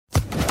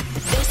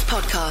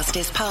podcast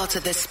is part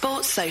of the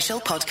Sports Social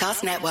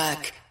Podcast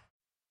Network.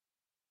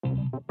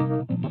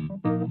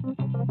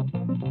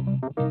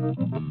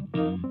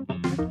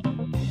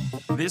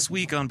 This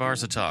week on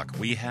Barca Talk,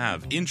 we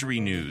have injury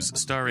news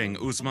starring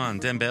Ousmane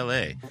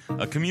Dembélé,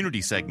 a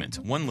community segment.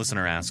 One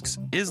listener asks,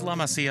 is La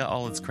Masia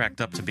all it's cracked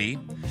up to be?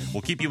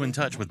 We'll keep you in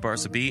touch with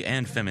Barca B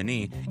and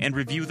Femení and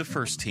review the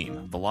first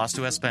team, the loss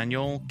to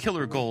Espanyol,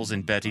 killer goals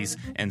in Betis,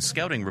 and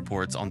scouting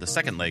reports on the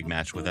second leg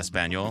match with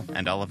Espanyol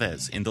and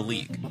Alaves in the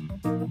league.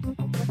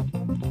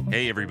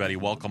 Hey everybody,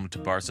 welcome to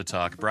Barca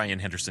Talk. Brian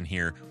Henderson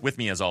here. With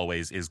me as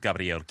always is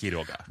Gabriel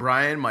Quiroga.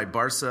 Brian, my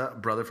Barca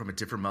brother from a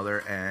different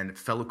mother and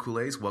fellow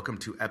Culés, welcome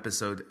to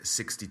episode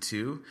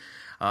 62.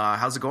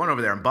 How's it going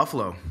over there in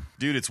Buffalo?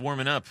 Dude, it's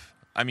warming up.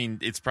 I mean,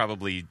 it's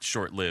probably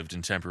short-lived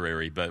and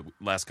temporary, but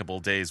last couple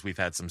of days we've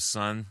had some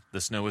sun.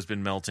 The snow has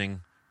been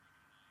melting.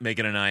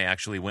 Megan and I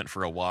actually went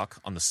for a walk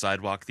on the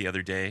sidewalk the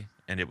other day,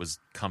 and it was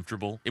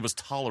comfortable. It was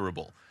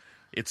tolerable.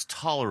 It's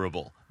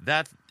tolerable.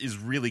 That is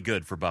really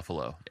good for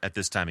Buffalo at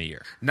this time of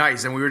year.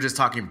 Nice. And we were just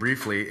talking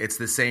briefly. It's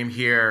the same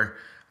here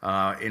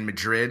in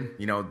Madrid.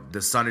 You know,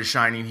 the sun is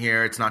shining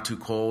here. It's not too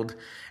cold.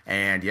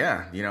 And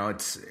yeah, you know,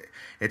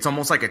 it's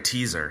almost like a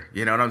teaser.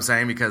 You know what I'm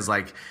saying? Because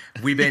like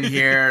we've been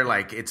here,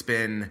 like it's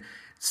been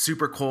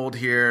super cold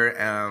here,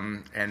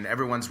 and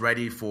everyone's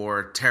ready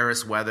for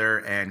terrace weather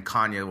and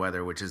Caña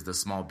weather, which is the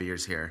small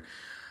beers here.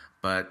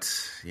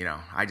 But, you know,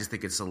 I just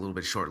think it's a little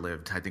bit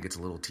short-lived. I think it's a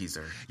little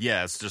teaser.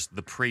 Yeah, it's just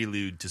the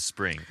prelude to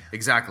spring.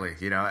 Exactly.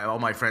 You know, all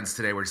my friends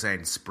today were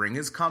saying, spring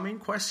is coming, ?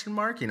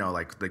 You know,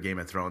 like the Game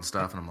of Thrones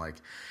stuff. And I'm like,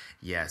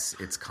 yes,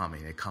 it's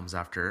coming. It comes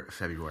after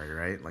February,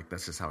 right? Like,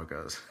 that's just how it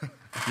goes.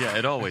 Yeah,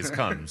 it always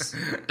comes.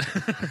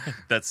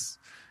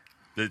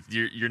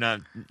 You're not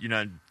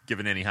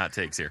giving any hot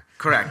takes here.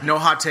 Correct. No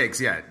hot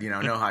takes yet. You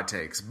know, no hot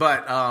takes.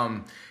 But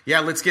yeah,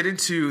 let's get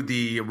into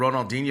the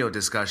Ronaldinho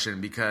discussion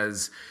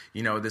because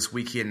you know this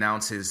week he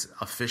announced his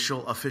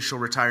official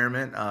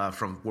retirement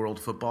from world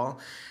football,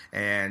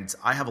 and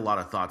I have a lot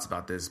of thoughts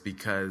about this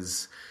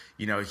because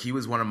you know he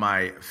was one of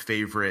my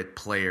favorite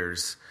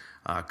players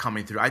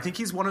coming through. I think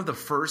he's one of the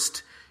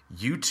first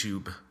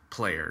YouTube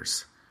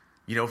players,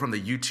 you know, from the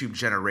YouTube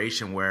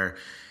generation where.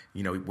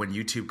 You know, when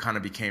YouTube kind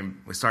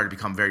of started to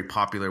become very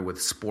popular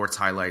with sports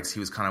highlights, he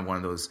was kind of one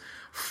of those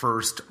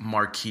first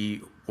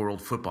marquee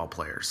world football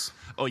players.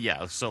 Oh,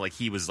 yeah. So, like,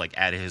 he was, like,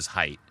 at his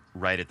height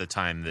right at the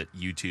time that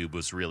YouTube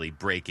was really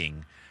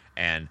breaking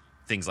and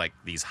things like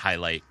these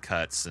highlight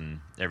cuts and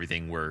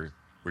everything were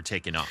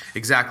taking off.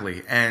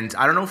 Exactly. And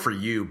I don't know for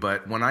you,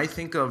 but when I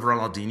think of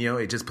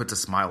Ronaldinho, it just puts a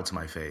smile to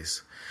my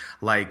face.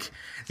 Like,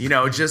 you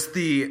know,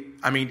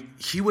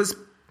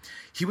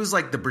 he was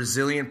like the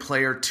Brazilian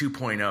player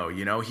 2.0,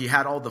 you know? He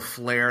had all the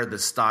flair, the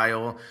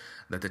style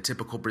that the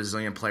typical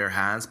Brazilian player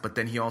has, but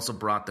then he also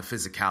brought the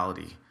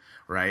physicality,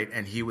 right?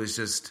 And he was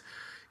just,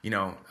 you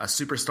know, a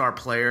superstar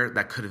player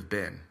that could have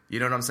been. You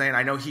know what I'm saying?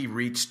 I know he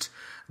reached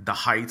the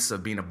heights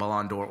of being a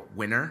Ballon d'Or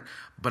winner,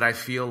 but I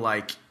feel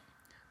like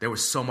there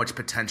was so much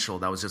potential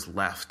that was just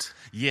left.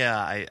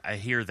 Yeah, I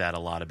hear that a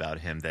lot about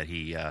him, that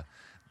he,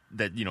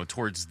 that, you know,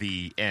 towards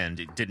the end,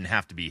 it didn't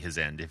have to be his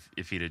end.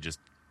 If he'd have just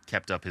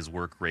kept up his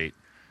work rate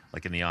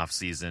like in the off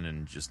season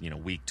and just, you know,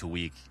 week to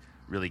week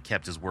really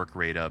kept his work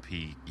rate up,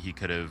 he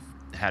could have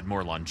had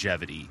more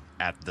longevity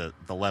at the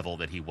level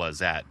that he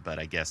was at. But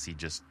I guess he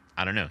just,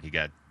 I don't know, he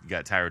got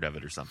tired of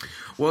it or something.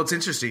 Well, it's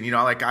interesting, you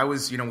know, like I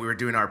was, you know, we were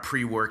doing our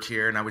pre-work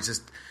here and I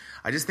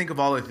just think of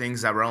all the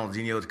things that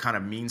Ronaldinho kind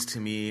of means to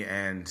me.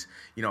 And,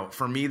 you know,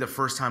 for me, the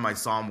first time I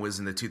saw him was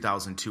in the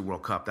 2002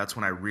 World Cup. That's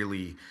when I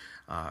really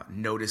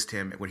noticed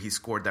him when he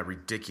scored that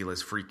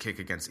ridiculous free kick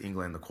against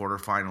England in the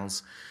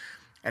quarterfinals.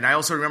 And I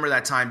also remember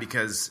that time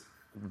because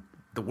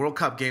the World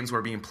Cup games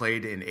were being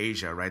played in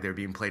Asia, right? They were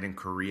being played in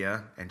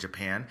Korea and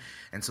Japan.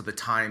 And so the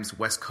times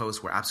West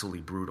Coast were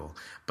absolutely brutal.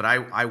 But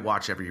I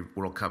watch every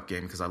World Cup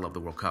game because I love the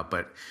World Cup.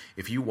 But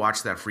if you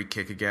watch that free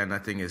kick again,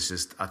 that thing is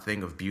just a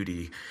thing of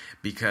beauty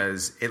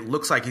because it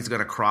looks like he's going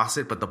to cross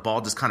it, but the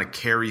ball just kind of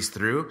carries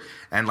through.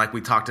 And like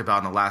we talked about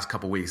in the last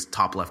couple weeks,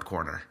 top left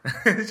corner.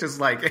 It's just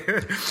like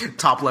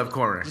top left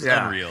corner. It's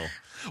unreal.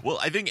 Well,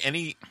 I think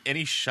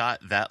any shot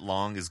that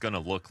long is going to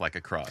look like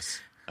a cross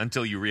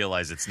until you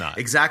realize it's not.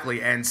 Exactly.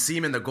 And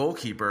Seaman, the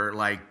goalkeeper,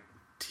 like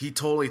he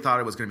totally thought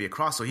it was going to be a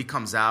cross. So he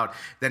comes out,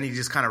 then he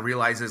just kind of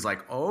realizes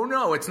like, oh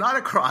no, it's not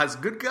a cross.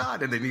 Good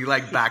God. And then he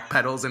like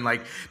backpedals and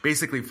like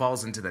basically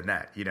falls into the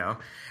net, you know?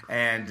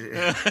 And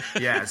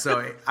yeah,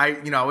 so I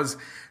was,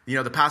 you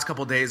know, the past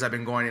couple of days I've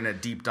been going in a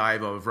deep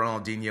dive of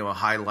Ronaldinho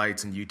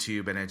highlights on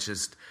YouTube and it's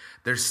just,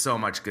 there's so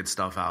much good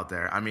stuff out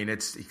there. I mean,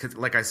 it's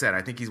like I said,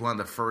 I think he's one of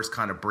the first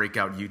kind of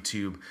breakout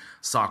YouTube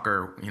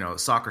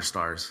soccer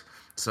stars.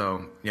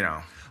 So, you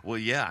know. Well,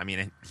 yeah, I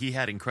mean, he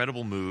had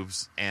incredible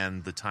moves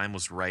and the time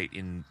was right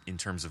in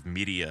terms of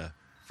media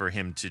for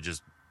him to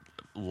just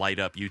light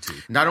up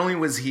YouTube. Not only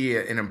was he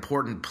an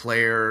important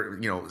player,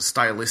 you know,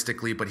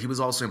 stylistically, but he was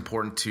also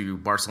important to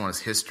Barcelona's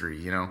history.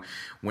 You know,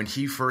 when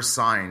he first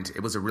signed,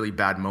 it was a really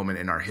bad moment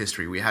in our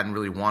history. We hadn't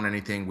really won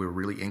anything. We were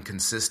really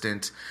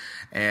inconsistent.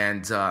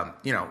 And,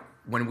 you know,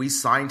 when we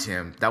signed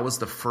him, that was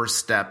the first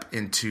step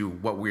into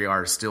what we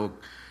are still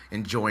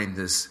enjoying,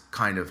 this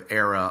kind of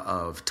era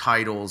of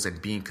titles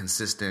and being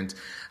consistent,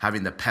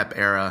 having the Pep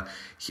era.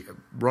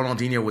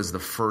 Ronaldinho was the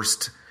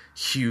first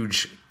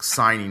huge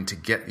signing to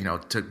get,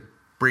 to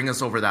bring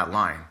us over that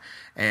line.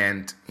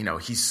 And,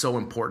 he's so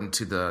important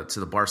to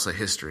the Barca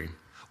history.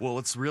 Well,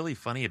 what's really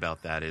funny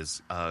about that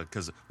is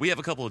because we have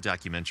a couple of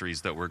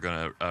documentaries that we're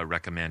going to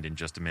recommend in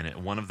just a minute.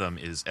 One of them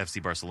is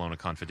FC Barcelona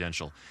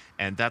Confidential,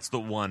 and that's the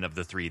one of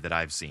the three that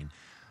I've seen.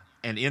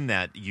 And in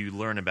that, you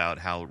learn about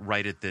how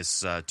right at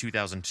this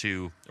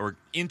 2002, or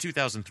in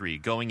 2003,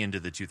 going into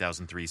the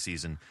 2003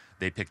 season,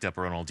 they picked up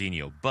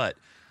Ronaldinho. But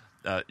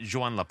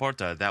Joan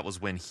Laporta, that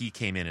was when he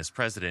came in as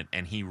president,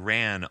 and he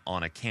ran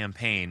on a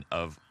campaign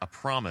of a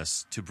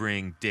promise to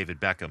bring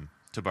David Beckham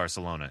to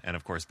Barcelona. And,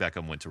 of course,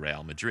 Beckham went to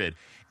Real Madrid.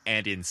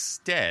 And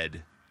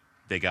instead,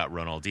 they got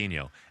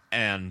Ronaldinho.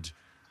 And,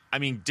 I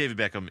mean, David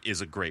Beckham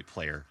is a great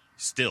player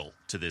still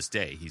to this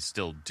day. He's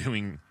still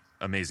doing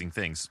amazing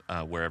things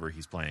wherever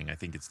he's playing. I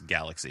think it's the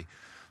Galaxy.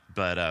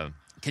 But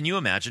can you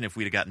imagine if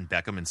we'd have gotten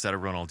Beckham instead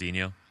of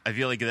Ronaldinho? I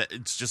feel like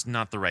it's just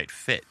not the right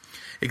fit.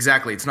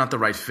 Exactly. It's not the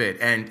right fit.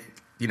 And,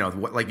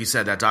 like you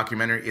said, that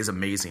documentary is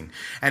amazing.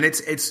 And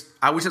it's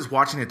I was just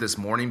watching it this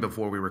morning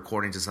before we were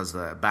recording, just as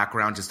the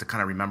background, just to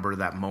kind of remember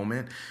that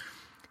moment.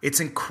 It's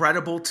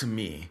incredible to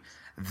me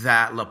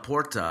that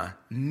Laporta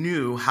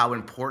knew how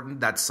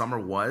important that summer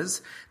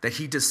was, that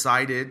he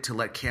decided to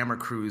let camera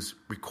crews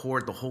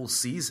record the whole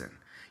season,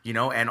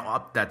 and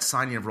that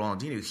signing of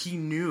Ronaldinho. He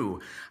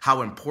knew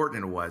how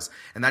important it was.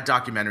 And that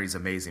documentary is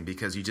amazing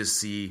because you just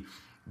see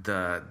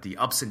the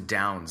ups and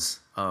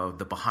downs of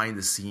the behind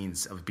the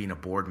scenes of being a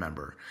board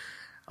member,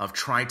 of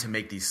trying to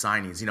make these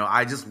signings.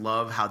 I just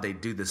love how they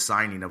do the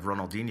signing of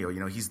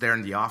Ronaldinho. He's there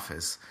in the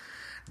office.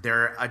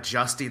 They're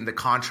adjusting the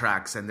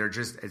contracts, and they're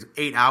just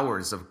 8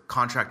 hours of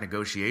contract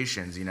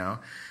negotiations,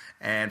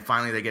 and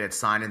finally they get it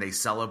signed, and they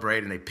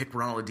celebrate, and they pick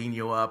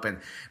Ronaldinho up, and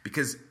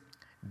because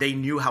they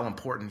knew how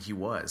important he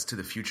was to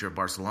the future of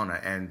Barcelona.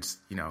 And,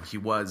 he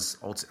was,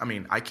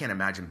 I can't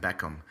imagine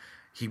Beckham.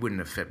 He wouldn't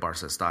have fit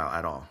Barca's style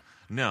at all.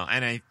 No,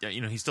 and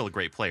he's still a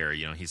great player.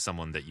 He's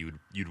someone that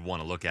you'd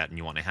want to look at and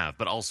you want to have.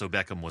 But also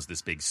Beckham was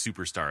this big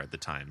superstar at the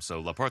time.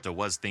 So Laporta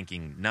was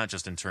thinking not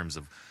just in terms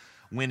of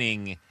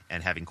winning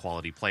and having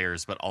quality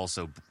players, but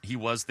also he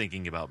was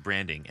thinking about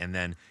branding. And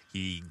then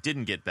he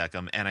didn't get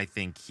Beckham, and I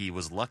think he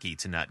was lucky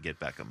to not get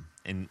Beckham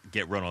and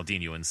get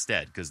Ronaldinho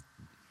instead, because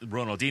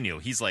Ronaldinho,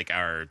 he's like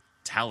our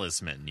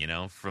talisman,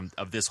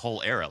 of this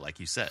whole era, like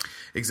you said.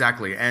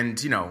 Exactly.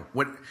 And,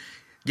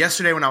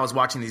 yesterday when I was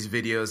watching these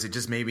videos, it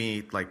just made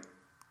me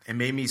it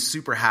made me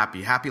super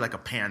happy like a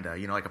panda,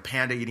 like a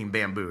panda eating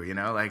bamboo,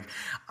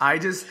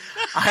 I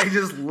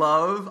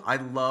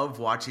love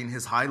watching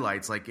his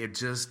highlights.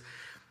 It's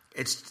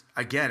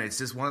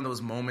just one of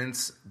those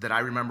moments that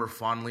I remember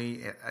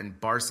fondly in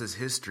Barca's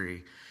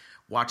history,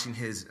 watching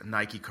his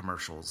Nike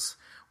commercials,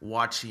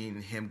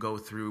 watching him go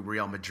through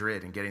Real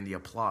Madrid and getting the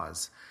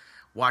applause,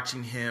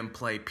 watching him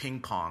play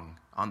ping pong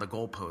on the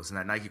goalpost in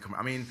that Nike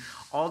commercial.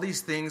 All these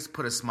things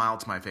put a smile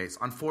to my face.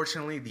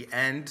 Unfortunately, the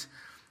end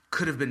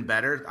could have been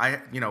better.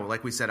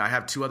 Like we said, I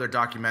have two other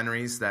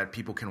documentaries that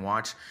people can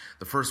watch.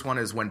 The first one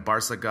is when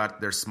Barca got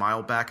their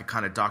smile back. It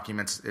kind of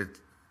documents it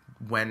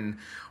when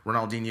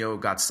Ronaldinho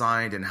got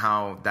signed and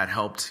how that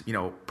helped,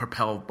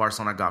 propel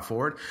Barcelona got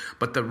forward.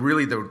 But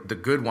the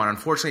good one,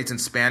 unfortunately, it's in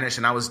Spanish,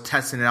 and I was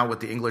testing it out with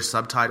the English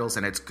subtitles,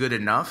 and it's good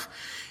enough,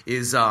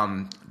 is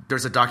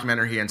there's a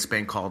documentary here in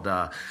Spain called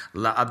La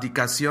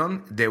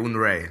Abdicación de un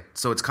Rey.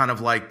 So it's kind of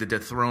like the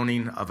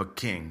dethroning of a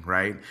king,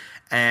 right?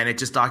 And it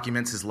just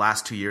documents his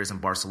last 2 years in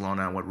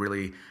Barcelona and what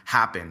really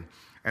happened.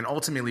 And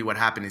ultimately what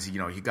happened is,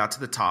 he got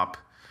to the top.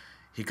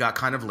 He got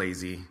kind of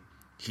lazy.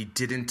 He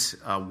didn't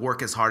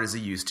work as hard as he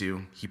used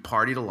to. He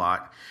partied a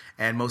lot.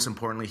 And most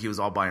importantly, he was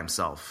all by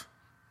himself.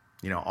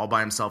 All by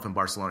himself in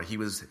Barcelona.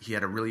 He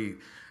had a really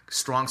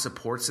strong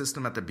support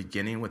system at the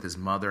beginning with his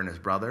mother and his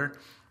brother.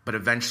 But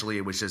eventually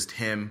it was just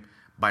him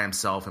by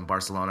himself in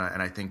Barcelona.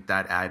 And I think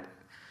that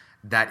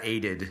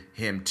aided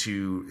him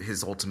to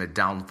his ultimate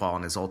downfall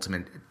and his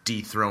ultimate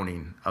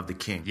dethroning of the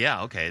king.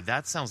 Yeah, okay.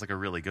 That sounds like a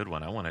really good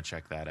one. I want to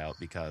check that out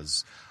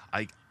because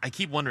I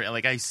keep wondering,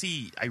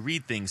 I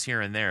read things here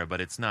and there,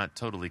 but it's not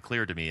totally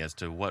clear to me as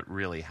to what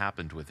really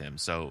happened with him.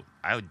 So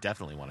I would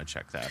definitely want to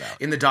check that out.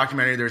 In the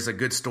documentary, there's a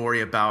good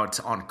story about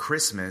on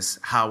Christmas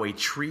how a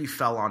tree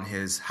fell on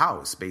his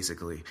house,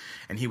 basically,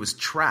 and he was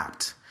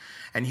trapped.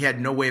 And he had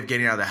no way of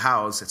getting out of the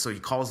house. So he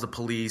calls the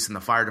police and the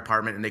fire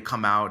department, and they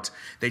come out.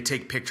 They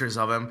take pictures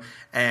of him.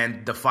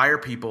 And the fire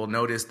people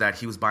noticed that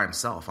he was by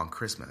himself on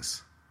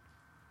Christmas.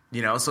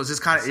 So it's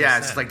just kind of,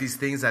 it's just like these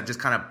things that just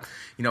kind of,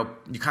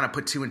 you kind of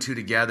put two and two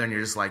together, and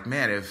you're just like,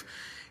 man,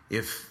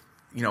 if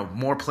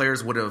more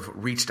players would have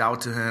reached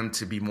out to him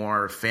to be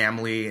more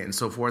family and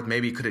so forth,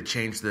 maybe it could have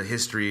changed the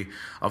history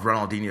of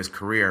Ronaldinho's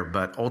career.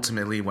 But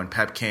ultimately, when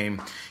Pep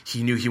came,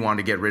 he knew he wanted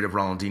to get rid of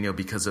Ronaldinho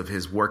because of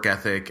his work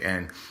ethic,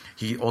 and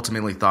he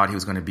ultimately thought he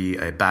was going to be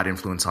a bad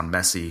influence on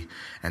Messi,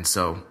 and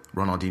so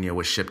Ronaldinho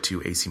was shipped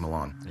to AC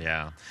Milan.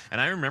 Yeah, and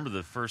I remember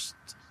the first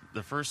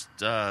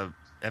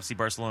FC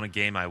Barcelona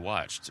game I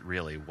watched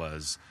really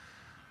was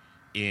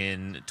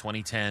in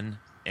 2010,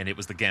 and it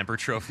was the Gamper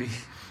Trophy.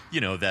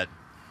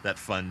 that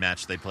fun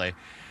match they play,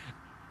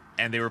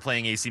 and they were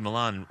playing AC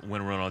Milan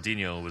when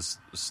Ronaldinho was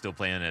still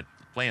playing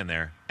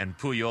there, and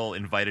Puyol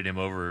invited him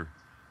over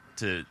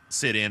to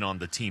sit in on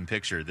the team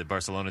picture, the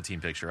Barcelona team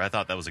picture. I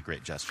thought that was a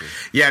great gesture.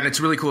 Yeah, and it's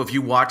really cool. If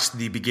you watch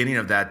the beginning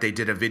of that, they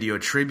did a video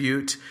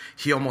tribute.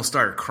 He almost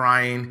started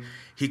crying.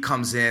 He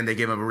comes in. They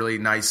gave him a really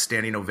nice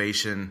standing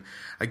ovation.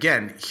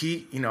 Again,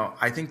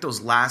 I think those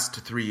last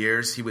 3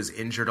 years, he was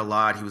injured a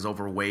lot. He was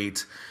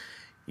overweight.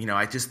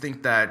 I just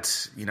think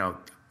that,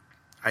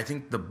 I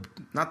think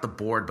not the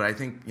board, but I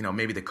think,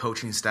 maybe the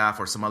coaching staff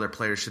or some other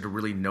players should have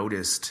really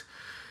noticed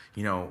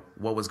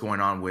what was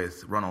going on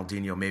with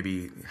Ronaldinho,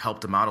 maybe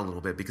helped him out a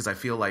little bit, because I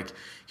feel like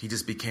he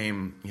just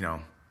became,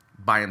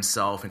 by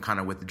himself and kind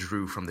of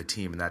withdrew from the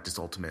team, and that just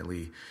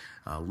ultimately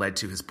led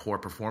to his poor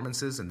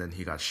performances, and then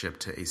he got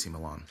shipped to AC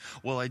Milan.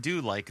 Well, I do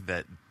like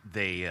that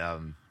they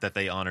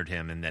honored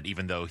him, and that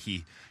even though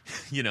he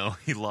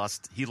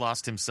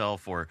lost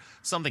himself or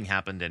something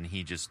happened and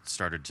he just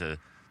started to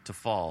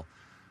fall.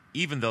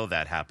 Even though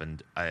that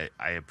happened, I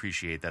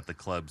appreciate that the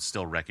club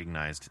still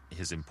recognized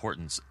his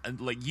importance.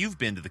 Like, you've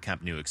been to the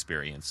Camp Nou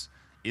experience.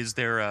 Is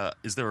there a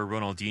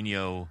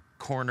Ronaldinho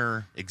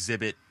corner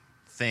exhibit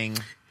thing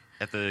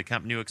at the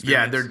Camp Nou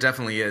experience? Yeah, there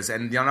definitely is.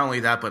 And not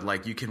only that,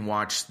 but you can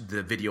watch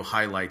the video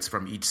highlights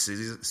from each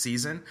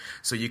season.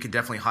 So you can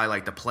definitely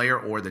highlight the player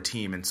or the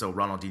team. And so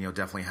Ronaldinho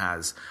definitely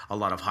has a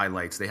lot of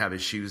highlights. They have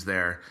his shoes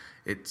there.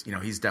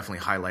 He's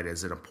definitely highlighted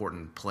as an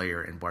important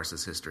player in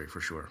Barca's history for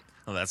sure.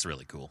 Oh, that's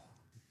really cool.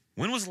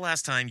 When was the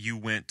last time you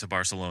went to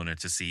Barcelona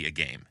to see a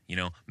game?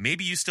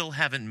 Maybe you still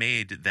haven't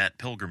made that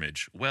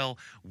pilgrimage. Well,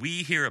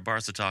 we here at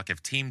Barca Talk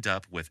have teamed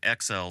up with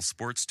XL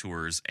Sports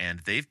Tours, and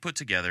they've put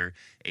together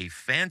a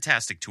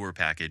fantastic tour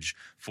package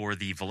for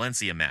the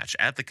Valencia match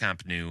at the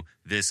Camp Nou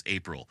this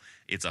April.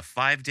 It's a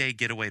 5-day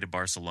getaway to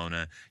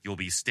Barcelona. You'll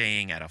be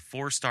staying at a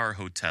 4-star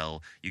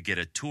hotel. You get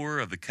a tour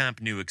of the Camp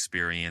Nou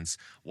experience,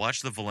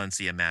 watch the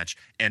Valencia match,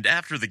 and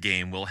after the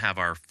game, we'll have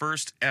our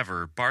first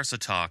ever Barca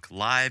Talk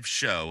live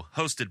show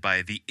hosted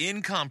by the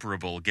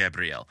incomparable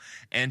Gabriel.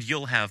 And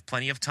you'll have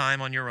plenty of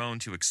time on your own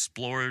to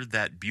explore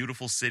that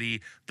beautiful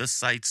city, the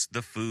sights,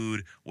 the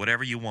food,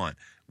 whatever you want.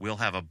 We'll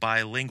have a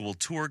bilingual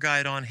tour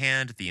guide on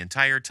hand the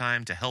entire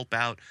time to help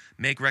out,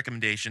 make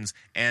recommendations,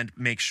 and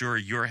make sure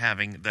you're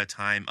having the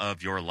time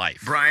of your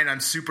life. Brian,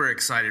 I'm super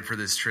excited for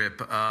this trip.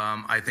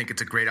 I think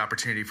it's a great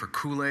opportunity for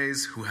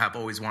Culés who have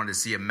always wanted to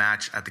see a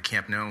match at the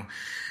Camp Nou,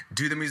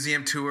 do the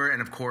museum tour,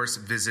 and of course,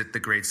 visit the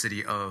great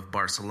city of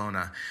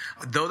Barcelona.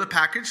 Though the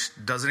package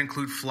doesn't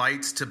include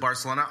flights to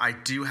Barcelona, I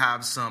do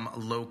have some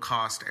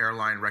low-cost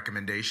airline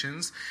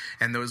recommendations,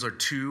 and those are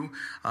two.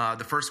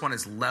 The first one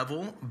is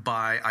Level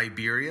by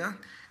Iberia,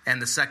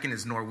 and the second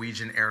is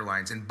Norwegian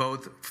Airlines, and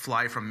both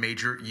fly from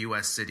major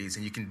U.S. cities,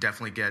 and you can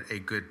definitely get a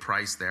good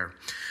price there.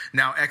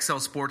 Now, XL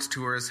Sports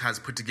Tours has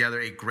put together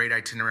a great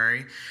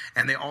itinerary,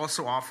 and they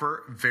also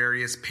offer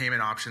various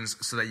payment options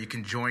so that you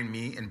can join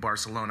me in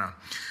Barcelona.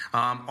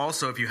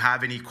 Also, if you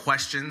have any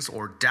questions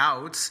or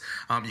doubts,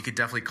 you could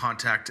definitely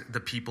contact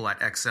the people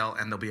at XL,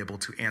 and they'll be able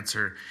to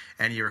answer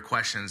any of your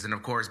questions. And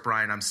of course,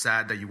 Brian, I'm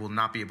sad that you will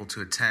not be able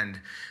to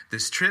attend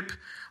this trip,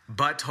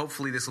 but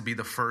hopefully this will be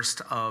the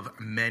first of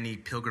many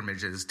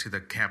pilgrimages to the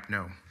Camp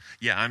Nou.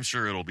 Yeah, I'm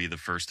sure it'll be the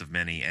first of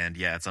many. And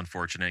yeah, it's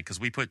unfortunate because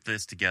we put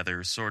this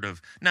together sort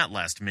of, not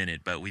last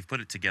minute, but we've put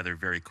it together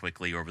very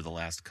quickly over the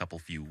last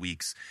few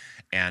weeks.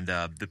 And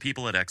the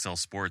people at XL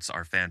Sports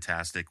are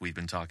fantastic. We've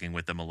been talking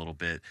with them a little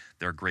bit.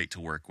 They're great to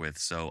work with.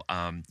 So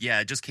yeah,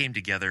 it just came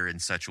together in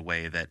such a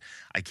way that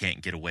I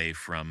can't get away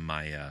from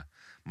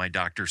my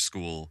doctor's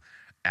school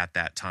at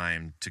that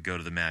time to go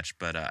to the match.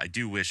 But I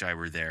do wish I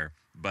were there.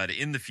 But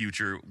in the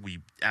future, we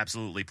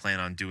absolutely plan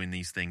on doing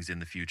these things in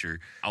the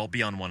future. I'll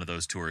be on one of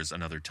those tours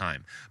another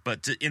time.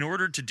 But in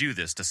order to do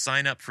this, to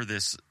sign up for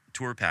this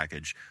tour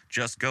package,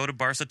 just go to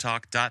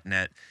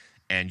barcatalk.net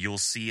and you'll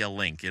see a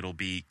link. It'll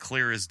be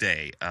clear as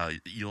day.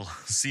 You'll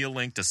see a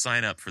link to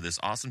sign up for this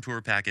awesome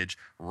tour package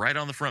right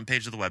on the front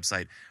page of the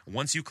website.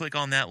 Once you click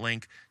on that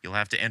link, you'll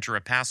have to enter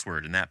a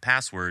password, and that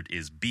password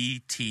is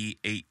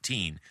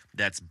BT18.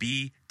 That's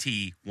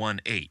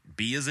BT18.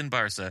 B as in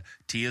Barca,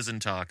 T as in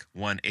Talk,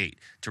 18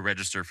 to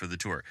register for the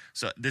tour.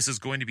 So this is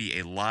going to be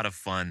a lot of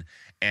fun.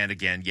 And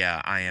again,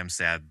 yeah, I am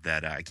sad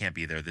that I can't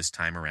be there this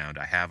time around.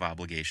 I have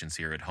obligations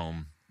here at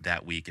home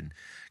that week and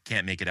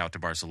can't make it out to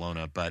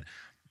Barcelona, but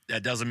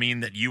that doesn't mean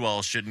that you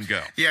all shouldn't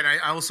go. Yeah, and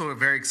I also am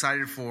very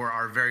excited for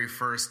our very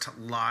first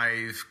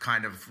live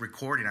kind of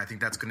recording. I think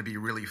that's going to be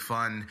really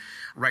fun.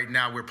 Right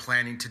now, we're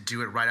planning to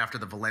do it right after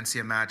the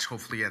Valencia match,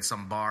 hopefully at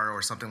some bar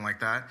or something like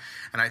that.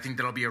 And I think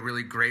that'll be a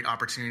really great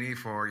opportunity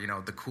for,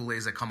 the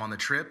Kool-Aids that come on the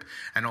trip.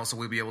 And also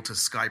we'll be able to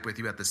Skype with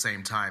you at the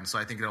same time. So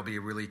I think it'll be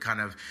a really kind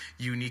of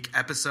unique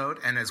episode.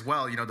 And as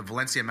well, the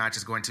Valencia match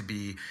is going to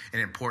be an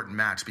important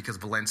match because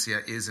Valencia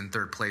is in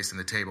third place in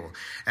the table.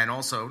 And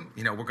also,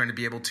 we're going to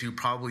be able to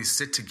probably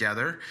sit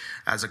together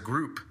as a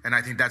group. And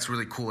I think that's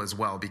really cool as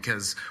well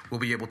because we'll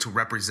be able to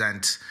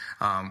represent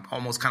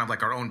almost kind of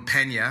like our own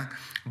Peña,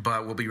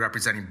 but we'll be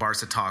representing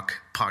Barca Talk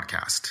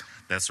podcast.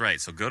 That's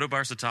right. So go to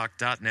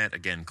barcatalk.net.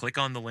 Again, click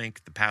on the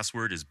link. The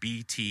password is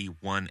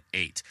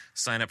BT18.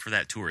 Sign up for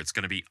that tour. It's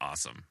going to be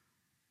awesome.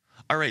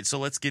 All right, so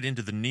let's get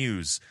into the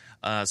news.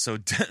 So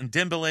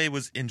Dembélé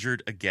was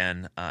injured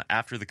again.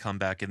 After the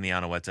comeback in the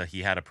Anoeta,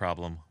 he had a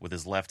problem with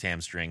his left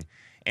hamstring,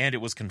 and it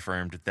was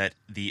confirmed that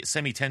the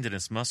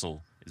semitendinous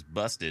muscle is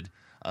busted.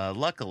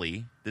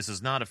 Luckily, this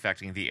is not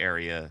affecting the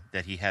area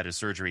that he had his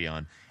surgery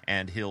on,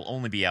 and he'll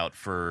only be out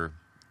for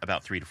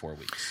about 3 to 4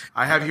 weeks.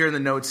 I have here in the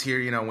notes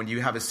here, when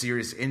you have a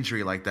serious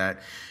injury like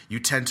that,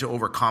 you tend to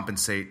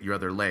overcompensate your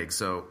other leg.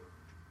 So,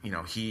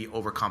 he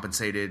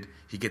overcompensated,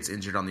 he gets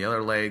injured on the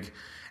other leg,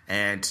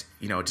 and,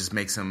 it just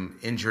makes him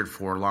injured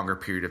for a longer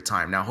period of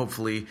time. Now,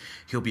 hopefully,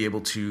 he'll be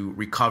able to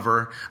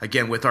recover.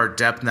 Again, with our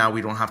depth now,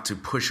 we don't have to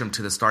push him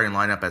to the starting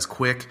lineup as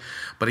quick.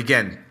 But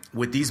again,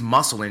 with these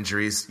muscle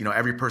injuries,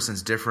 every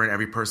person's different.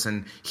 Every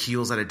person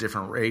heals at a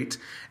different rate.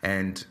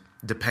 And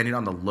depending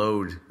on the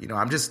load,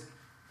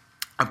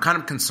 I'm kind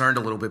of concerned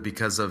a little bit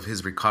because of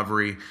his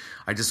recovery.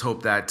 I just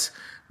hope that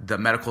the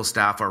medical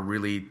staff are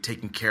really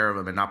taking care of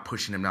him and not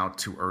pushing him out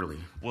too early.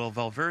 Well,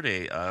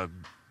 Valverde,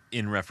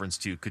 in reference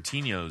to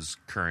Coutinho's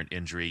current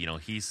injury,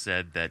 he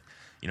said that,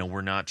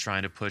 we're not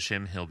trying to push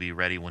him. He'll be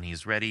ready when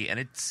he's ready. And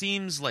it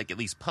seems like, at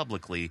least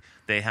publicly,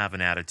 they have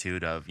an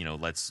attitude of,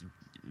 let's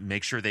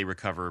make sure they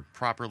recover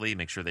properly,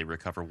 make sure they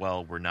recover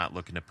well. We're not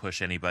looking to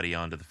push anybody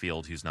onto the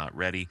field who's not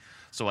ready.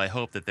 So I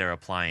hope that they're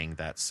applying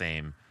that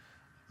same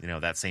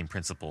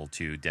principle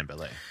to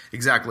Dembélé.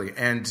 Exactly.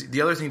 And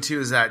the other thing,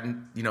 too, is that,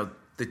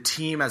 the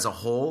team as a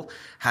whole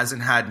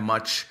hasn't had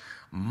much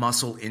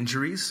muscle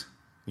injuries.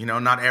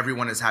 Not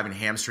everyone is having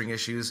hamstring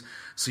issues.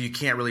 So you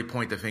can't really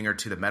point the finger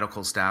to the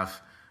medical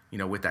staff,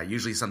 with that.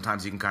 Usually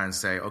sometimes you can kind of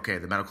say, okay,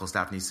 the medical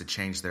staff needs to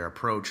change their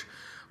approach.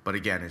 But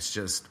again, it's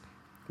just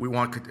we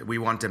want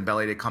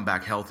Dembélé to come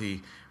back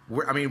healthy.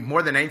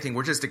 More than anything,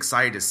 we're just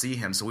excited to see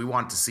him. So we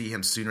want to see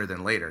him sooner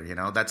than later.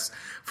 That's,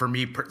 for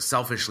me,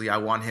 selfishly, I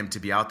want him to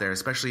be out there,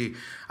 especially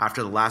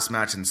after the last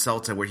match in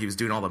Celta where he was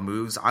doing all the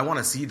moves. I want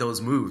to see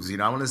those moves.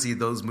 I want to see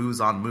those moves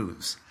on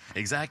moves.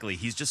 Exactly.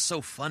 He's just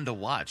so fun to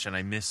watch, and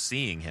I miss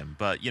seeing him.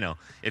 But,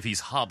 if he's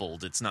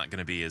hobbled, it's not going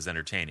to be as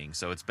entertaining.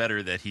 So it's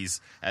better that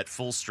he's at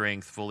full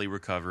strength, fully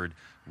recovered,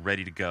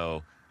 ready to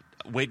go.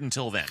 Wait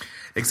until then.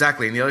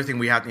 Exactly. And the other thing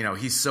we have,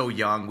 he's so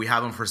young. We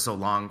have him for so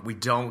long. We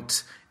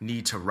don't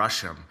need to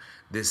rush him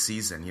this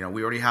season.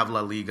 We already have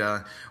La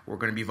Liga. We're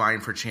going to be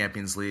vying for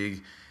Champions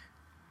League.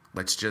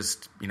 Let's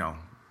just,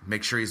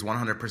 make sure he's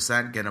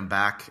 100%, get him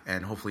back,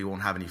 and hopefully we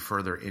won't have any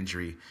further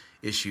injury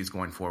issues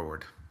going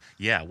forward.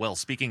 Yeah, well,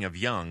 speaking of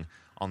young,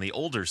 on the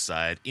older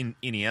side,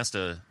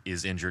 Iniesta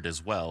is injured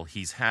as well.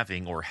 He's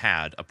having or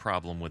had a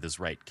problem with his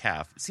right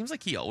calf. It seems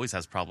like he always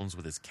has problems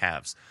with his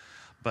calves.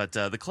 But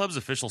the club's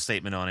official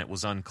statement on it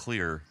was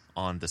unclear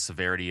on the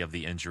severity of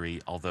the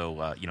injury,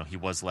 although, he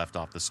was left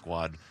off the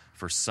squad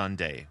for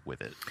Sunday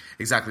with it.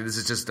 Exactly. This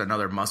is just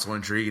another muscle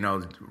injury,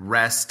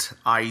 rest,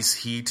 ice,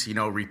 heat,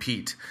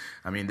 repeat.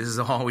 This is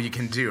all you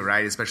can do,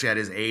 right? Especially at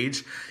his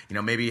age.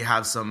 Maybe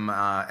have some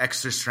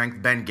extra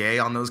strength Ben Gay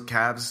on those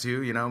calves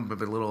too,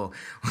 but a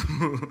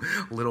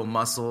little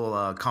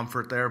muscle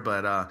comfort there.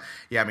 But,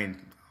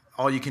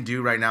 all you can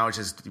do right now is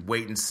just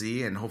wait and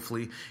see, and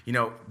hopefully,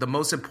 the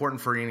most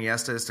important for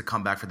Iniesta is to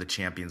come back for the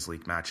Champions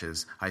League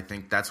matches. I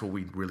think that's what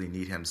we really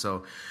need him.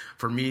 So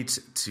for me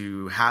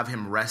to have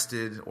him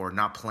rested or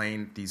not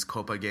playing these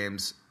Copa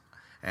games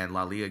and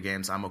La Liga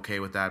games, I'm okay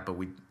with that, but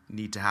we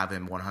need to have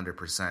him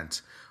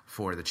 100%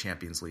 for the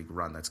Champions League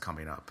run that's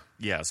coming up.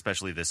 Yeah,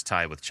 especially this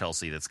tie with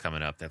Chelsea that's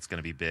coming up. That's going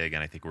to be big,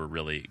 and I think we're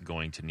really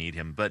going to need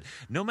him. But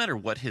no matter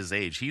what his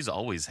age, he's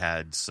always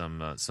had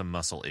some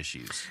muscle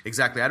issues.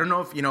 Exactly. I don't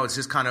know if, it's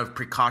just kind of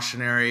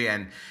precautionary,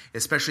 and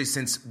especially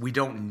since we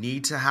don't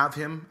need to have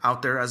him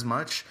out there as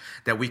much,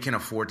 that we can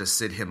afford to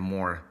sit him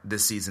more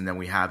this season than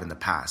we have in the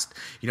past.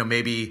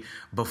 Maybe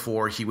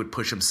before he would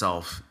push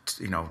himself,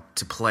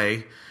 to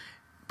play.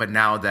 But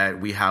now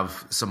that we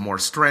have some more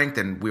strength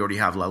and we already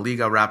have La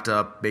Liga wrapped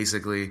up,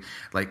 basically,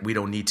 we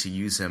don't need to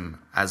use him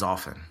as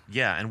often.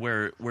 Yeah, and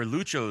where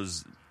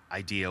Lucho's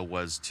idea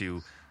was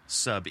to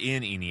sub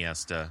in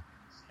Iniesta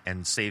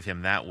and save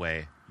him that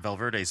way,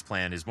 Valverde's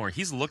plan is more,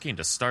 he's looking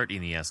to start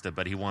Iniesta,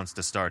 but he wants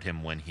to start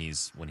him when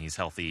he's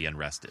healthy and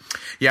rested.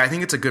 Yeah, I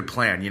think it's a good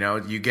plan.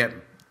 You get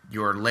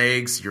your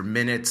legs, your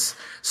minutes,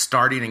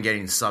 starting and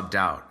getting subbed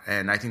out.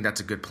 And I think that's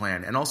a good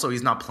plan. And also,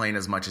 he's not playing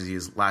as much as he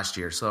is last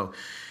year. So,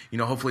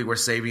 hopefully we're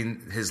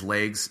saving his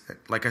legs.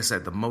 Like I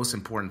said, the most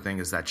important thing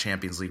is that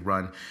Champions League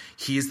run.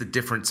 He is the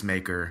difference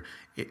maker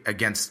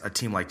against a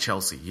team like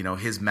Chelsea.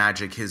 His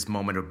magic, his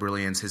moment of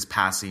brilliance, his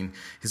passing,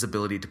 his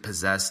ability to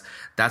possess.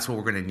 That's what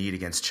we're going to need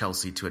against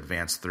Chelsea to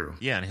advance through.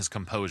 Yeah, and his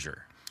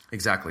composure.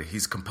 Exactly.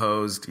 He's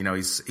composed.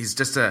 He's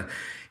just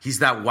he's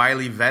that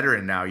wily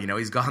veteran now.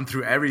 He's gone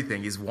through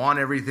everything. He's won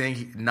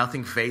everything.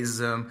 Nothing phases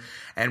him.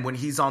 And when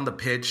he's on the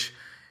pitch,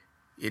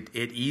 it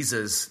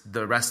eases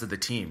the rest of the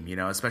team,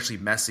 especially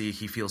Messi.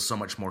 He feels so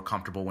much more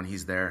comfortable when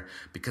he's there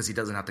because he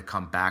doesn't have to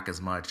come back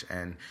as much.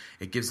 And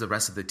it gives the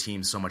rest of the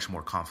team so much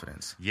more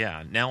confidence.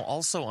 Yeah. Now,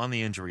 also on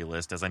the injury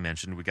list, as I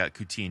mentioned, we got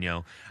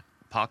Coutinho.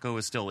 Paco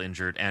is still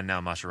injured, and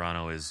now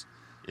Mascherano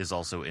is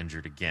also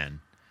injured again.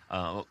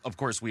 Of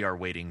course,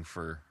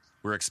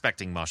 we're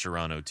expecting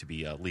Mascherano to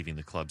be leaving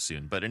the club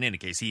soon. But in any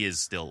case, he is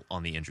still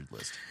on the injured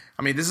list.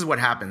 I mean, this is what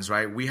happens,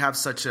 right? We have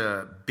such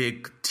a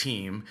big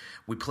team.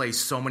 We play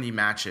so many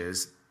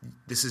matches.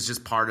 This is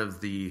just part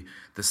of the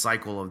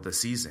cycle of the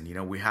season.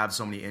 We have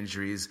so many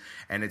injuries,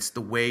 and it's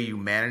the way you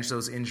manage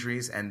those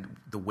injuries and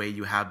the way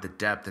you have the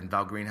depth. And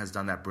Valgrind has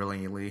done that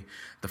brilliantly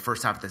the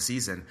first half of the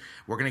season.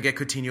 We're going to get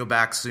Coutinho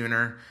back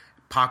sooner.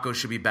 Paco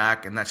should be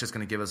back, and that's just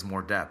going to give us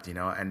more depth, And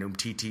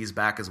Umtiti's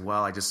back as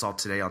well. I just saw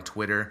today on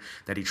Twitter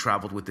that he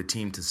traveled with the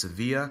team to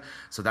Sevilla,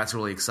 so that's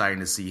really exciting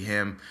to see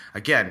him.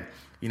 Again,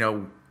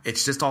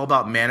 it's just all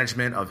about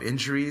management of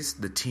injuries,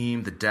 the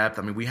team, the depth.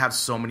 I mean, we have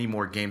so many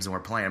more games than we're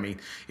playing. I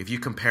mean, if you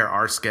compare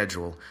our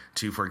schedule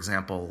to, for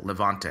example,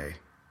 Levante,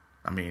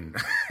 I mean,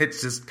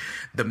 it's just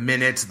the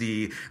minutes,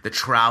 the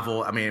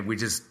travel. I mean, we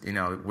just,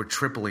 we're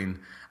tripling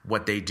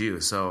what they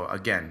do. So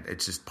again,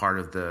 it's just part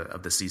of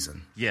the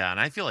season. Yeah, and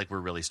I feel like we're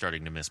really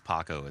starting to miss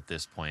Paco at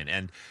this point,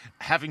 and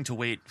having to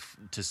wait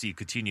to see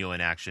Coutinho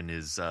in action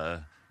is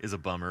a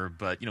bummer.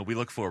 But we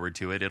look forward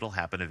to it. It'll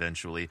happen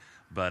eventually.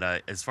 But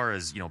as far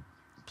as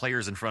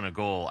players in front of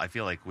goal, I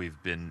feel like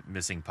we've been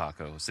missing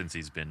Paco since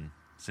he's been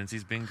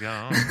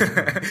gone.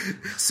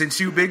 Since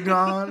you've been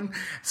gone.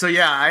 So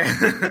yeah,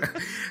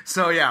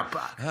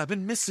 I've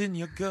been missing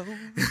your ghost.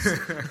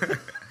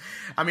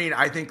 I mean,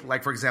 I think,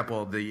 like, for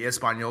example, the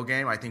Espanyol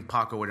game, I think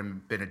Paco would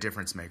have been a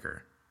difference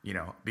maker,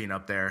 being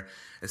up there,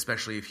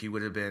 especially if he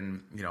would have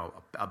been,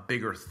 a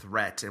bigger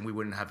threat, and we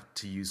wouldn't have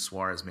to use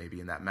Suarez maybe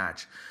in that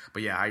match.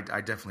 But yeah,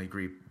 I definitely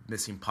agree.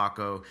 Missing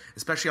Paco,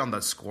 especially on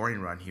the scoring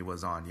run he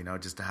was on,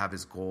 just to have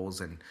his goals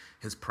and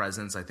his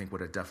presence, I think would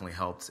have definitely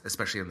helped,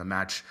 especially in the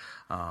match,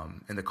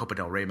 in the Copa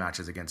del Rey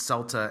matches against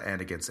Celta and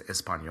against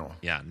Espanyol.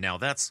 Yeah, now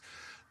that's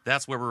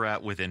where we're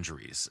at with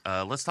injuries.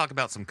 Let's talk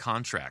about some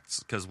contracts,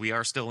 because we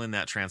are still in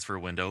that transfer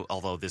window,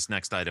 although this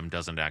next item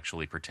doesn't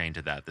actually pertain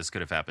to that. This could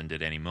have happened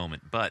at any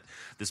moment. But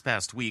this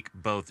past week,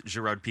 both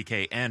Gerard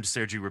Piqué and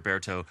Sergi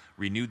Roberto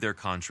renewed their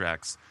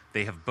contracts.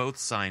 They have both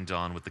signed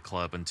on with the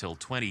club until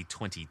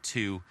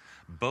 2022.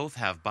 Both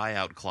have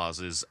buyout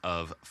clauses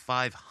of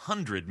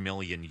 500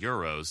 million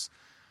euros.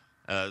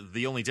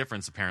 The only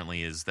difference,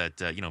 apparently, is that,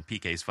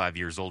 Piqué is 5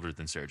 years older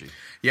than Sergi.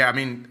 Yeah, I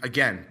mean,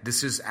 again,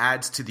 this just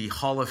adds to the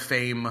Hall of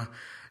Fame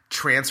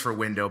transfer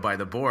window by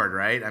the board,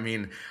 right? I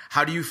mean,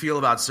 how do you feel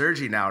about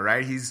Sergi now,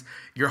 right?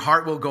 Your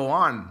heart will go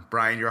on,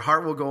 Brian. Your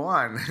heart will go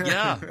on.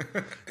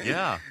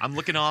 Yeah. I'm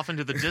looking off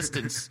into the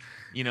distance.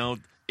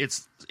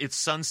 It's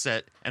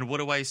sunset, and what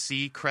do I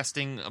see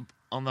cresting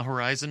on the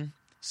horizon?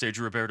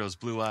 Sergio Roberto's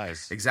blue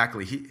eyes.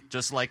 Exactly.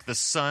 Just like the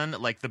sun,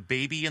 like the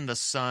baby in the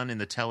sun in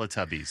the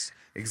Teletubbies.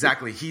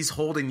 Exactly. He's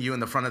holding you in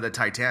the front of the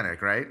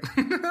Titanic, right?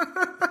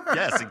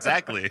 Yes,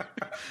 exactly.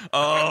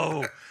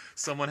 Oh,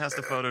 someone has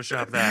to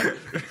Photoshop that.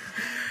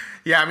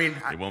 Yeah, I mean...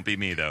 It won't be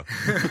me, though.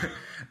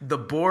 The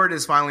board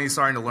is finally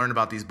starting to learn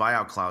about these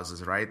buyout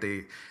clauses, right?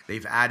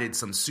 They've added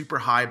some super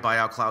high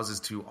buyout clauses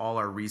to all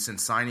our recent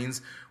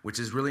signings, which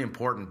is really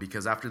important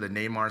because after the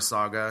Neymar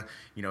saga,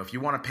 if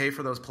you want to pay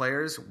for those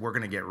players, we're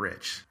going to get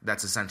rich.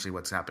 That's essentially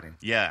what's happening.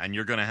 Yeah, and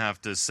you're going to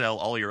have to sell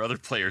all your other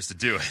players to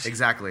do it.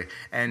 Exactly.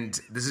 And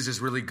this is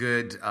just really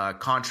good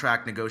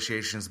contract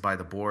negotiations by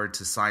the board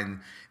to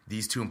sign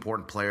these two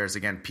important players.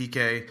 Again,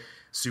 Piqué,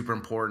 super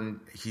important.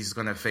 He's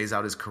going to phase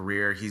out his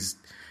career. He's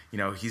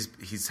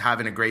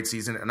having a great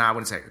season, and I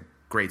wouldn't say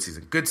great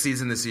season, good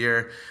season this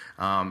year.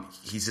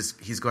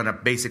 He's going to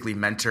basically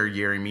mentor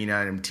Yerry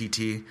Mina and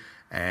Umtiti,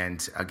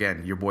 and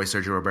again, your boy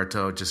Sergio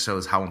Roberto just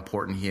shows how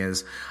important he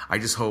is. I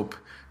just hope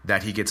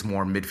that he gets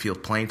more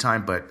midfield playing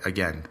time, but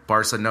again,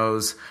 Barca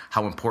knows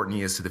how important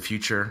he is to the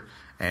future.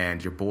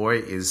 And your boy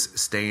is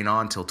staying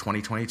on till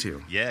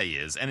 2022. Yeah, he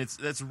is, and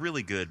that's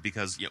really good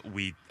because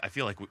I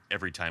feel like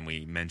every time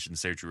we mention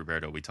Sergio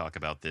Roberto, we talk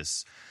about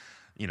this,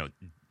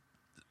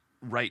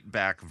 right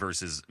back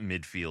versus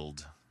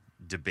midfield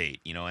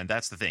debate, and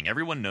that's the thing.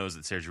 Everyone knows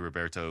that Sergio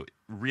Roberto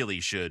really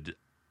should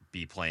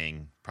be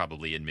playing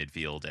probably in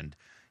midfield, and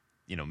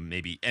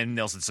and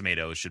Nelson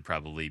Semedo should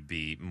probably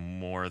be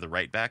more the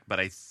right back.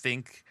 But I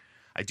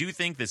do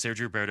think that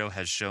Sergio Roberto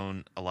has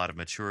shown a lot of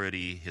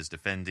maturity. His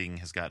defending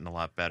has gotten a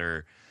lot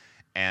better.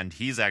 and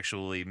he's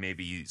actually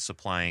maybe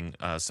supplying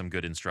some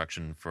good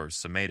instruction for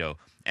Semedo.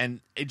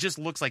 And it just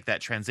looks like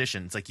that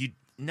transition. It's like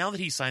now that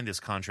he signed this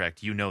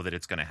contract, you know that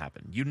it's going to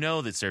happen. You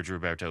know that Sergio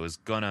Roberto is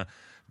going to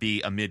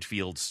be a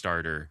midfield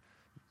starter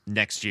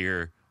next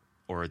year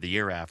or the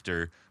year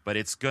after, but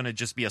it's going to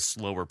just be a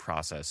slower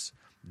process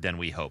than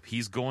we hope.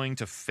 He's going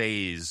to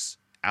phase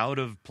out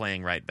of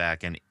playing right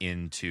back and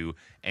into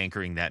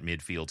anchoring that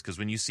midfield, because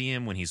when you see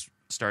him when he's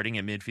starting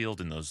at midfield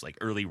in those like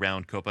early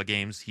round Copa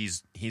games,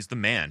 he's the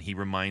man. He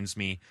reminds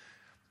me,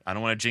 I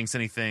don't want to jinx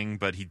anything,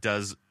 but he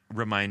does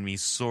remind me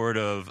sort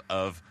of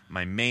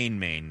my main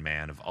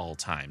man of all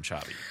time,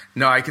 Xavi.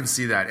 No, I can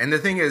see that. And the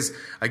thing is,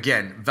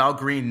 again, Val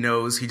Green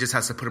knows he just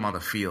has to put him on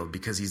the field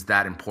because he's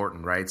that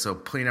important, right? So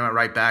putting him at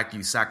right back,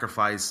 you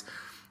sacrifice,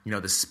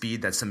 the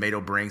speed that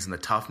Semedo brings and the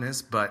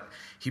toughness, but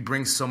he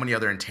brings so many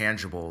other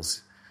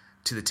intangibles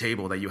to the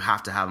table that you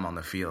have to have him on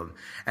the field.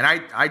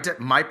 And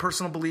my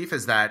personal belief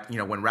is that,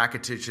 when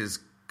Rakitic's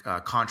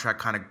contract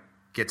kind of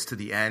gets to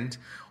the end,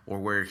 or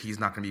where he's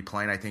not going to be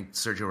playing, I think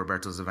Sergio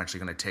Roberto is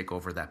eventually going to take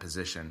over that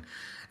position.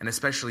 And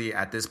especially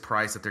at this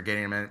price that they're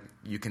getting him at,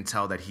 you can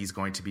tell that he's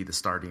going to be the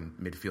starting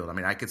midfield. I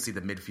mean, I could see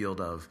the midfield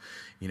of,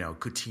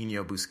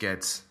 Coutinho,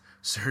 Busquets,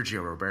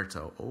 Sergio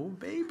Roberto. Oh,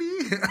 baby.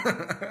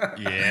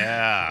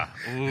 Yeah.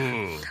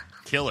 Ooh,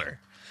 killer.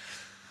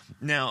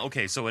 Now,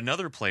 okay, so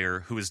another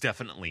player who is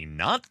definitely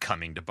not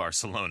coming to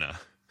Barcelona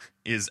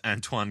is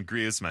Antoine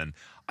Griezmann.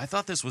 I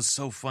thought this was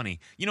so funny.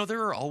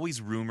 There are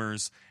always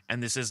rumors,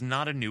 and this is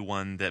not a new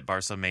one, that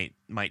Barca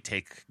might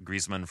take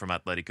Griezmann from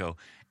Atletico.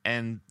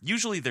 And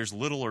usually there's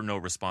little or no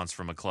response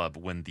from a club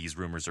when these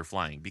rumors are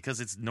flying, because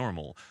it's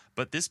normal.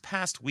 But this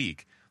past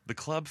week, the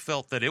club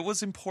felt that it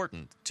was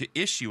important to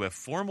issue a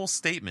formal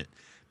statement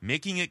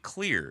making it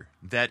clear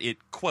that it,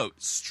 quote,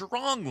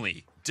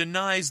 strongly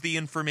denies the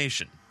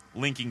information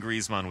linking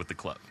Griezmann with the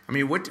club. I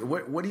mean, what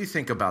do you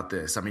think about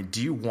this? I mean,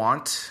 do you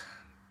want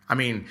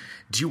Antoine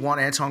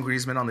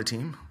Griezmann on the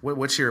team?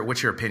 What's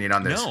your opinion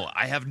on this? No,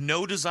 I have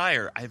no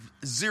desire. I have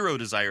zero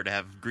desire to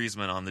have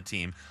Griezmann on the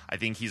team. I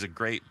think he's a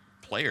great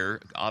player.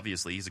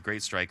 Obviously, he's a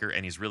great striker,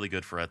 and he's really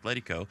good for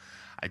Atletico.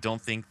 I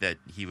don't think that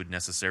he would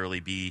necessarily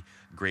be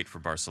great for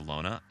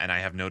Barcelona, and I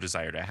have no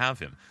desire to have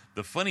him.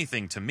 The funny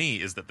thing to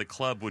me is that the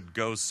club would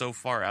go so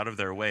far out of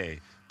their way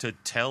to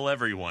tell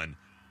everyone,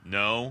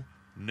 no.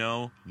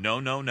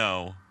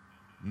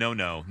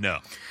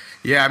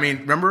 Yeah, I mean,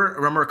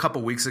 remember a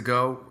couple weeks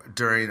ago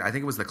during, I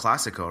think it was the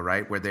Clásico,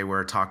 right, where they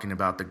were talking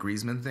about the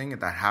Griezmann thing at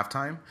that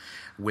halftime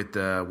with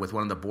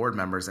one of the board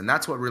members, and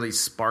that's what really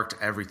sparked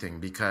everything,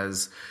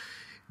 because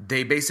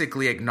they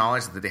basically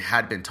acknowledged that they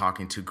had been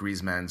talking to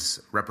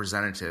Griezmann's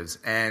representatives.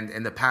 And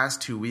in the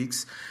past 2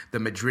 weeks, the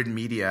Madrid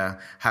media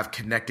have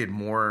connected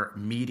more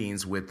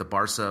meetings with the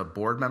Barca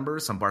board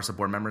members, some Barca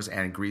board members,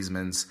 and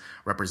Griezmann's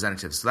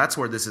representatives. So that's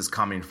where this is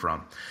coming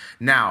from.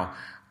 Now,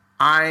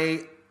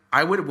 I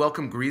would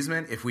welcome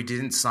Griezmann if we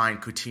didn't sign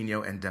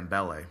Coutinho and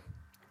Dembele.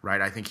 Right,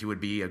 I think he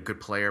would be a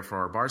good player for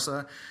our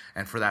Barca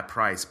and for that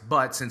price.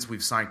 But since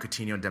we've signed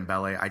Coutinho and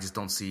Dembele, I just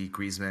don't see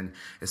Griezmann,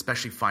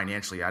 especially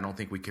financially. I don't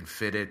think we can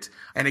fit it.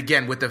 And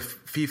again, with the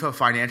FIFA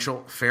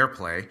financial fair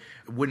play,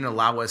 it wouldn't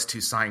allow us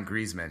to sign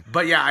Griezmann.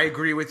 But yeah, I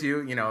agree with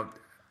you.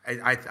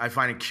 I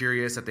find it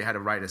curious that they had to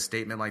write a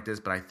statement like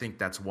this, but I think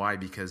that's why,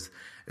 because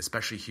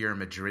especially here in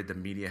Madrid, the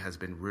media has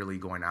been really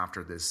going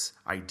after this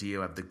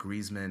idea of the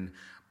Griezmann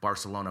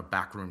Barcelona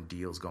backroom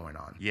deals going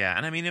on. Yeah,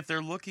 and I mean, if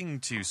they're looking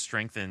to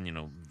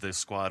strengthen, the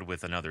squad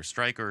with another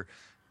striker,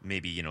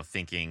 maybe,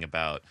 thinking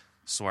about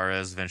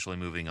Suarez eventually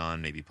moving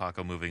on, maybe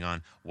Paco moving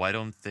on, why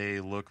don't they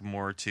look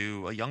more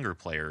to a younger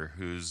player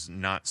who's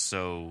not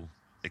so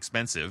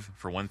expensive,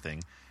 for one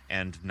thing,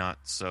 and not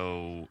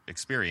so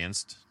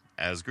experienced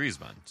as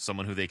Griezmann,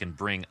 someone who they can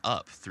bring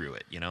up through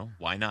it,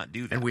 Why not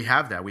do that? And we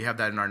have that. We have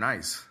that in our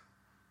nice.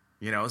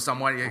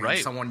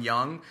 Someone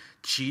young,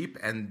 cheap,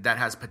 and that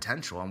has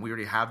potential, and we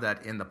already have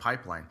that in the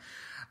pipeline.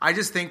 I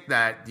just think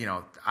that,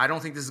 I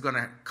don't think this is going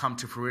to come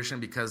to fruition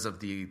because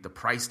of the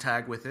price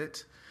tag with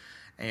it.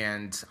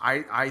 And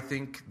I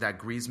think that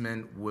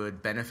Griezmann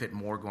would benefit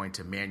more going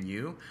to Man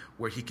U,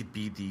 where he could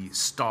be the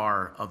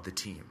star of the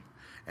team.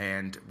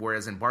 And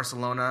whereas in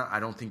Barcelona, I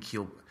don't think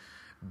he'll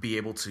be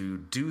able to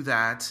do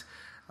that.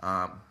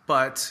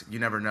 But you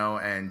never know,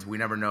 and we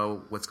never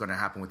know what's going to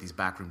happen with these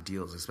backroom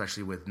deals,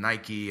 especially with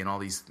Nike and all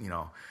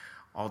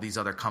these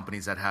other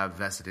companies that have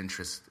vested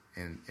interest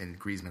in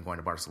Griezmann going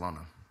to Barcelona.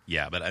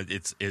 Yeah, but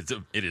it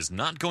is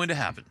not going to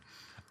happen.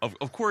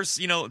 Of course,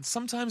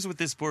 sometimes with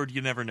this board,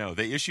 you never know.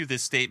 They issue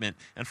this statement,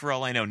 and for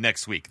all I know,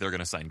 next week they're going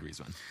to sign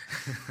Griezmann.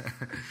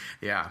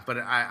 Yeah, but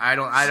I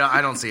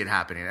don't see it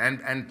happening.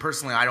 And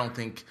personally, I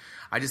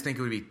just think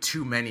it would be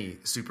too many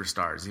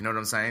superstars. You know what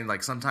I'm saying?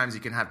 Like sometimes you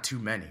can have too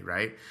many,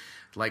 right?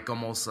 Like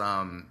almost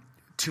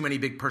too many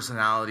big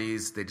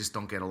personalities. They just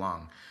don't get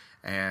along.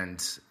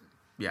 And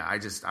yeah,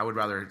 I would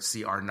rather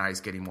see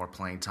Arnaiz getting more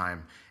playing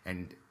time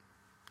and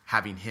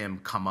having him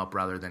come up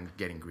rather than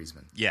getting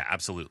Griezmann. Yeah,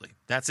 absolutely.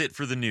 That's it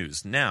for the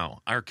news.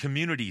 Now, our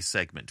community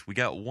segment. We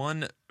got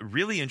one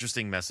really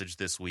interesting message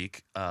this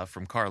week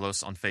from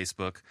Carlos on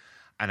Facebook.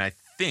 And I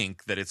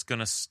think that it's going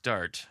to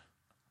start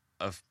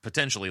a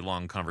potentially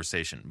long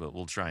conversation, but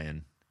we'll try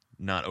and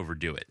not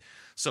overdo it.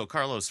 So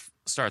Carlos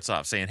starts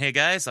off saying, "Hey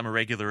guys, I'm a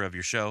regular of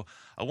your show.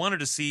 I wanted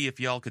to see if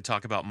y'all could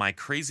talk about my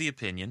crazy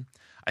opinion.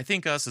 I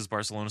think us as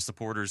Barcelona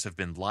supporters have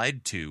been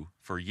lied to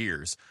for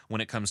years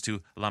when it comes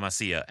to La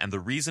Masia, and the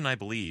reason I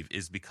believe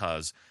is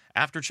because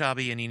after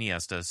Xavi and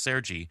Iniesta,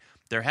 Sergi,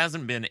 there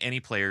hasn't been any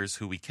players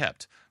who we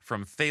kept,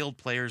 from failed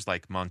players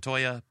like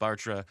Montoya,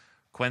 Bartra,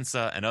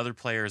 Cuenca, and other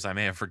players I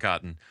may have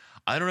forgotten.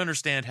 I don't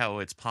understand how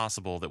it's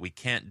possible that we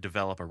can't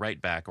develop a right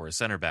back or a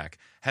center back,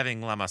 having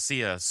La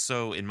Masia,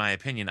 so in my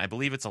opinion, I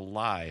believe it's a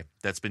lie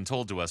that's been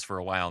told to us for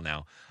a while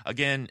now.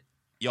 Again,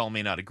 y'all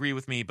may not agree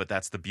with me, but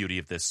that's the beauty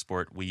of this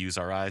sport. We use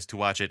our eyes to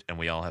watch it, and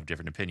we all have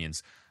different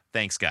opinions.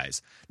 Thanks,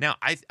 guys." Now,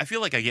 I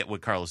feel like I get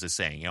what Carlos is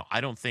saying. I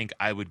don't think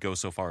I would go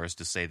so far as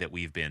to say that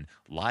we've been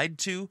lied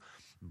to,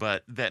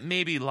 but that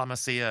maybe La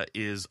Masia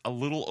is a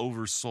little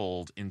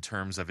oversold in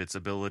terms of its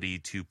ability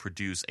to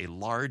produce a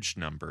large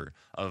number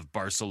of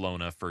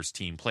Barcelona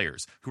first-team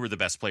players who are the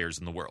best players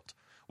in the world.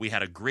 We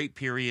had a great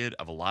period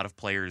of a lot of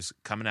players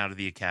coming out of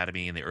the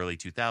academy in the early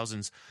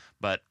 2000s,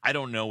 but I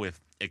don't know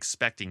if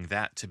expecting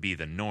that to be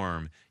the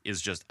norm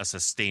is just a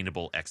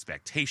sustainable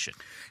expectation.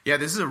 Yeah,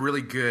 this is a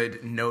really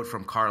good note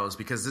from Carlos,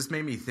 because this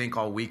made me think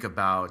all week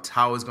about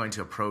how I was going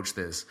to approach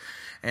this.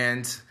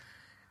 And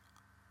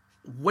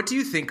what do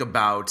you think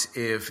about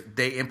if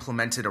they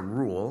implemented a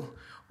rule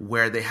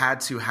where they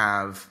had to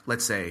have,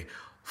 let's say,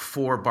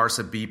 4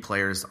 Barca B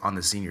players on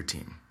the senior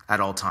team at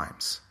all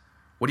times?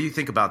 What do you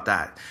think about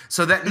that?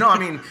 So that, no, I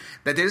mean,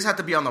 that they just have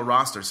to be on the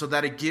roster so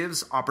that it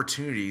gives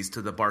opportunities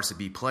to the Barca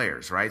B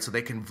players, right? So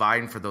they can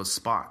vie for those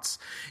spots.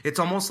 It's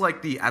almost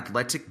like the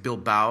Athletic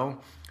Bilbao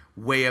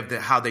way of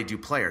how they do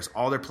players.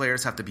 All their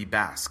players have to be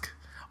Basque.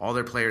 All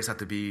their players have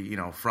to be,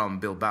 from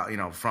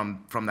Bilbao,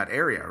 from that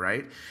area,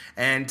 right?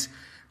 And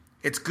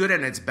it's good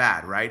and it's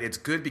bad, right? It's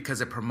good because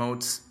it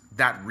promotes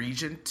that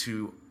region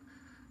to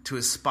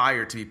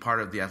aspire to be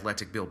part of the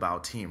Athletic Bilbao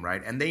team,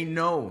 right? And they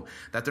know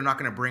that they're not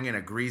going to bring in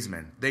a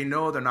Griezmann. They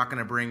know they're not going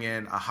to bring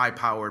in a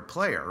high-powered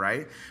player,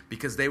 right?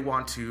 Because they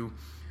want to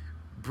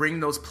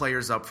bring those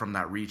players up from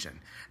that region.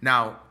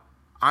 Now,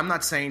 I'm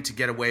not saying to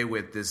get away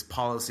with this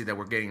policy that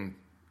we're getting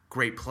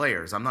great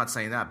players. I'm not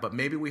saying that. But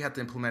maybe we have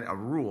to implement a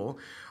rule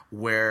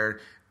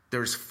where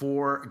there's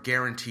 4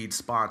 guaranteed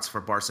spots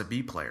for Barca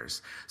B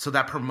players. So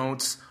that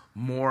promotes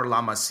more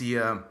La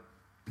Masia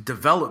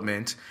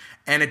development,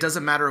 and it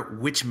doesn't matter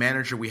which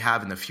manager we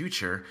have in the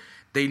future.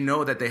 They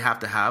know that they have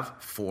to have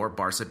 4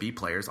 Barca B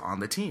players on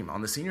the team,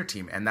 on the senior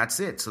team, and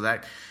that's it. So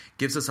that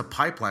gives us a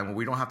pipeline where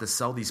we don't have to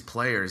sell these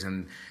players,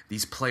 and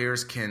these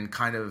players can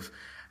kind of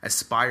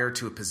aspire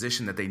to a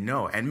position that they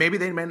know. And maybe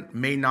they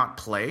may not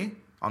play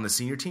on the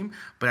senior team,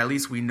 but at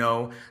least we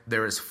know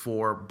there is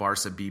 4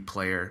 Barca B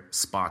player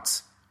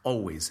spots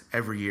always,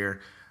 every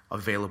year,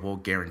 available,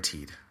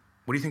 guaranteed.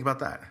 What do you think about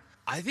that?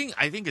 I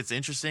think it's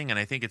interesting, and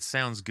I think it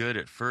sounds good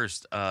at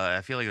first.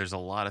 I feel like there's a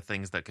lot of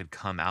things that could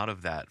come out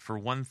of that. For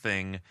one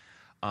thing,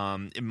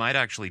 it might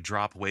actually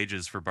drop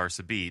wages for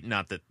Barca B.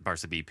 Not that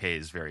Barca B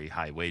pays very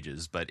high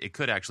wages, but it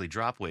could actually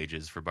drop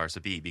wages for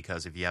Barca B,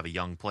 because if you have a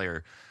young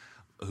player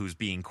who's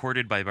being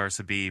courted by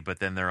Barca B, but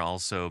then they're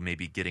also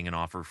maybe getting an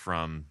offer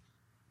from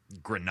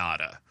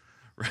Granada,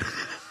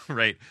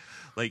 right?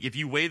 Like, if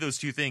you weigh those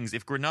two things,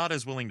 if Granada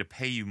is willing to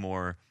pay you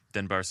more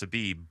than Barca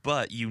B,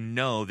 but you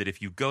know that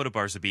if you go to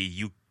Barca B,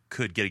 you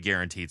could get a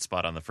guaranteed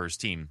spot on the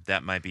first team,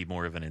 that might be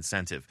more of an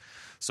incentive.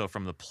 So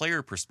from the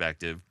player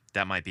perspective,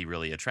 that might be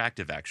really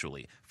attractive,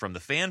 actually. From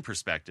the fan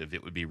perspective,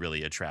 it would be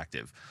really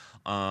attractive.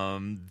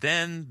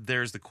 Then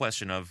there's the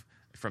question of,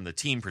 from the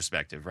team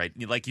perspective, right?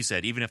 Like you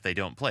said, even if they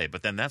don't play,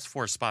 but then that's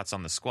 4 spots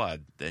on the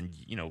squad. Then,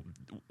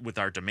 with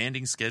our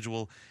demanding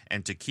schedule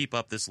and to keep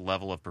up this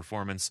level of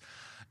performance,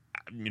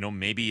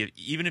 maybe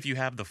even if you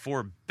have the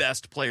 4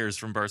 best players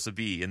from Barca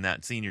B in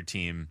that senior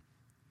team,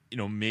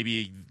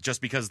 maybe just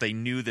because they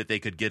knew that they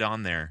could get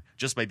on there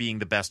just by being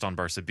the best on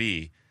Barca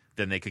B,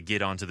 then they could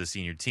get onto the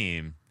senior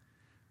team.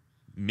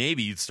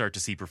 Maybe you'd start to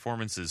see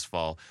performances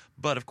fall.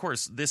 But of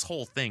course, this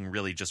whole thing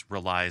really just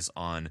relies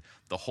on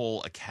the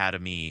whole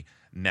academy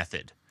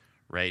method,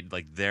 right?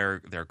 Like their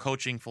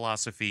coaching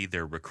philosophy,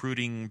 their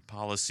recruiting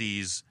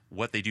policies,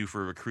 what they do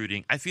for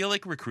recruiting. I feel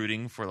like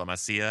recruiting for La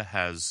Masia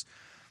has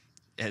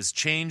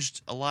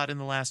changed a lot in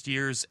the last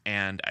years,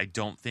 and I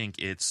don't think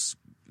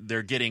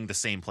they're getting the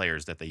same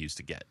players that they used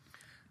to get.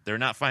 They're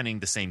not finding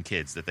the same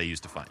kids that they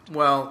used to find.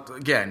 Well,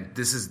 again,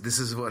 this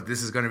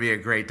is going to be a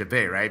great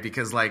debate, right?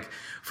 Because,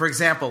 for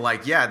example,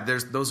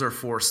 those are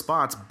 4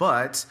 spots,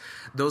 but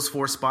those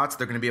 4 spots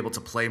they're going to be able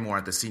to play more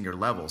at the senior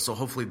level. So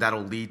hopefully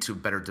that'll lead to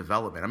better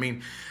development. I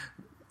mean,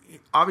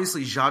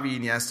 obviously, Xavi,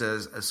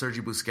 Iniesta, Sergi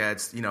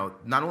Busquets,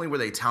 not only were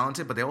they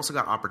talented, but they also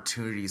got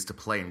opportunities to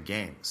play in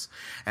games.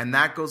 And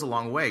that goes a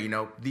long way.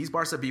 These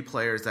Barca B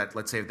players that,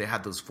 let's say, if they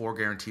had those 4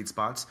 guaranteed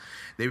spots,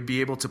 they would be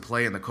able to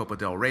play in the Copa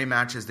del Rey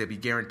matches. They'd be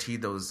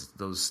guaranteed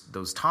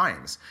those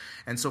times.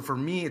 And so for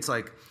me, it's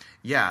like,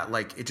 yeah,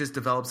 like it just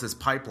develops this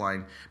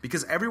pipeline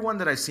because everyone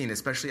that I've seen,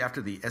 especially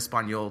after the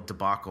Espanyol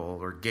debacle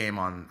or game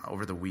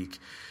over the week,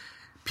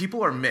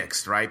 people are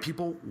mixed, right?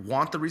 People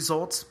want the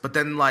results, but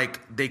then like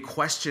they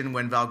question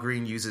when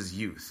Valgrind uses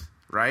youth,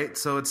 right?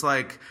 So it's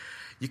like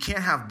you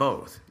can't have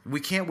both. We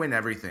can't win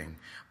everything.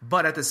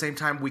 But at the same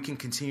time, we can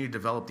continue to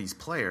develop these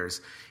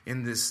players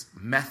in this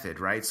method,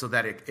 right? So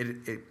that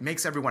it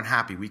makes everyone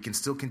happy. We can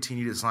still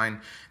continue to sign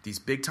these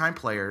big-time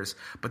players,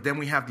 but then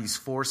we have these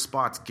 4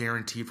 spots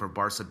guaranteed for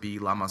Barça B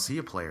La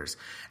Masia players.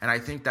 And I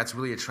think that's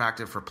really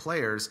attractive for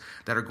players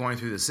that are going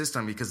through the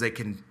system because they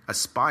can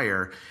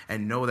aspire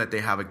and know that they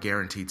have a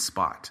guaranteed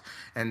spot.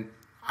 And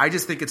I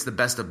just think it's the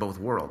best of both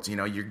worlds. You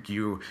know,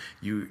 you're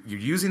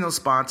using those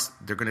spots.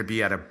 They're going to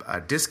be at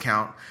a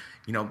discount.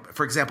 You know,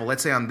 for example,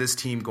 let's say on this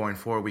team going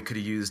forward, we could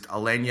have used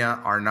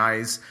Alenya,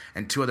 Arnaiz,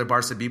 and 2 other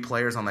Barça B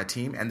players on that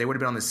team, and they would have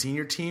been on the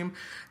senior team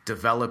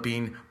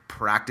developing,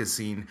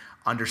 practicing,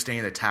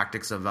 understanding the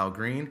tactics of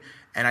Valgrind,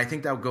 and I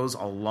think that goes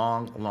a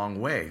long,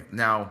 long way.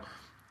 Now,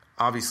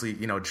 obviously,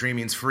 you know,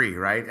 dreaming's free,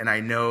 right? And I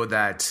know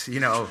that, you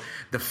know,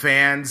 the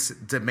fans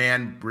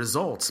demand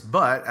results,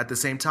 but at the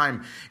same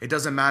time, it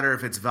doesn't matter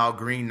if it's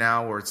Valgrind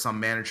now or it's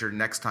some manager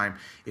next time.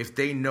 If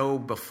they know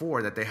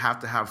before that they have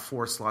to have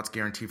 4 slots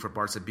guaranteed for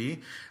Barça B,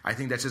 I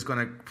think that's just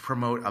going to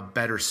promote a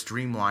better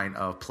streamline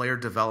of player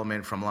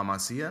development from La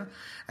Masia.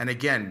 And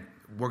again,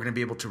 we're going to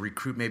be able to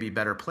recruit maybe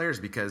better players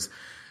because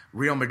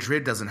Real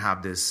Madrid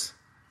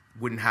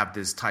wouldn't have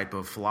this type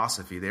of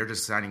philosophy. They're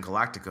just signing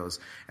Galacticos.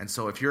 And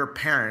so if you're a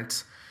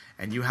parent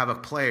and you have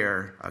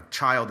a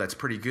child that's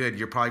pretty good,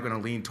 you're probably going to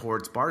lean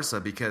towards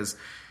Barça because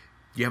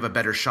you have a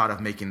better shot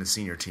of making the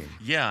senior team.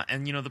 Yeah,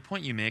 and you know the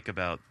point you make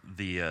about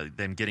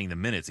them getting the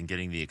minutes and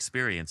getting the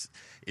experience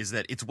is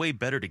that it's way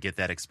better to get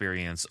that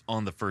experience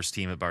on the first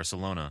team at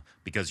Barcelona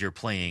because you're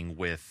playing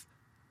with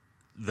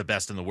the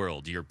best in the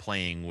world. You're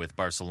playing with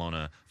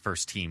Barcelona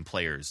first-team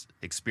players,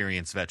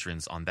 experienced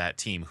veterans on that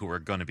team who are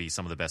going to be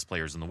some of the best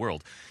players in the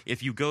world.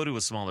 If you go to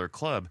a smaller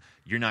club,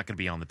 you're not going to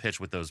be on the pitch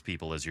with those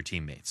people as your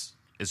teammates.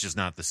 It's just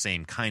not the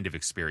same kind of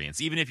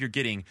experience. Even if you're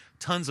getting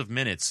tons of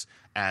minutes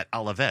at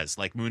Alaves,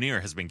 like Munir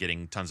has been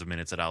getting tons of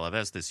minutes at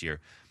Alaves this year.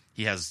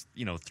 He has,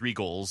 3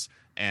 goals,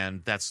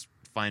 and that's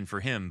fine for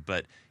him,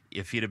 but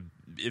if he'd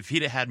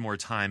have had more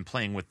time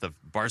playing with the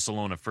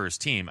Barcelona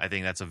first team, I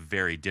think that's a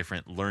very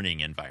different learning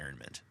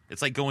environment.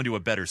 It's like going to a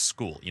better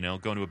school,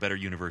 going to a better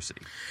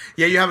university.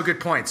 Yeah, you have a good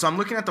point. So I'm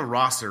looking at the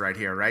roster right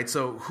here, right?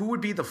 So who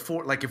would be the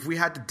 4, like if we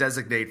had to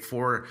designate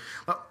 4,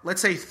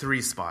 let's say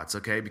 3 spots,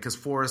 okay? Because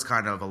 4 is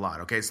kind of a lot,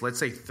 okay? So let's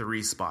say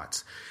 3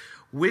 spots.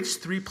 Which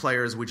 3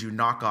 players would you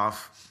knock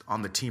off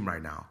on the team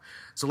right now?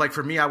 So like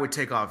for me, I would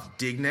take off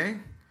Digne,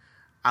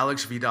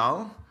 Alex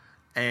Vidal,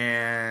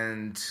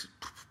 and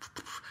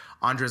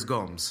Andres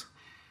Gomes.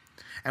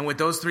 And with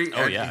those 3,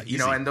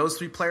 and those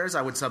 3 players,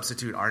 I would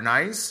substitute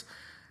Arnaiz,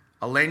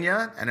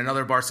 Alenya, and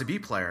another Barça B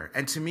player.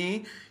 And to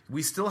me,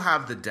 we still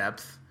have the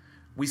depth.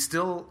 We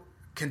still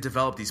can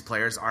develop these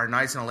players.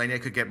 Arnaiz and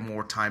Alenya could get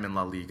more time in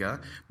La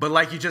Liga. But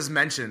like you just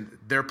mentioned,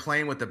 they're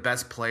playing with the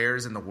best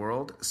players in the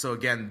world. So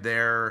again,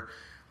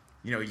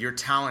 your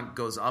talent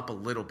goes up a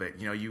little bit.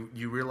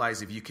 You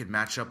realize if you can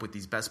match up with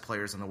these best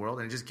players in the world,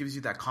 and it just gives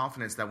you that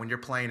confidence that when you're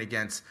playing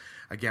against,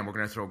 again, we're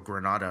going to throw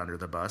Granada under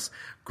the bus.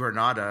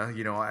 Granada,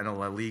 in a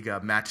La Liga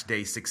match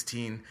day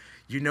 16,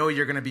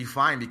 you're going to be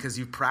fine because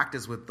you've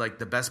practiced with like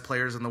the best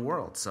players in the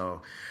world.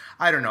 So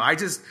I don't know.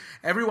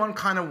 Everyone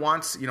kind of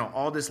wants,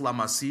 all this La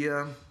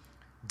Masia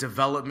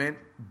development,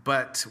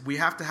 but we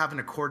have to have an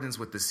accordance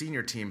with the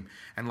senior team.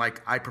 And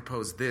like I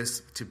propose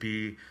this to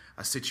be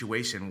a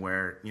situation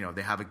where,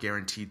 they have a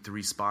guaranteed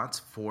 3 spots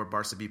for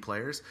Barça B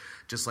players,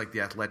 just like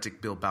the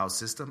Athletic Bilbao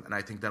system. And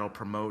I think that'll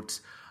promote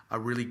a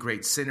really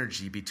great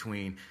synergy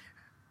between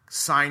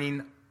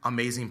signing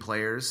amazing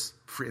players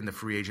in the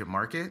free agent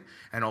market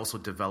and also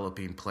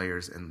developing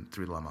players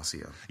through La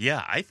Masia.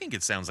 Yeah, I think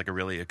it sounds like a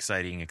really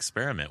exciting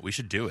experiment. We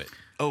should do it.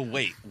 Oh,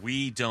 wait,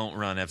 we don't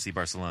run FC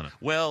Barcelona.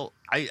 Well,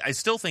 I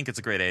still think it's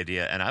a great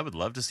idea, and I would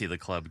love to see the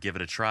club give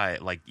it a try,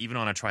 like even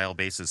on a trial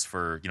basis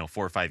for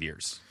 4 or 5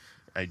 years.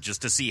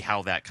 Just to see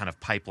how that kind of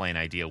pipeline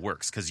idea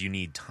works, because you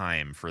need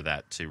time for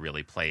that to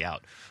really play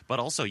out. But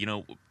also,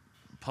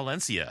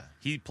 Palencia,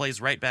 he plays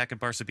right back at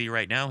Barça B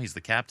right now. He's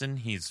the captain.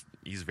 He's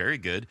very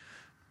good.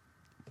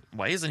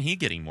 Why isn't he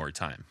getting more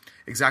time?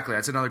 Exactly.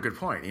 That's another good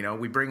point.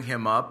 We bring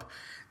him up,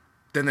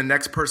 then the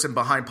next person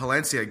behind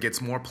Palencia gets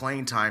more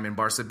playing time in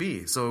Barça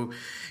B. So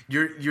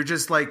you're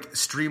just like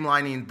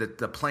streamlining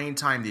the playing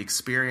time, the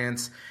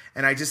experience.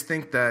 And I just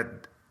think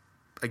that,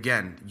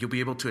 again, you'll be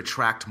able to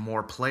attract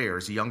more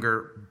players,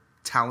 younger,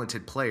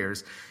 talented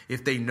players,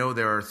 if they know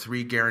there are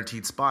 3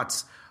 guaranteed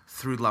spots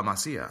through La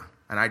Masia.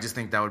 And I just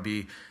think that would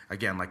be,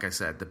 again, like I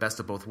said, the best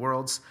of both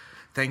worlds.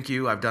 Thank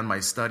you. I've done my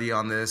study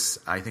on this.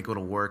 I think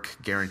it'll work,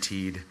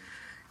 guaranteed.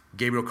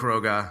 Gabriel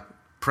Quiroga,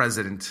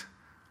 president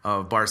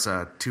of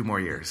Barça, 2 more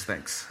years.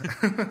 Thanks.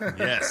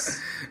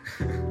 Yes.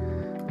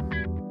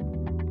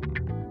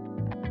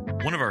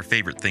 One of our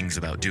favorite things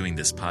about doing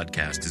this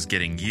podcast is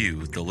getting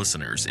you, the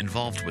listeners,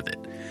 involved with it.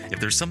 If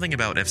there's something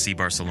about FC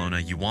Barcelona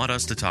you want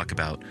us to talk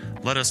about,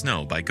 let us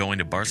know by going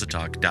to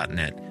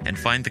barcatalk.net and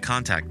find the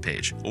contact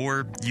page,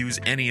 or use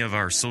any of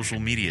our social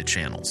media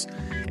channels.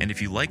 And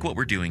if you like what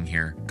we're doing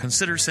here,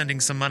 consider sending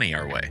some money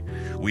our way.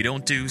 We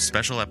don't do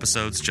special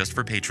episodes just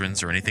for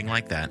patrons or anything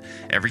like that.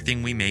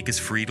 Everything we make is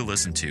free to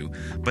listen to.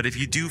 But if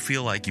you do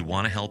feel like you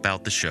want to help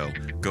out the show,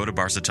 go to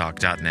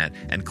barcatalk.net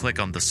and click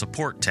on the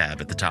support tab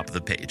at the top of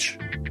the page.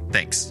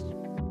 Thanks.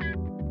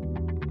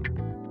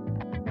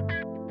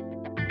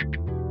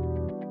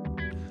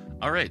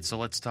 All right, so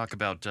let's talk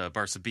about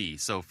Barca B.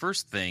 So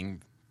first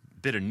thing,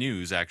 bit of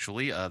news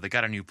actually. They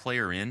got a new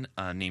player in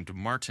named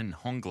Martin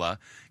Hongla.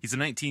 He's a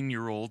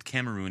 19-year-old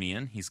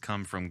Cameroonian. He's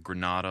come from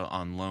Granada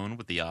on loan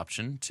with the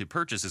option to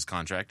purchase his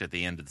contract at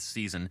the end of the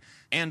season.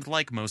 And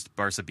like most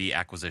Barca B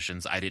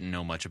acquisitions, I didn't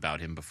know much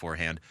about him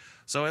beforehand.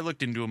 So I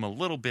looked into him a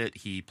little bit.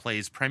 He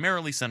plays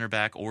primarily center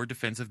back or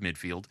defensive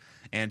midfield,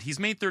 and he's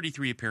made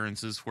 33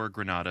 appearances for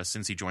Granada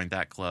since he joined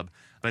that club,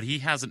 but he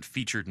hasn't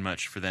featured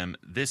much for them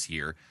this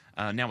year.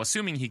 Now,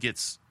 assuming he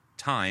gets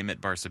time at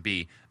Barca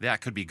B,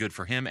 that could be good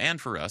for him and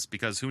for us,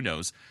 because who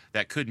knows,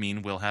 that could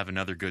mean we'll have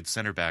another good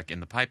center back in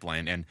the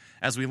pipeline. And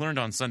as we learned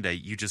on Sunday,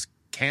 you just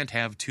can't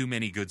have too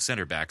many good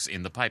center backs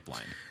in the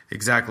pipeline.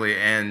 Exactly,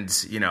 and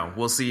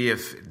we'll see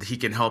if he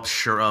can help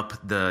shore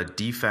up the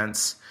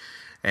defense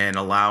and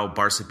allow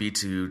Barca B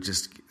to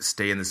just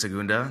stay in the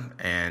Segunda.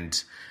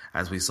 And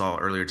as we saw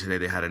earlier today,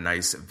 they had a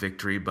nice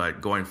victory.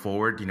 But going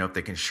forward, if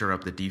they can shore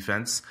up the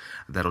defense,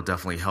 that'll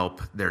definitely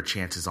help their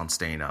chances on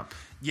staying up.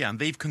 Yeah, and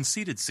they've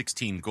conceded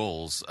 16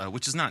 goals,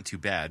 which is not too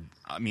bad.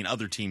 I mean,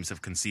 other teams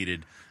have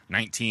conceded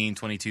 19,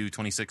 22,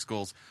 26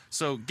 goals.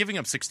 So giving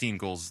up 16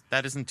 goals,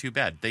 that isn't too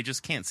bad. They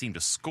just can't seem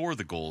to score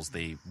the goals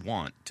they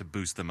want to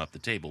boost them up the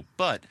table.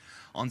 But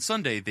on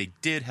Sunday, they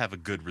did have a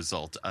good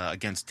result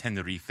against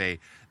Tenerife.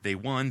 They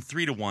won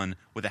 3-1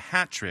 with a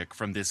hat trick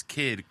from this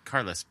kid,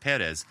 Carlos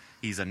Perez.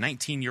 He's a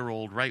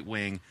 19-year-old right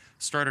wing,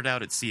 started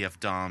out at CF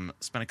Dom,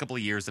 spent a couple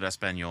of years at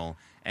Espanyol,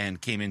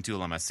 and came into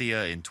La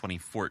Masia in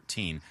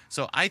 2014.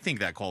 So I think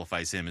that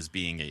qualifies him as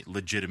being a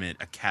legitimate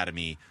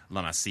Academy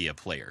La Masia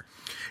player.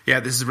 Yeah,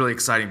 this is really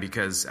exciting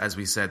because, as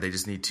we said, they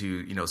just need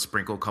to,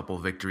 sprinkle a couple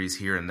of victories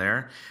here and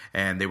there,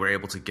 and they were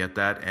able to get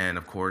that, and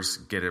of course,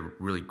 get a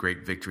really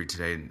great victory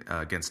today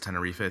against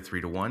Tenerife,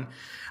 3-1.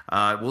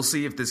 We'll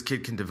see if this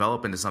kid can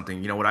develop into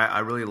something. What I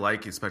really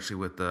like, especially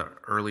with the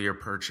earlier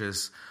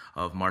purchase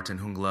of Martin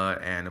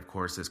Hongla and, of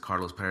course, this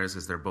Carlos Perez,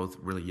 is they're both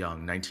really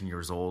young, 19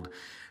 years old,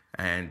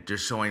 and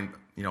just showing,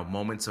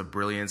 moments of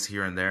brilliance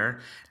here and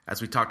there.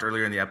 As we talked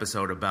earlier in the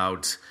episode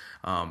about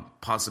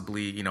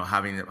possibly,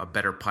 having a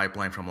better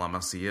pipeline from La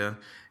Masia,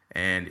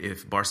 and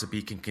if Barca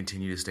B can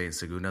continue to stay in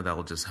Segunda, that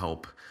will just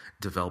help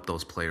develop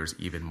those players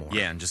even more.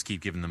 Yeah, and just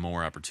keep giving them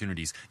more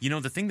opportunities.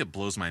 The thing that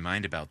blows my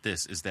mind about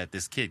this is that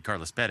this kid,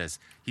 Carlos Perez,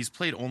 he's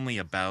played only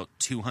about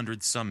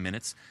 200-some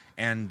minutes,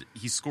 and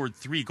he scored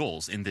 3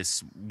 goals in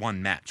this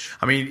one match.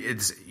 I mean,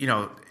 it's,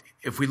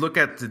 if we look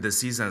at the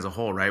season as a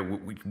whole, right,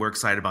 we're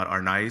excited about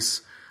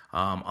Arnaiz,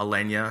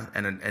 Alenya,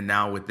 and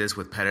now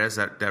with Perez,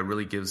 that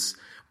really gives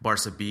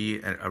Barca B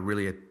a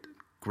really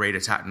great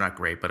attack, not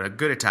great, but a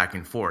good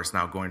attacking force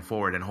now going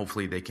forward, and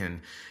hopefully they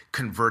can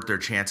convert their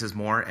chances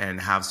more and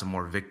have some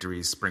more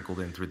victories sprinkled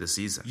in through the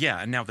season. Yeah,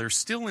 and now they're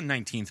still in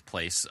 19th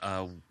place,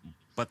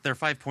 but they're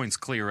 5 points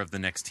clear of the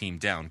next team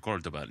down,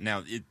 Cordoba.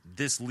 Now,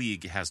 this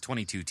league has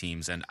 22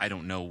 teams, and I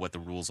don't know what the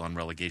rules on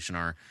relegation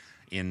are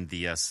in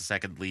the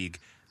second league.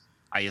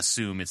 I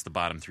assume it's the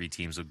bottom 3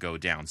 teams would go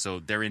down. So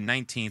they're in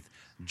 19th,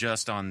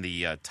 just on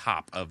the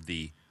top of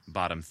the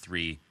bottom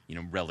 3,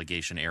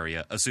 relegation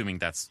area, assuming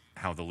that's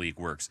how the league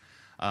works.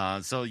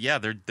 So yeah,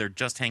 they're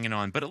just hanging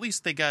on, but at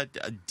least they got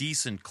a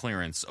decent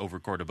clearance over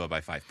Cordoba by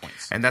 5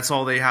 points. And that's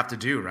all they have to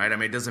do, right? I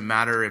mean, it doesn't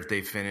matter if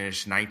they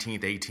finish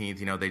 19th,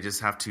 18th, they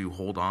just have to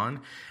hold on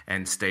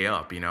and stay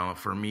up.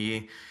 For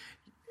me,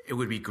 it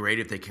would be great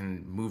if they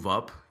can move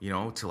up,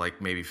 to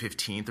like maybe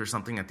 15th or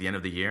something at the end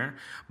of the year.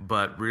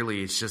 But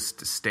really, it's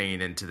just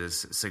staying into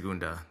this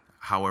Segunda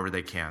however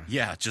they can.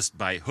 Yeah, just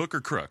by hook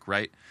or crook,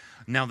 right?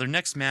 Now, their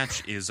next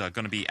match is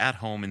going to be at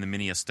home in the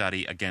Mini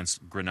Estadi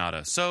against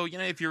Granada. So,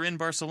 if you're in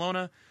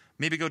Barcelona,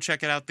 maybe go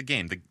check out the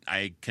game.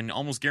 I can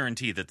almost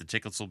guarantee that the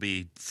tickets will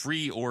be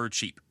free or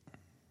cheap.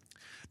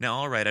 Now,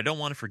 all right, I don't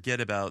want to forget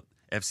about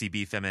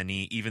FCB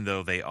Femení, even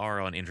though they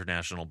are on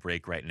international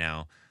break right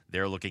now.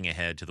 They're looking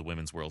ahead to the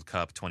Women's World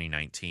Cup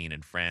 2019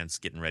 in France,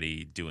 getting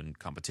ready, doing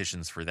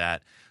competitions for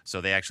that.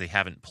 So they actually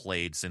haven't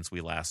played since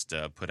we last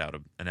put out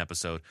an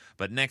episode.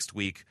 But next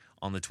week,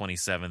 on the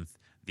 27th,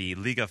 the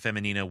Liga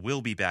Femenina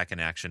will be back in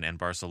action, and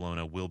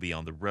Barcelona will be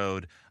on the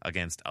road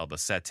against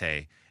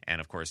Albacete. And,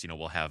 of course,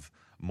 we'll have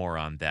more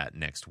on that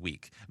next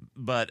week.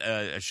 But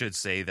I should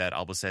say that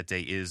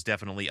Albacete is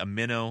definitely a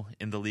minnow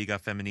in the Liga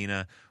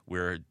Femenina.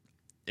 We're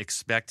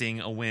expecting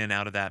a win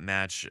out of that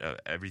match.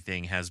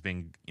 Everything has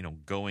been,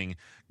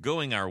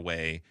 going our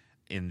way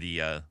in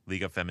the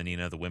Liga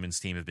Femenina. The women's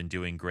team have been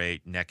doing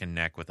great, neck and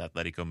neck with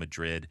Atletico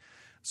Madrid.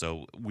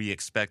 So we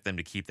expect them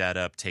to keep that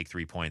up, take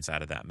 3 points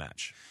out of that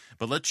match.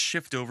 But let's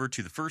shift over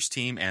to the first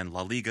team and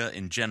La Liga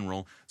in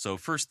general. So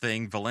first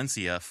thing,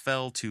 Valencia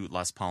fell to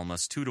Las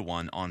Palmas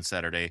 2-1 on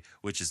Saturday,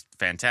 which is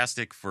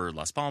fantastic for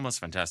Las Palmas,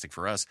 fantastic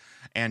for us.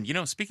 And,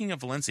 speaking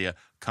of Valencia,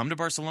 come to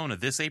Barcelona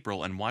this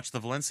April and watch the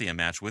Valencia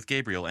match with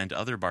Gabriel and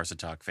other Barca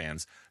Talk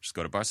fans. Just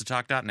go to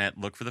barcatalk.net,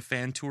 look for the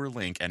fan tour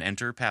link, and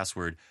enter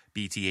password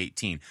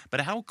BT18.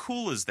 But how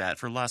cool is that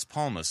for Las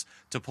Palmas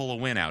to pull a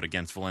win out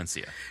against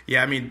Valencia?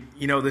 Yeah,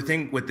 the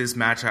thing with this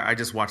match, I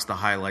just watched the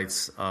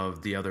highlights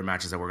of the other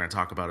matches that we're going to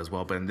talk about as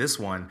well. But in this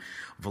one,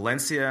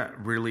 Valencia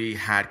really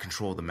had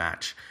control of the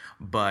match.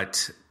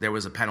 But there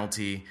was a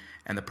penalty,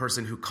 and the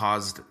person who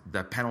caused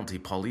the penalty,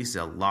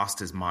 Paulista, lost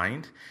his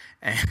mind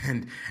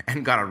and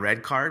got a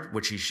red card,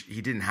 which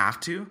he didn't have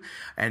to.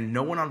 And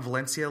no one on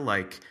Valencia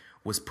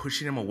was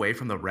pushing him away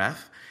from the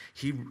ref.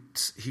 He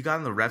got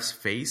in the ref's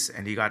face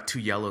and he got 2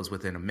 yellows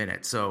within a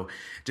minute. So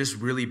just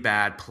really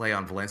bad play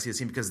on Valencia's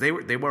team, because they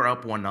were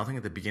up 1-0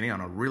 at the beginning on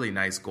a really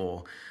nice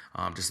goal,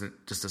 just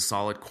a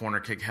solid corner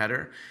kick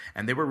header,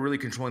 and they were really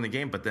controlling the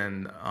game. But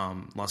then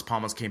Las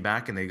Palmas came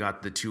back and they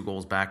got the 2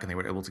 goals back and they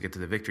were able to get to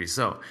the victory.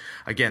 So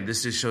again,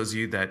 this just shows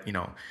you that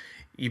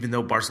even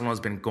though Barcelona has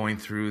been going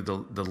through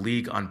the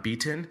league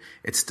unbeaten,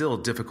 it's still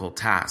a difficult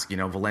task.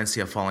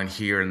 Valencia falling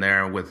here and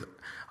there with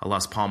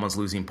Las Palmas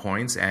losing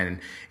points, and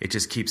it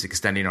just keeps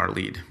extending our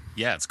lead.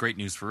 Yeah, it's great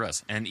news for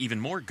us. And even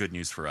more good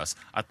news for us,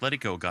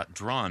 Atletico got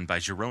drawn by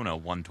Girona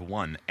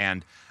 1-1.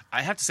 And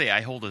I have to say,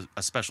 I hold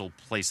a special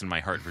place in my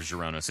heart for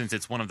Girona, since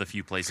it's one of the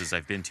few places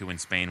I've been to in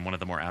Spain, one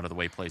of the more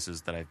out-of-the-way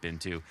places that I've been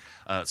to.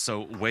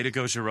 So way to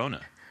go,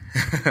 Girona.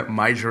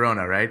 My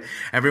Girona, right?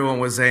 Everyone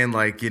was saying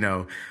thanks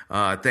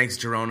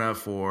Girona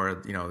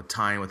for,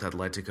 tying with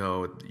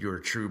Atletico, your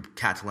true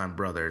Catalan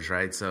brothers,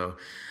 right? So,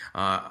 so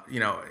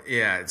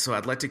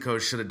Atletico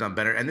should have done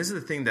better. And this is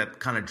the thing that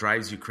kind of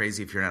drives you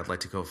crazy if you're an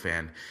Atletico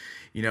fan.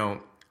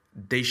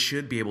 They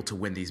should be able to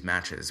win these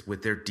matches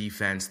with their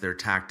defense, their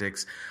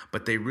tactics,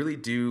 but they really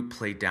do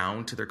play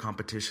down to their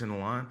competition a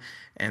lot.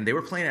 And they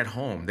were playing at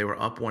home. They were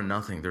up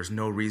 1-0. There's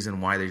no reason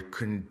why they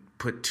couldn't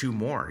put 2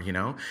 more,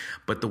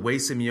 But the way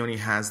Simeone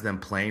has them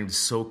playing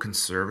so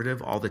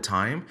conservative all the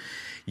time,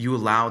 you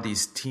allow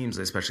these teams,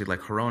 especially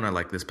like Girona,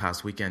 like this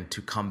past weekend,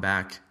 to come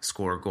back,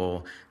 score a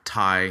goal,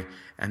 tie,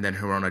 and then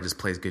Girona just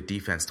plays good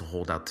defense to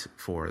hold out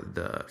for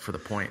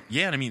the point.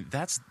 Yeah, and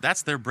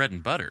that's their bread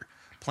and butter,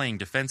 playing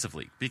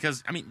defensively.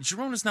 Because,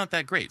 Girona's not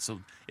that great. So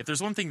if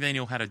there's one thing they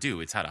know how to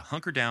do, it's how to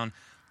hunker down,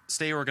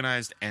 stay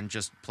organized, and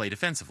just play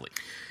defensively.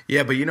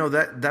 Yeah, but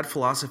that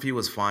philosophy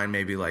was fine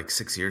maybe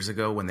 6 years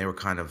ago when they were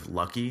kind of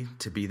lucky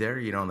to be there,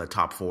 in the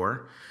top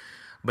 4.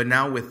 But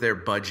now with their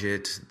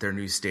budget, their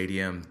new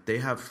stadium, they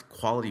have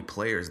quality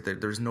players.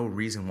 There's no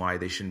reason why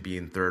they shouldn't be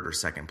in 3rd or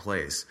 2nd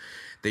place.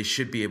 They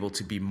should be able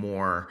to be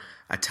more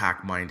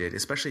attack-minded,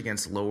 especially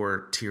against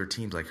lower-tier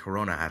teams like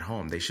Girona at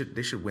home. They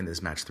should win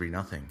this match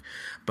 3-0.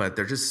 But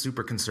they're just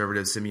super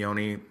conservative.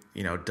 Simeone,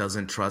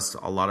 doesn't trust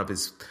a lot of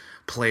his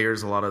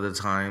players a lot of the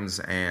times,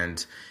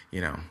 and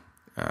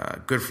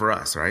good for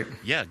us, right?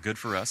 Yeah, good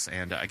for us,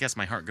 and I guess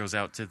my heart goes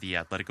out to the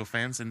Atletico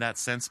fans in that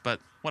sense, but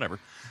whatever.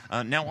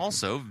 Now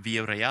also,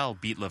 Villarreal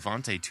beat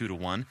Levante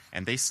 2-1,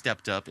 and they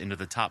stepped up into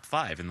the top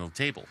 5 in the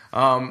table.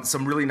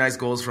 Some really nice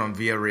goals from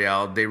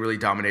Villarreal. They really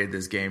dominated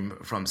this game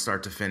from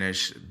start to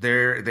finish.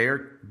 They're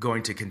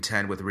going to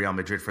contend with Real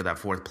Madrid for that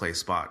 4th place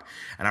spot,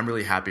 and I'm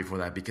really happy for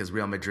that, because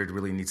Real Madrid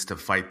really needs to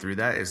fight through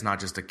that. It's not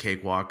just a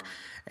cakewalk.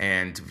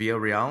 And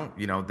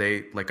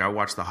Villarreal, I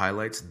watched the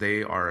highlights,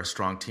 they are a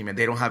strong team, and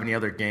they don't have any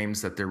other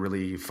games that they're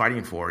really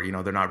fighting for.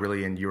 They're not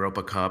really in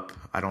Europa Cup.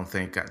 I don't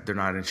think they're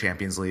not in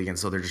Champions League, and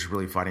so they're just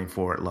really fighting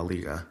for La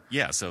Liga.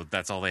 Yeah, so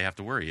that's all they have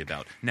to worry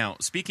about. Now,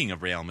 speaking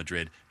of Real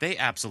Madrid, they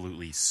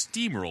absolutely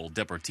steamrolled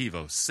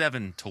Deportivo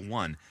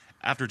 7-1.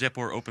 After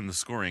Depor opened the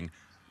scoring,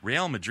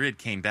 Real Madrid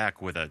came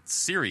back with a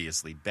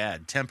seriously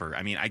bad temper.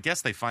 I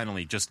guess they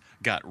finally just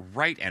got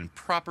right and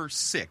proper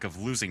sick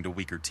of losing to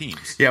weaker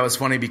teams. Yeah, it was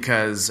funny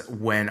because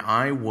when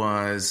I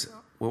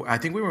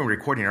think we were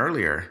recording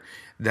earlier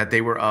that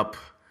they were up,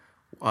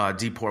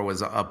 Depor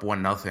was up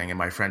 1-0, and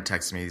my friend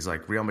texted me, he's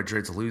like, Real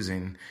Madrid's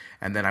losing.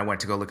 And then I went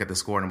to go look at the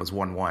score, and it was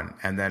 1-1.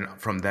 And then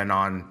from then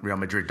on, Real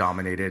Madrid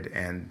dominated,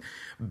 and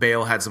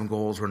Bale had some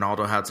goals,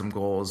 Ronaldo had some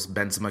goals,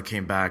 Benzema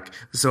came back.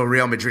 So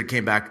Real Madrid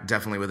came back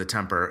definitely with a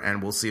temper,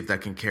 and we'll see if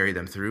that can carry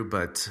them through.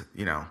 But,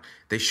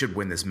 they should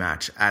win this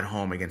match at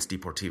home against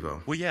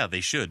Deportivo. Well, yeah, they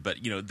should. But,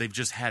 they've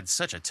just had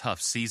such a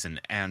tough season,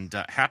 and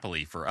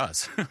happily for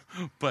us.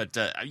 But,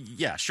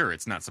 yeah, sure,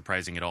 it's not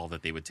surprising at all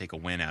that they would take a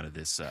win out of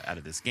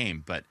this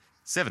game. But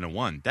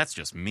 7-1, that's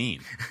just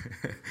mean.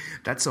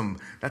 That's some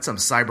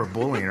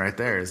cyberbullying right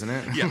there, isn't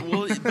it? Yeah,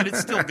 well, but it's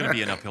still going to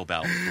be an uphill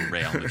battle for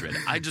Real Madrid.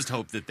 I just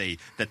hope that they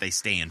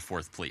stay in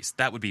 4th place.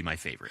 That would be my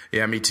favorite.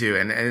 Yeah, me too.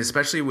 And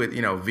especially with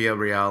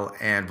Villarreal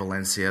and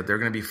Valencia, they're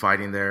going to be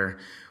fighting there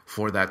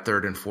for that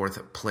 3rd and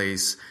 4th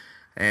place.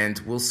 And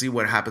we'll see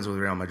what happens with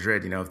Real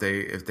Madrid.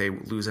 If they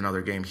lose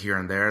another game here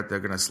and there, they're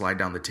going to slide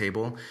down the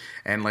table.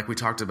 And like we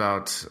talked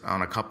about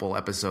on a couple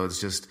episodes,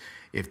 just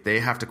if they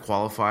have to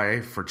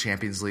qualify for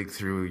Champions League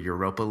through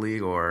Europa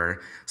League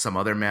or some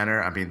other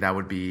manner, I mean, that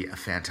would be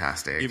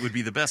fantastic. It would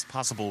be the best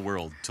possible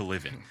world to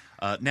live in.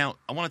 Now,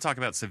 I want to talk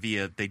about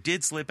Sevilla. They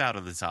did slip out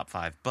of the top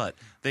 5, but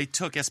they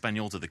took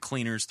Espanyol to the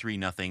cleaners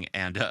 3-0,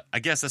 and I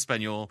guess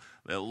Espanyol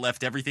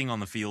left everything on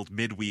the field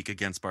midweek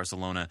against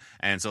Barcelona,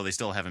 and so they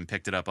still haven't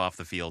picked it up off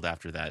the field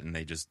after that, and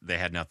they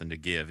had nothing to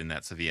give in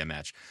that Sevilla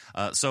match.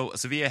 So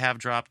Sevilla have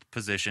dropped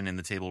position in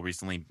the table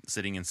recently,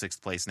 sitting in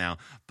 6th place now,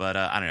 but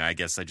I don't know, I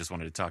guess I just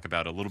wanted to talk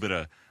about a little bit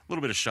of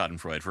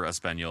schadenfreude for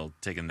Espanyol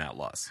taking that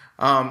loss.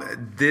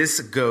 This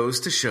goes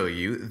to show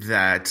you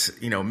that,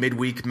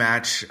 midweek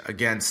match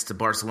against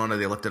Barcelona,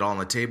 they left it all on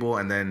the table.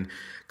 And then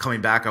coming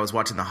back, I was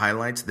watching the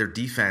highlights. Their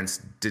defense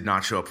did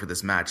not show up for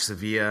this match.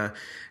 Sevilla,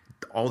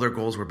 all their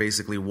goals were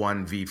basically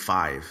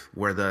 1v5,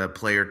 where the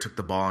player took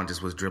the ball and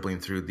just was dribbling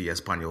through the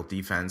Espanyol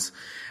defense.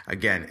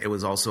 Again, it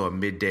was also a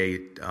midday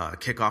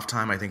kickoff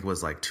time. I think it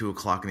was like 2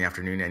 o'clock in the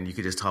afternoon. And you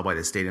could just tell by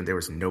the stadium, there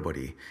was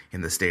nobody in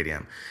the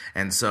stadium.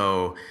 And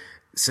so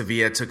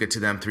Sevilla took it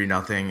to them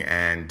 3-0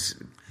 and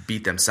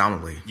beat them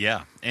soundly.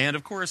 Yeah, and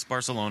of course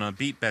Barcelona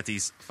beat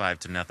Betis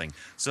 5-0.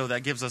 So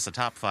that gives us a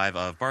top 5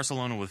 of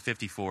Barcelona with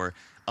 54,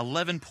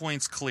 11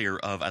 points clear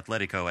of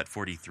Atletico at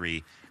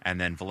 43, and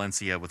then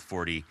Valencia with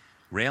 40,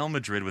 Real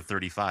Madrid with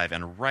 35,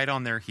 and right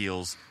on their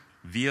heels,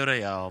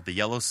 Villarreal, the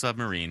Yellow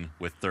Submarine,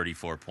 with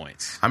 34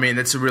 points. I mean,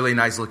 it's a really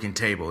nice looking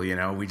table.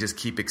 We just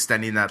keep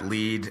extending that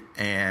lead,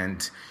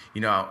 and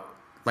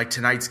like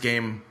tonight's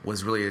game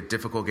was really a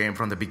difficult game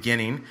from the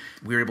beginning.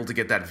 We were able to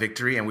get that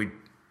victory, and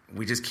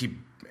we just keep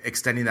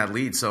extending that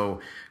lead. So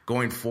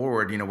going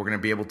forward, we're going to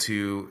be able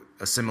to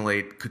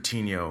assimilate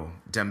Coutinho,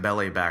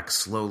 Dembele back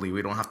slowly.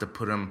 We don't have to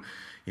put him,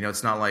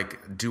 it's not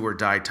like do or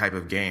die type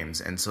of games.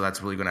 And so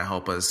that's really going to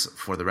help us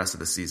for the rest of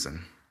the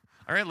season.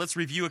 All right, let's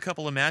review a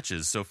couple of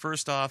matches. So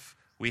first off,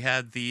 we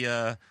had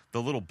the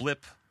little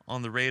blip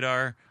on the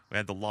radar. We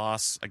had the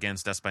loss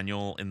against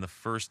Espanyol in the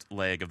first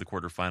leg of the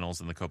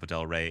quarterfinals in the Copa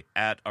del Rey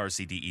at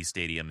RCDE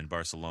Stadium in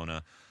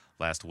Barcelona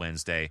last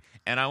Wednesday.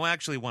 And I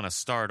actually want to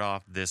start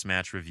off this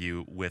match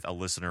review with a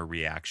listener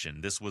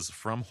reaction. This was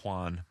from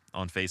Juan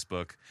on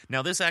Facebook.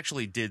 Now, this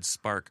actually did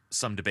spark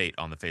some debate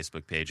on the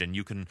Facebook page, and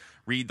you can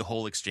read the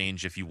whole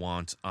exchange if you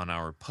want on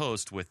our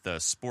post with the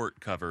sport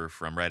cover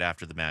from right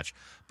after the match.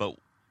 But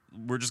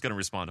we're just going to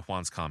respond to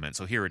Juan's comment.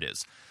 So here it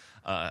is.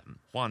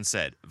 Juan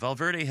said,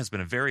 Valverde has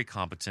been a very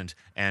competent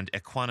and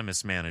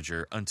equanimous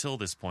manager until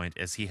this point,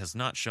 as he has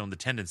not shown the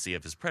tendency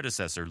of his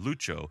predecessor,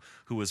 Lucho,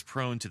 who was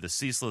prone to the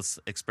ceaseless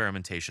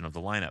experimentation of the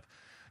lineup.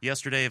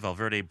 Yesterday,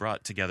 Valverde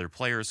brought together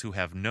players who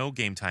have no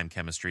game-time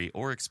chemistry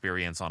or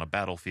experience on a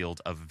battlefield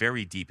of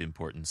very deep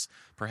importance,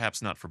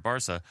 perhaps not for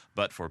Barca,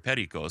 but for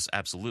Pericos,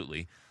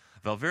 absolutely.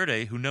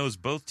 Valverde, who knows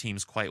both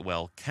teams quite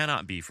well,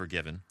 cannot be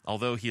forgiven,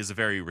 although he is a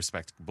very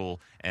respectable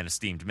and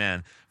esteemed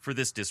man, for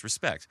this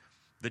disrespect.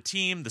 The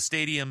team, the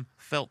stadium,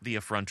 felt the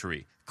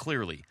effrontery,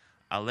 clearly.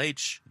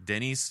 Aleix,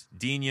 Denis,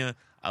 Digne,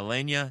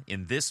 Alenya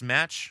in this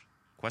match? ?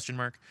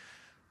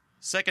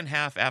 Second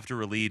half after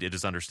a lead, it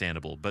is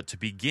understandable, but to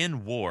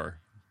begin war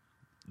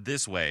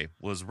this way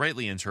was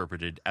rightly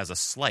interpreted as a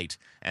slight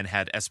and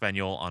had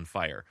Espanyol on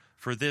fire.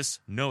 For this,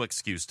 no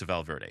excuse to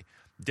Valverde.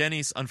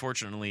 Denis,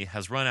 unfortunately,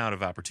 has run out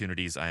of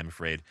opportunities, I am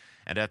afraid,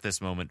 and at this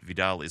moment,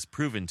 Vidal is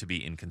proven to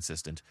be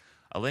inconsistent.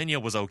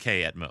 Alenya was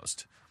okay at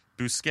most.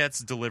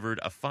 Busquets delivered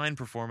a fine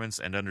performance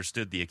and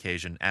understood the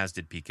occasion, as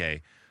did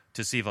Piqué.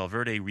 To see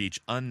Valverde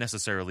reach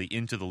unnecessarily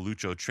into the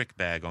Lucho trick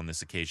bag on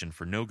this occasion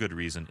for no good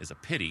reason is a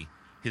pity.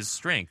 His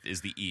strength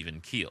is the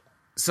even keel.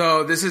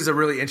 So this is a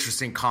really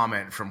interesting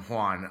comment from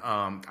Juan.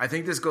 I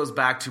think this goes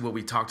back to what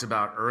we talked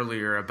about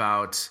earlier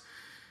about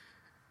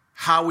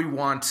how we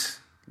want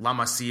La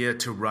Masia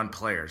to run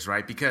players,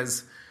 right?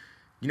 Because,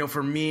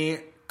 for me,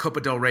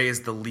 Copa del Rey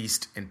is the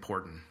least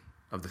important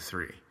of the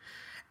three.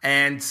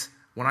 And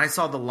when I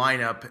saw the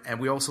lineup, and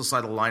we also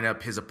saw the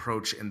lineup, his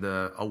approach in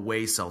the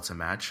away Celta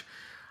match,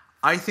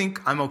 I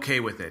think I'm okay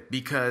with it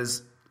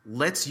because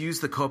let's use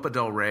the Copa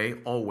del Rey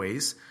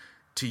always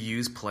to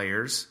use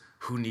players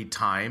who need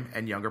time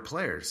and younger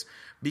players.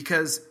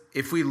 Because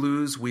if we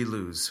lose, we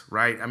lose,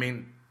 right? I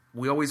mean,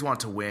 we always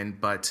want to win,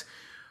 but,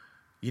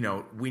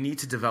 we need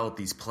to develop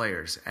these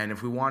players. And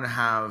if we want to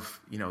have,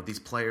 these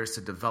players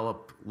to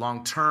develop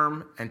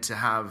long-term and to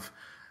have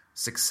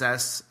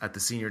success at the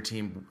senior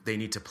team, they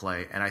need to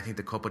play. And I think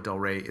the Copa del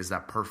Rey is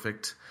that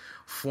perfect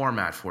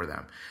format for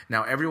them.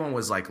 Now, everyone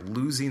was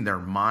losing their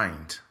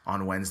mind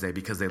on Wednesday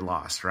because they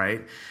lost,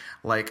 right?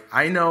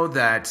 I know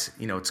that,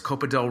 it's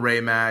Copa del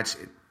Rey match.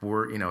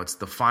 It's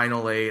the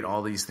final 8,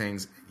 all these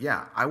things.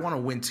 Yeah, I want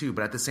to win too.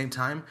 But at the same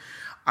time,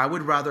 I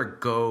would rather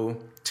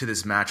go to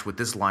this match with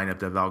this lineup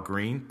that Val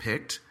Green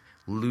picked,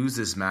 lose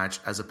this match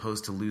as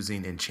opposed to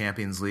losing in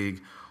Champions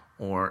League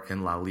or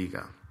in La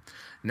Liga.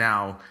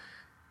 Now,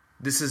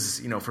 this is,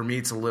 for me,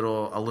 it's a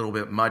little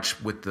bit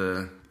much with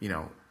the,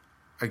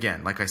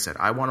 again, like I said,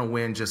 I want to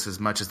win just as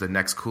much as the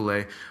next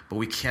Kool-Aid, but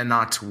we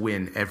cannot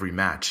win every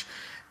match.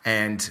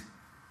 And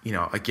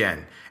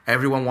again,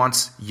 everyone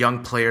wants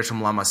young players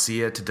from La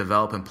Masia to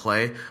develop and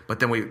play, but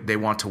then they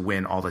want to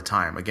win all the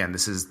time. Again,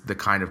 this is the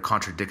kind of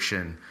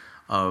contradiction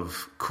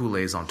of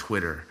Kool-Aid's on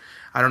Twitter.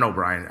 I don't know,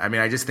 Brian. I mean,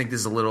 I just think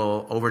this is a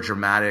little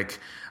overdramatic.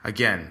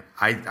 Again,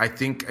 I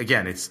think,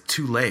 it's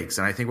 2 legs,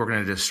 and I think we're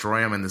going to destroy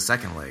them in the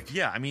second leg.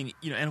 Yeah, I mean,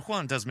 and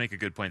Juan does make a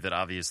good point that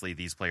obviously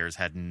these players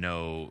had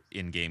no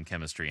in-game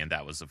chemistry, and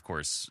that was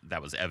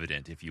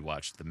evident if you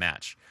watched the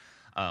match.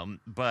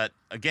 But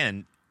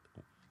again,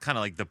 kind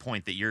of like the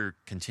point that you're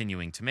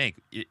continuing to make,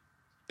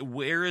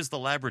 where is the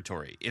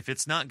laboratory? If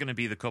it's not going to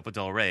be the Copa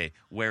del Rey,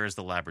 where is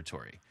the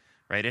laboratory?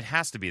 Right? It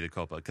has to be the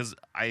Copa, because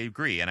I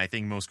agree, and I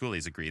think most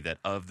Coolies agree, that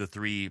of the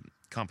 3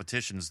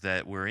 competitions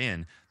that we're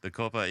in, the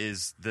Copa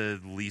is the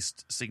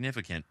least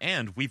significant,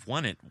 and we've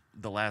won it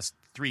the last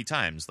 3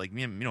 times. Like,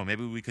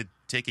 maybe we could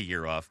take a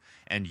year off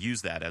and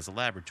use that as a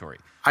laboratory.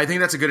 I think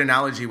that's a good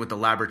analogy with the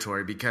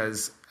laboratory,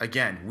 because,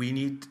 again,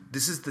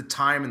 this is the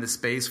time and the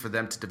space for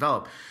them to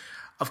develop.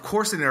 Of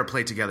course they never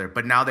played together,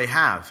 but now they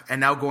have.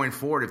 And now going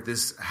forward, if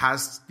this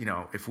has,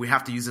 if we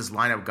have to use this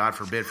lineup, God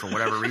forbid, for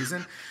whatever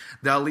reason,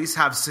 they'll at least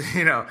have,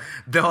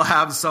 they'll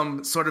have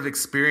some sort of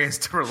experience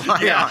to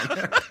rely on.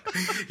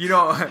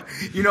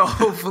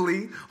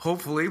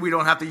 Hopefully we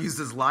don't have to use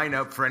this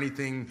lineup for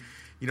anything,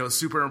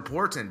 super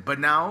important. But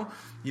now,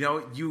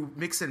 you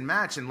mix and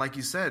match, and like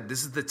you said,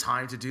 this is the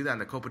time to do that in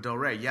the Copa del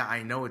Rey. Yeah,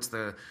 I know it's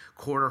the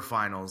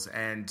quarterfinals,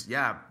 and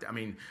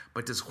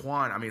but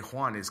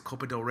Juan, is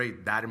Copa del Rey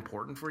that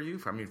important for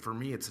you? I mean, for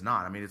me, it's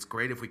not. I mean, it's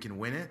great if we can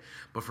win it,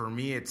 but for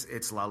me,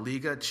 it's La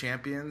Liga,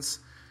 Champions,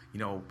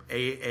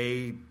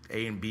 A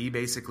and B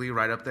basically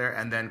right up there,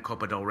 and then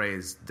Copa del Rey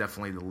is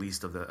definitely the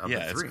least of the 3.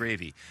 Yeah, it's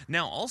gravy.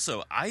 Now,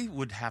 also, I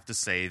would have to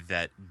say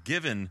that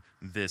given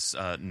this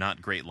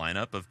not great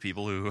lineup of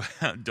people who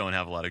don't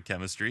have a lot of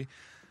chemistry,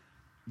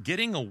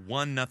 getting a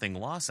 1-0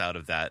 loss out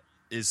of that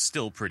is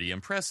still pretty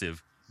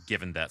impressive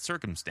given that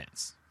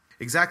circumstance.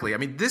 Exactly. I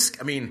was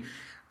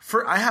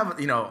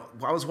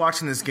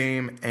watching this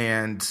game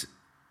and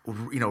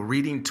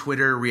reading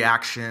Twitter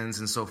reactions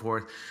and so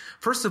forth.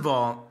 First of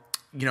all,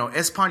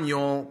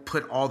 Espanyol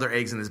put all their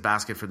eggs in this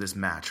basket for this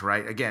match,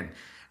 right? Again,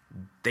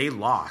 they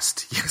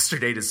lost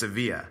yesterday to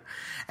Sevilla.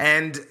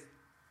 And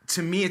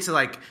to me, it's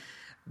like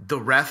the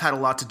ref had a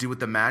lot to do with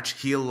the match.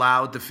 He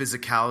allowed the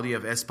physicality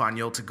of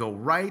Espanyol to go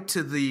right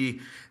to the,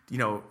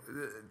 to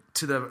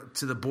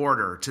the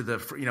border, to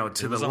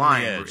the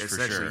line.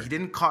 Essentially, sure. He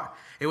didn't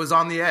it was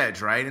on the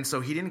edge, right? And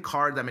so he didn't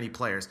card that many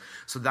players.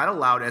 So that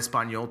allowed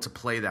Espanyol to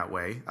play that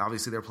way.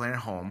 Obviously, they're playing at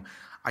home.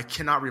 I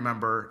cannot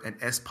remember an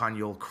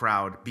Espanyol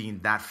crowd being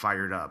that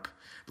fired up.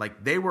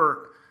 Like, they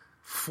were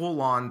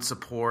full-on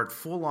support,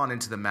 full-on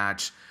into the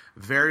match.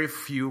 Very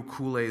few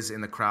Kool-Aids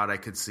in the crowd I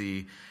could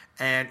see.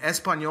 And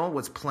Espanyol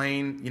was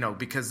playing,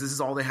 because this is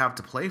all they have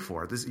to play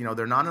for. This,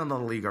 they're not in the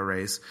Liga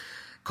race.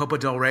 Copa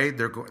del Rey,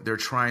 they're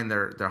trying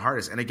their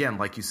hardest. And again,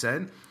 like you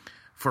said,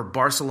 for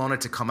Barcelona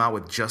to come out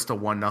with just a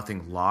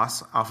 1-0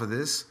 loss off of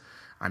this,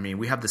 I mean,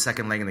 we have the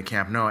second leg in the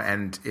Camp Nou,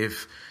 and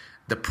if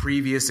the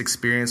previous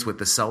experience with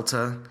the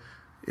Celta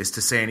is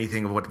to say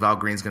anything of what Val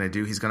Green's going to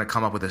do, he's going to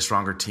come up with a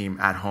stronger team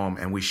at home,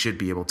 and we should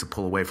be able to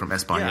pull away from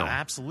Espanyol. Yeah,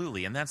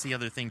 absolutely. And that's the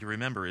other thing to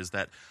remember, is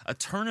that a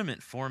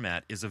tournament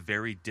format is a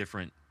very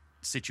different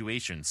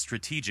situation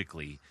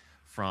strategically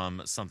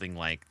from something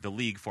like the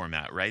league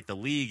format, right? The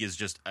league is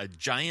just a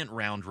giant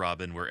round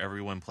robin where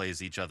everyone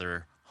plays each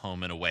other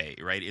home and away,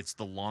 right? It's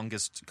the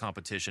longest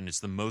competition. It's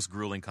the most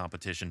grueling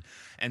competition.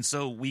 And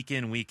so week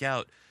in, week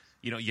out,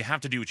 you have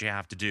to do what you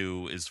have to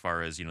do as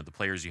far as, the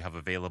players you have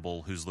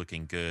available, who's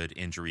looking good,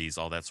 injuries,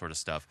 all that sort of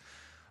stuff.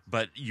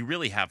 But you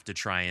really have to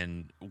try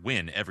and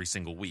win every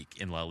single week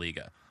in La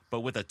Liga. But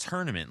with a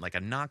tournament, like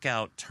a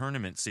knockout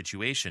tournament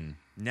situation,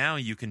 now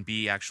you can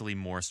be actually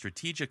more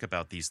strategic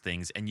about these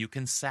things, and you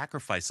can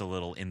sacrifice a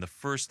little in the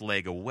first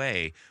leg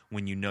away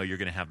when you know you're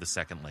going to have the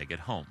second leg at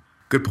home.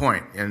 Good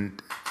point. And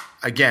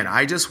again,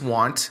 I just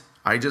want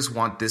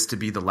this to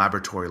be the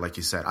laboratory, like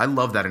you said. I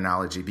love that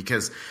analogy,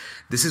 because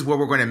this is where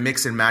we're going to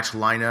mix and match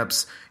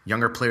lineups.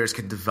 Younger players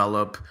can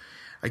develop.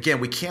 Again,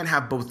 we can't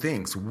have both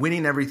things.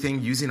 Winning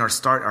everything, using our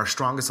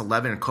strongest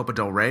 11 in Copa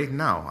del Rey,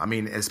 no. I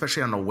mean,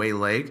 especially on the away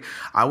leg,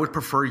 I would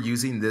prefer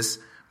using this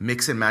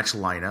mix and match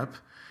lineup,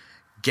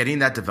 getting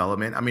that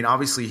development. I mean,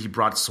 obviously he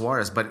brought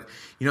Suarez, but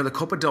the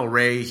Copa del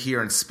Rey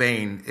here in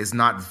Spain is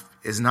not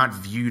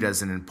viewed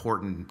as an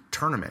important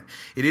tournament.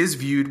 It is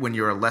viewed when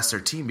you're a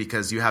lesser team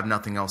because you have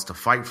nothing else to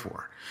fight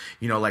for.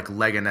 Like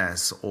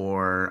Leganés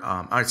or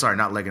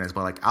not Leganés,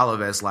 but like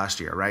Alaves last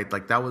year, right?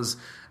 Like that was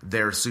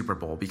their Super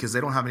Bowl because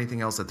they don't have anything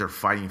else that they're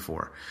fighting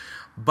for.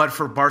 But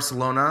for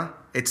Barcelona,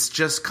 it's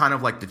just kind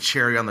of like the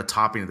cherry on the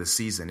topping of the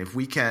season. If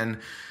we can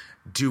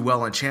do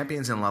well in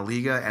Champions and La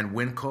Liga and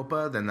win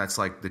Copa, then that's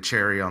like the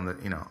cherry on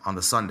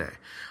the sundae.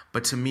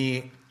 But to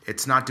me,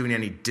 it's not doing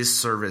any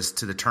disservice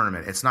to the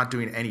tournament. It's not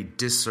doing any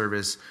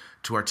disservice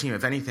to our team.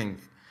 If anything,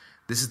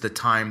 this is the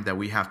time that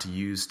we have to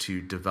use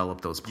to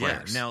develop those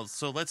players. Yeah, now,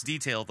 so let's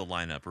detail the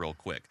lineup real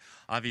quick.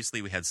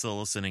 Obviously, we had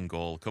Cillessen in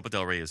goal. Copa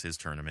del Rey is his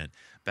tournament.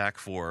 Back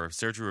four,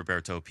 Sergio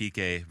Roberto,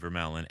 Piqué,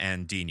 Vermaelen,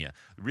 and Digne.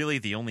 Really,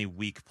 the only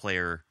weak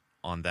player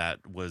on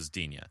that was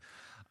Digne.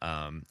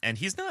 And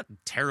he's not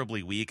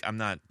terribly weak. I'm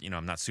not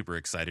super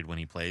excited when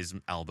he plays.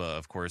 Alba,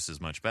 of course, is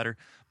much better,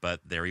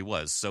 but there he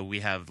was. So we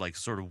have like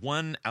sort of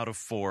 1 out of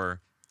 4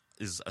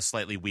 is a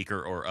slightly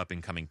weaker or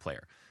up-and-coming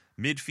player.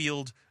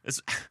 Midfield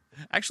is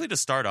actually, to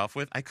start off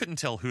with, I couldn't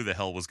tell who the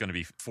hell was going to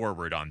be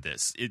forward on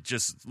this. It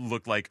just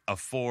looked like a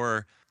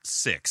 4-6,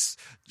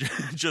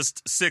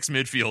 just 6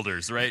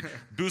 midfielders, right?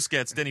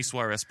 Busquets, Denis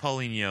Suarez,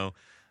 Paulinho,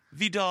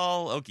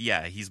 Vidal. Okay,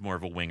 yeah, he's more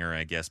of a winger,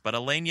 I guess. But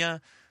Alenya,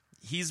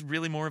 he's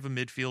really more of a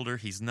midfielder.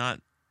 He's not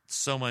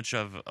so much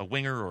of a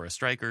winger or a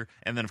striker.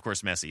 And then, of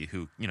course, Messi,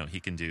 who, he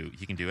can do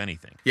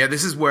anything. Yeah,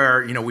 this is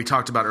where, we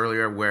talked about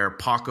earlier where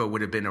Paco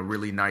would have been a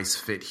really nice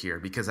fit here,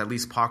 because at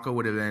least Paco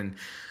would have been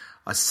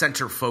a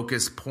center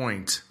focus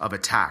point of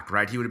attack,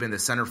 right? He would have been the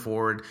center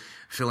forward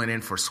filling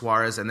in for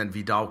Suarez, and then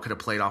Vidal could have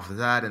played off of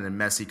that, and then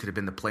Messi could have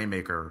been the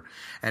playmaker.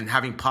 And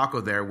having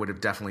Paco there would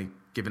have definitely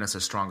given us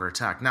a stronger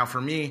attack. Now,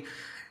 for me,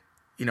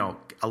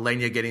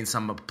 Alenya getting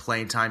some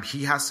playing time,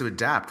 he has to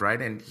adapt,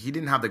 right? And he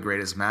didn't have the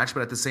greatest match,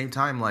 but at the same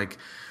time, like,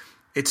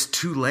 it's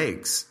 2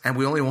 legs, and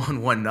we only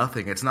won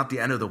 1-0. It's not the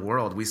end of the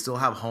world. We still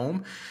have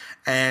home.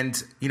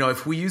 And,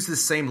 if we use the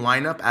same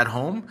lineup at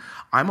home,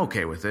 I'm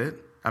okay with it.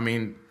 I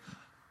mean,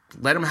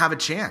 let him have a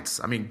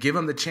chance. I mean, give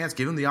him the chance,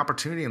 give him the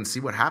opportunity, and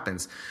see what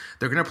happens.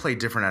 They're going to play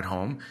different at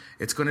home.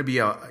 It's going to be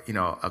a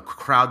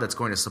crowd that's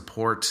going to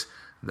support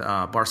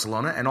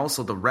Barcelona, and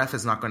also the ref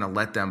is not going to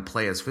let them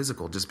play as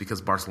physical just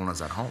because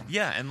Barcelona's at home.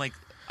 Yeah, and like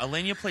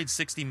Alenya played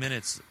 60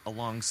 minutes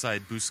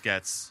alongside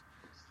Busquets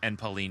and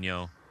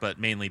Paulinho, but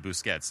mainly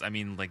Busquets. I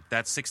mean, like,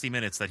 that's 60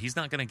 minutes that he's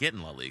not going to get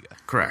in La Liga.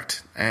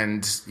 Correct.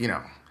 And,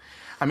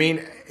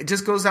 it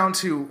just goes down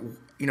to,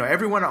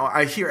 everyone,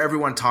 I hear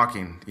everyone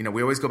talking,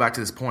 we always go back to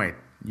this point,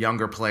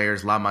 younger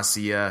players, La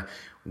Masia,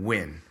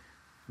 win.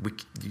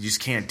 You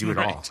just can't do it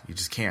all. You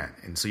just can't.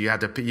 And so you have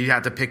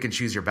to pick and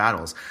choose your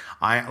battles.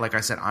 Like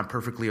I said, I'm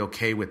perfectly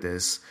okay with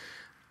this,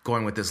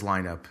 going with this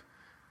lineup.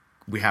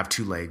 We have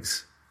 2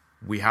 legs.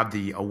 We have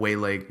the away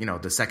leg,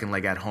 the second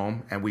leg at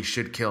home, and we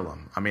should kill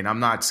them. I mean, I'm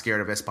not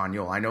scared of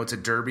Espanyol. I know it's a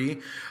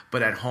derby,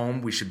 but at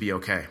home we should be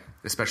okay,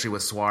 especially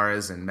with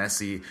Suarez and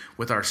Messi.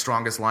 With our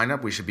strongest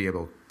lineup, we should be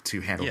able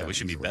to handle that. Yeah, we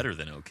should easily. be better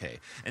than okay.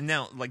 And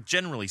now, like,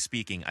 generally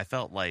speaking, I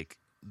felt like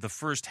the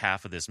first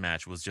half of this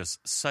match was just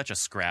such a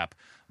scrap,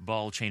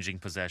 ball changing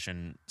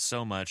possession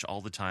so much all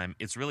the time.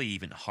 It's really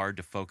even hard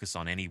to focus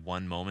on any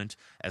one moment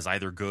as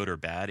either good or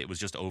bad. It was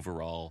just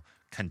overall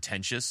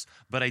contentious.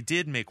 But I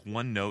did make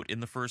one note in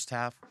the first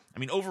half. I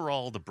mean,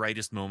 overall, the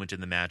brightest moment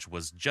in the match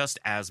was just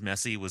as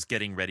Messi was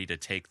getting ready to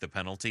take the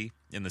penalty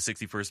in the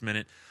 61st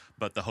minute,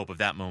 but the hope of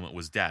that moment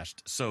was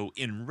dashed. So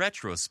in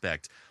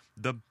retrospect,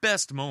 the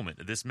best moment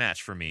of this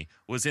match for me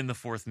was in the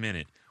 4th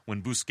minute,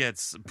 when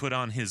Busquets put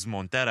on his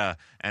Montera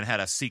and had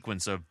a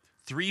sequence of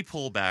 3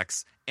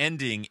 pullbacks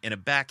ending in a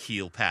back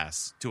heel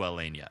pass to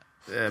Alenya.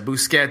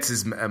 Busquets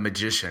is a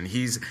magician.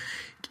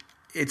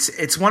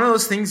 It's one of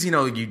those things, you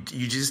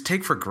just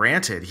take for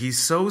granted. He's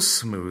so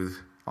smooth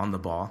on the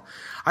ball.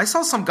 I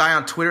saw some guy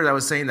on Twitter that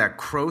was saying that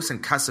Kroos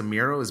and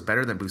Casemiro is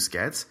better than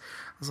Busquets.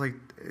 I was like,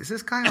 is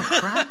this guy on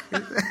crack?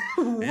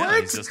 What?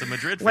 Yeah, he's just a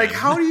Madrid fan. Like,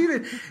 how do you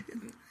even...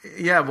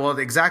 Yeah, well,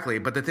 exactly.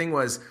 But the thing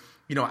was,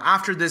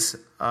 after this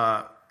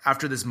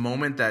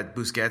moment that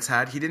Busquets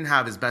had, he didn't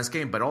have his best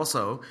game, but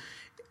also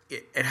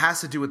it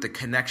has to do with the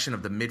connection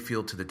of the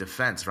midfield to the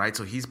defense, right?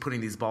 So he's putting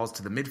these balls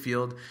to the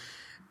midfield.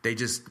 They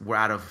just were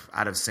out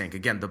of sync.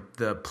 Again,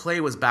 the play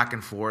was back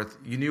and forth.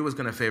 You knew it was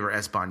going to favor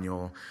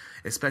Espanyol,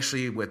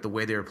 especially with the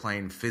way they were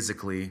playing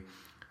physically.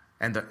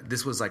 And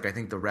this was like, I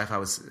think the ref,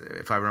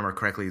 if I remember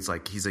correctly, it's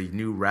like he's a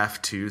new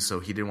ref too,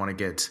 so he didn't want to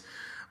get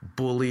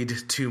bullied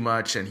too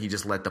much, and he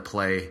just let the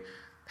play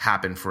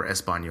happen for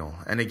Espanyol.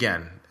 And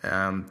again,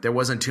 there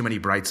wasn't too many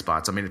bright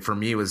spots. I mean, for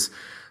me, it was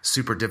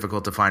super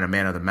difficult to find a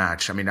man of the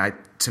match. I mean,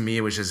 to me,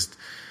 it was just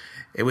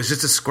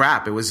a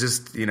scrap. It was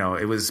just,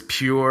 it was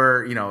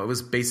pure, it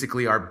was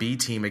basically our B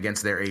team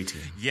against their A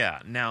team. Yeah.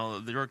 Now,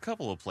 there were a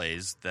couple of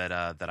plays that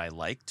I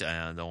liked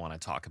and I want to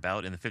talk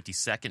about. In the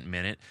 52nd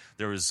minute,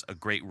 there was a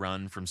great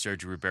run from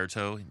Sergio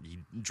Roberto. He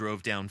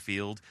drove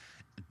downfield,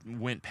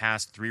 went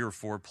past 3 or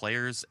 4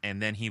 players,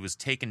 and then he was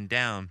taken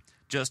down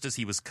just as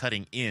he was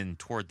cutting in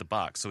toward the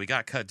box. So he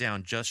got cut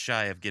down just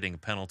shy of getting a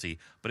penalty,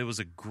 but it was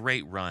a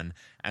great run.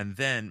 And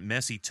then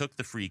Messi took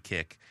the free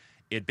kick.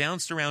 It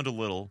bounced around a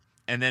little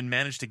and then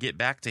managed to get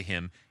back to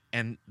him.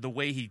 And the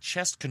way he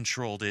chest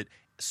controlled it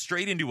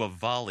straight into a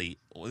volley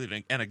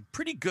and a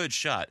pretty good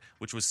shot,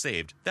 which was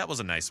saved. That was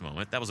a nice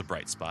moment. That was a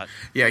bright spot.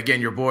 Yeah,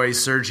 again, your boy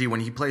Sergi, when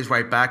he plays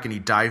right back and he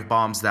dive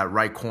bombs that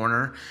right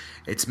corner,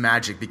 it's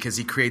magic because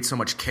he creates so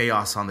much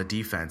chaos on the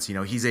defense.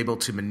 He's able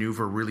to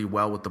maneuver really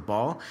well with the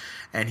ball,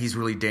 and he's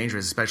really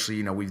dangerous,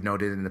 especially, we've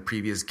noted in the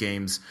previous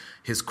games,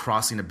 his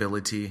crossing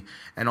ability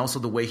and also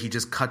the way he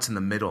just cuts in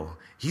the middle.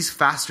 He's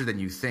faster than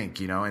you think,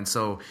 and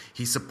so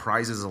he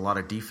surprises a lot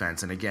of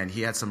defense. And again,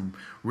 he had some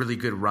really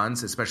good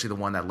runs, especially the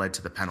one that led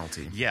to the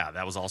penalty. Yeah,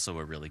 that was also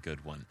a really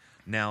good one.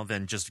 Now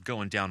then, just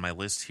going down my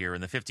list here,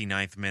 in the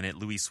 59th minute,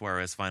 Luis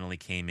Suarez finally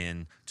came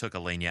in, took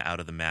Aleñá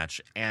out of the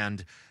match,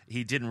 and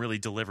he didn't really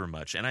deliver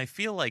much. And I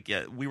feel like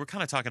we were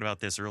kind of talking about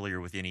this earlier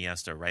with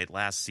Iniesta, right?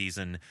 Last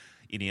season,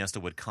 Iniesta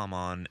would come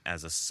on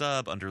as a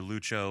sub under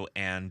Lucho,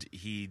 and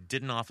he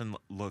didn't often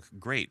look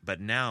great.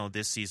 But now,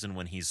 this season,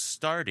 when he's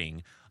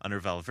starting under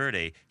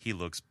Valverde, he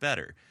looks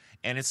better.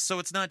 And it's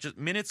not just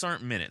minutes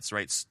aren't minutes,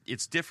 right?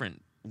 It's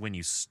different when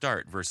you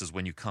start versus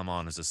when you come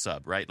on as a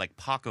sub, right? Like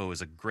Paco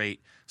is a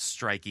great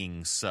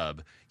striking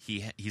sub.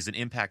 He's an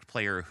impact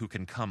player who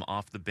can come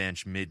off the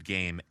bench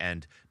mid-game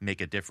and make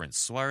a difference.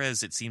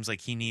 Suarez, it seems like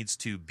he needs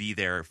to be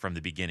there from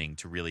the beginning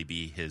to really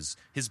be his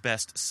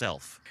best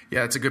self.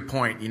 Yeah, that's a good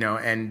point,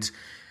 and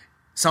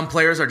some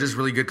players are just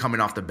really good coming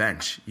off the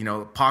bench.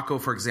 Paco,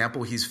 for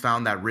example, he's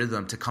found that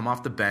rhythm to come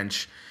off the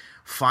bench,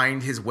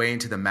 find his way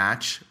into the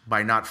match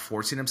by not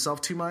forcing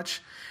himself too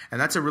much. And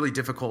that's a really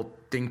difficult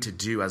thing to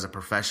do as a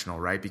professional,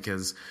 right?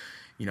 Because,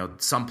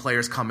 some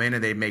players come in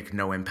and they make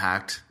no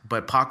impact,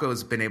 but Paco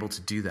has been able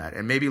to do that.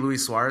 And maybe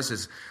Luis Suarez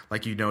is,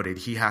 like you noted,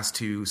 he has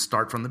to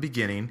start from the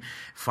beginning,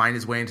 find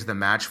his way into the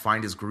match,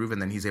 find his groove,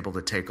 and then he's able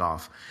to take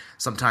off.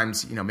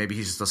 Sometimes, maybe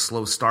he's just a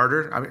slow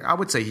starter. I mean, I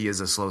would say he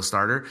is a slow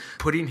starter.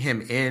 Putting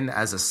him in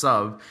as a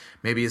sub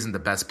maybe isn't the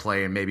best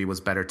play, and maybe it was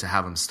better to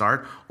have him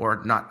start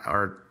or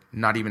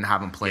not even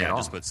have him play at all.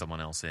 Just put someone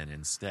else in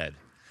instead.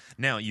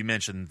 Now, you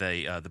mentioned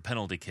the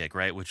penalty kick,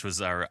 right, which was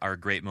our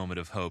great moment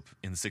of hope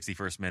in the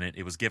 61st minute.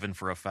 It was given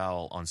for a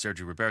foul on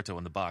Sergio Roberto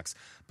in the box.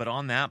 But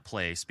on that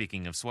play,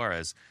 speaking of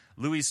Suarez,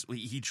 Luis,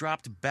 he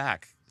dropped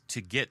back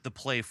to get the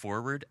play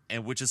forward,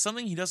 and which is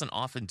something he doesn't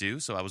often do,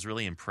 so I was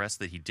really impressed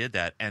that he did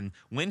that. And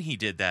when he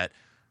did that,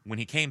 when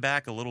he came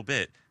back a little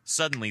bit,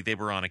 suddenly they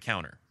were on a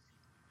counter.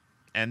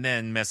 And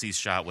then Messi's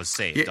shot was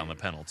saved on the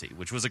penalty,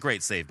 which was a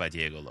great save by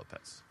Diego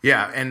Lopez.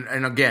 Yeah,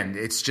 and again,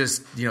 it's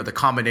just, the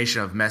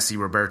combination of Messi,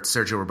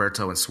 Sergio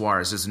Roberto, and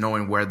Suarez, just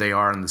knowing where they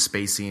are in the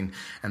spacing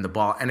and the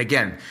ball. And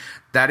again,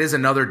 that is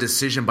another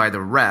decision by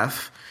the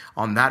ref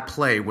on that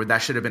play where that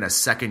should have been a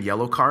second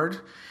yellow card,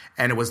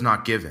 and it was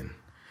not given.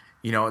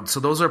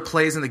 So those are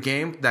plays in the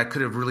game that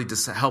could have really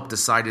helped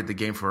decided the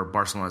game for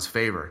Barcelona's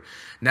favor.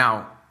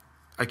 Now,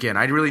 again,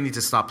 I really need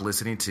to stop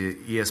listening to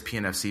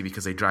ESPN FC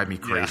because they drive me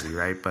crazy,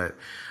 right? But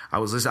I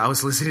was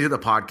listening to the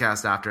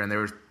podcast after,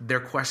 and their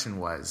question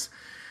was,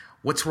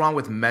 what's wrong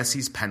with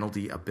Messi's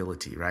penalty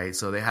ability, right?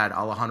 So they had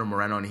Alejandro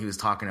Moreno, and he was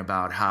talking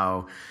about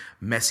how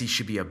Messi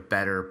should be a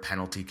better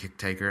penalty kick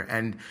taker.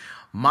 And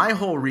my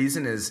whole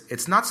reason is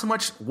it's not so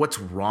much what's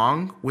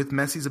wrong with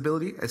Messi's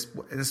ability,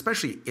 and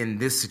especially in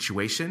this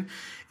situation.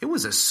 It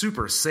was a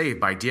super save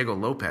by Diego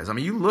Lopez. I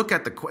mean, you look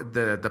at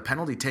the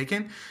penalty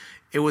taken,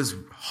 it was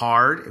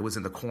hard, it was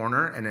in the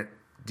corner, and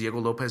Diego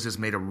Lopez just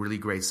made a really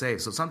great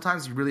save. So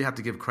sometimes you really have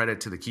to give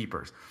credit to the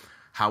keepers.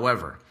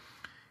 However,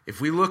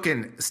 if we look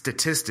in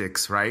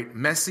statistics, right,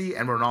 Messi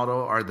and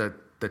Ronaldo are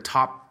the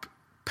top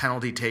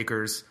penalty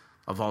takers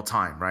of all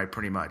time, right,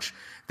 pretty much.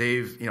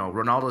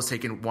 Ronaldo's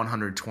taken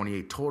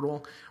 128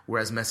 total,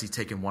 whereas Messi's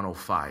taken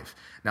 105.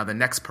 Now, the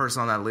next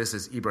person on that list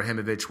is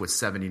Ibrahimovic with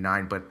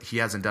 79, but he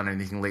hasn't done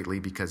anything lately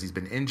because he's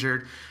been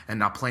injured and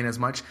not playing as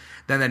much.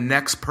 Then the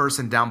next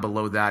person down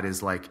below that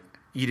is like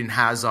Eden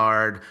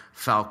Hazard,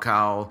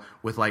 Falcao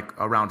with like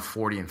around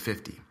 40 and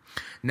 50.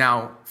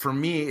 Now, for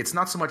me, it's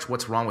not so much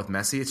what's wrong with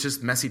Messi. It's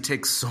just Messi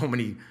takes so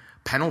many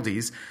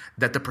penalties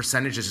that the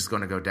percentage is just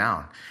going to go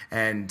down.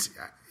 And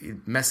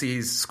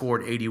Messi's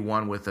scored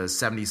 81 with a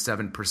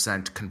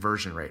 77%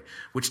 conversion rate,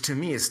 which to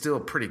me is still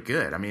pretty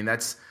good. I mean,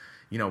 that's,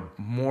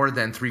 more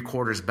than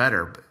 3/4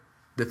 better. But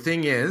the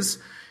thing is,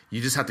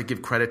 you just have to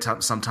give credit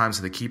sometimes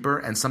to the keeper,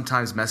 and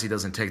sometimes Messi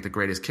doesn't take the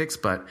greatest kicks,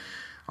 but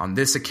on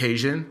this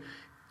occasion,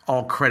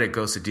 all credit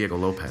goes to Diego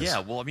Lopez. Yeah,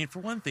 well, I mean, for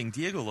one thing,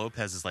 Diego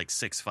Lopez is like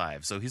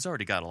 6'5", so he's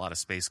already got a lot of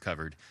space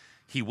covered.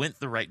 He went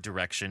the right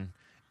direction,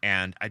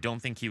 and I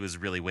don't think he was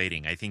really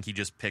waiting. I think he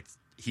just picked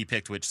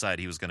which side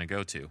he was going to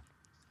go to.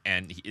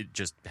 And it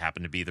just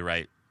happened to be the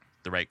right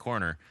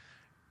corner,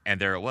 and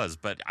there it was.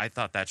 But I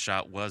thought that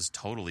shot was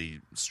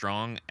totally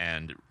strong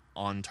and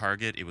on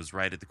target. It was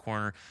right at the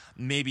corner.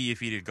 Maybe if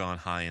he'd have gone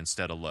high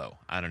instead of low,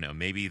 I don't know.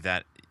 Maybe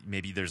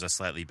there's a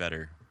slightly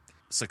better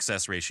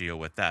success ratio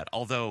with that.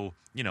 Although,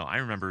 I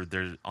remember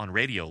there on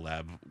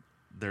Radiolab,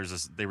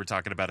 they were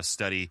talking about a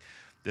study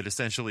that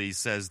essentially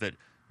says that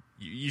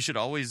you should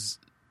always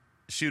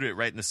shoot it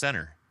right in the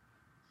center.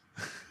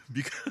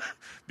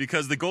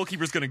 Because the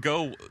goalkeeper is going to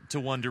go to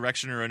one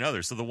direction or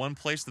another. So the one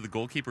place that the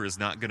goalkeeper is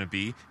not going to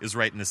be is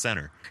right in the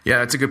center. Yeah,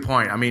 that's a good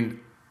point. I mean,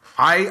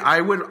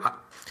 I would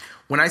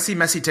when I see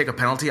Messi take a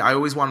penalty, I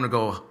always want him to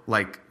go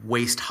like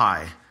waist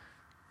high.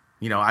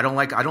 I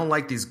don't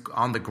like these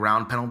on the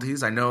ground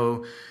penalties. I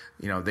know,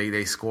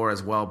 they score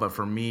as well. But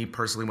for me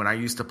personally, when I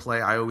used to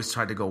play, I always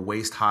tried to go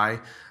waist high,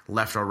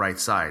 left or right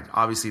side.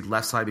 Obviously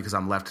left side because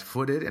I'm left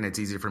footed and it's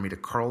easier for me to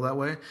curl that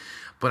way.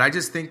 But I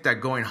just think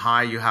that going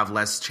high, you have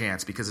less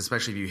chance because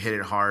especially if you hit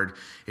it hard,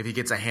 if he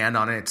gets a hand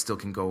on it, it still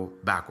can go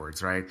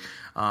backwards, right?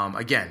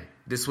 Again,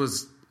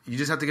 you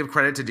just have to give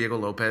credit to Diego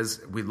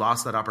Lopez. We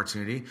lost that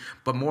opportunity.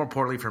 But more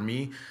importantly for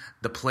me,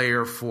 the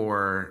player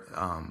for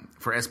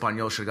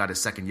Espanyol should have got a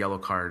second yellow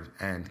card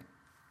and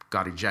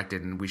got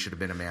ejected, and we should have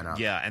been a man up.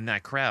 Yeah, and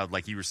that crowd,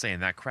 like you were saying,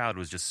 that crowd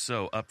was just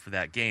so up for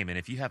that game. And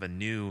if you have a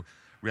new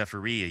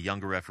referee, a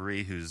younger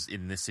referee who's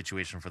in this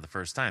situation for the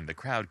first time, the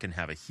crowd can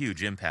have a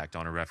huge impact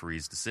on a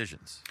referee's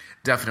decisions.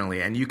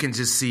 Definitely. And you can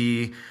just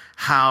see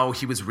how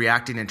he was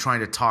reacting and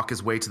trying to talk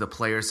his way to the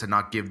players to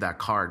not give that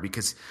card.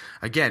 Because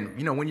again,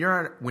 when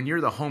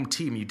you're the home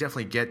team, you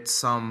definitely get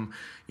some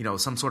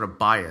sort of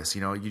bias,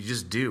 you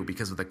just do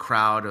because of the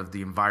crowd, of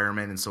the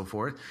environment and so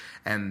forth.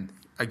 And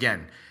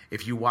again,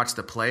 if you watch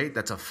the play,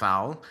 that's a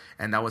foul.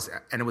 And it was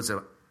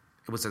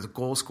a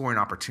goal-scoring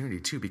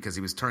opportunity, too, because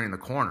he was turning the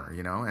corner,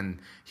 and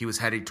he was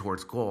heading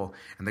towards goal,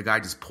 and the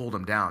guy just pulled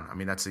him down. I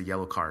mean, that's a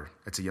yellow card.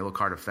 It's a yellow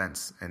card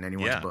offense in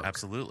anyone's book. Yeah,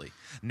 absolutely.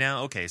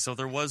 Now, okay, so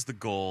there was the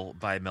goal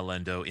by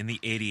Melendo in the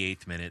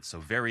 88th minute, so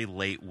very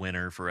late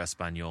winner for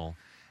Espanyol,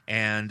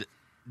 and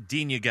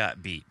Digne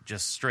got beat,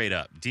 just straight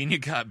up. Digne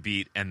got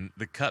beat, and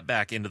the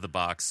cutback into the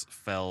box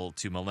fell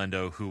to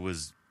Melendo, who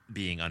was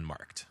being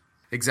unmarked.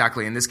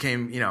 Exactly, and this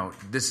came,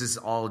 this is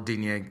all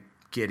Digne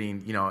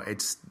getting,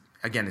 it's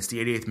the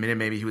 88th minute.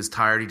 Maybe he was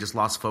tired. He just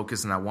lost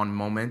focus in that one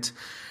moment.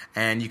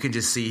 And you can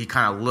just see he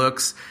kind of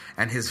looks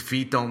and his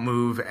feet don't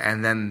move.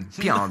 And then,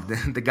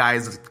 the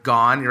guy's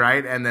gone,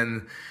 right? And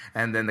then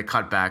the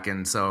cutback.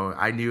 And so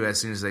I knew as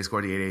soon as they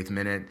scored the 88th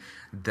minute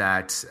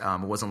that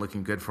it wasn't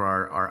looking good for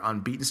our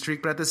unbeaten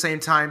streak. But at the same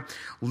time,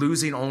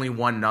 losing only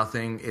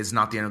 1-0 is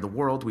not the end of the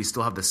world. We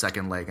still have the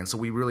second leg. And so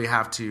we really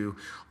have to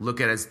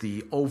look at it as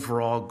the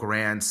overall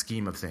grand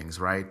scheme of things,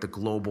 right? The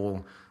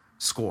global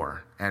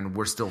score, and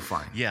we're still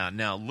fine. Yeah,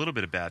 now a little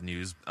bit of bad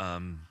news.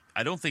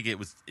 I don't think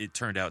it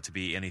turned out to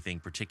be anything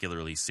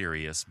particularly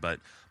serious,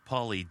 but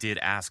Pauly did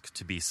ask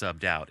to be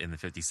subbed out in the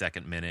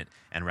 52nd minute,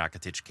 and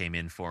Rakitic came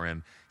in for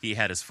him. He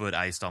had his foot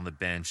iced on the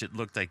bench. It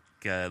looked like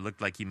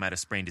he might have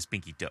sprained his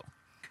pinky toe.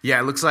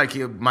 Yeah, it looks like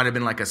it might have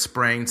been like a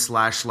sprain /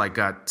 like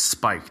got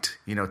spiked,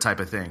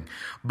 type of thing.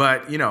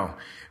 But,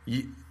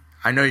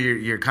 I know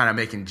you're kind of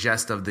making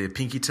jest of the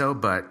pinky toe,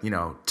 but,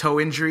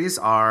 toe injuries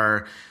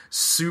are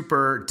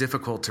super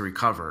difficult to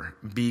recover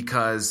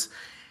because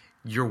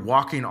you're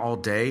walking all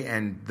day,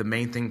 and the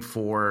main thing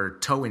for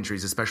toe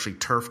injuries, especially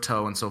turf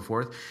toe and so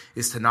forth,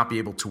 is to not be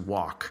able to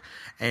walk.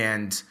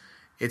 And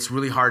it's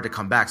really hard to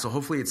come back. So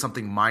hopefully it's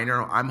something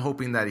minor. I'm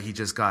hoping that he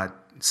just got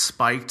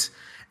spiked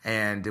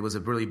and it was a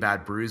really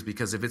bad bruise,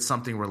 because if it's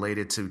something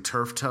related to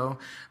turf toe,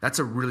 that's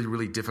a really,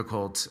 really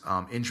difficult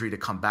injury to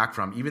come back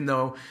from, even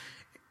though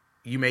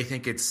you may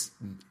think it's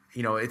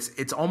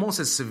almost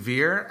as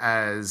severe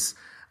as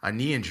a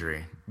knee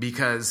injury,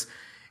 because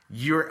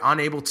you're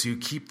unable to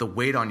keep the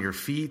weight on your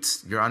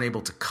feet, you're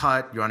unable to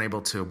cut, you're unable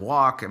to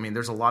walk. I mean,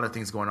 there's a lot of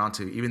things going on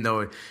too, even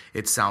though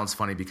it sounds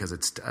funny because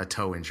it's a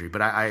toe injury.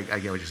 But I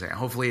get what you're saying.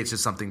 Hopefully it's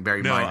just something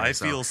very minor. No, I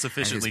feel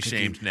sufficiently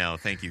shamed now.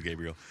 Thank you,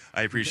 Gabriel.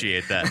 I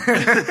appreciate that.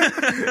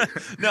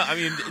 No, I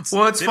mean, it's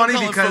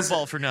funny because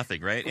football for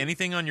nothing, right?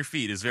 Anything on your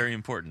feet is very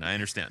important. I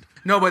understand.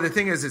 No, but the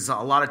thing is a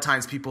lot of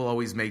times people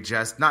always make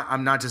jest.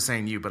 I'm not just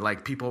saying you, but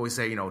like people always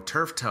say,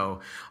 turf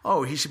toe.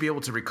 Oh, he should be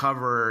able to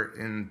recover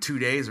in 2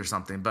 days or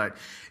something. But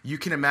you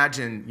can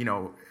imagine,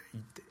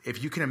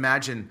 if you can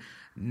imagine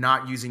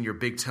not using your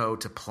big toe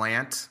to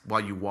plant while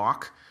you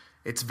walk,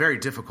 it's very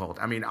difficult.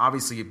 I mean,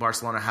 obviously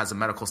Barcelona has a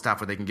medical staff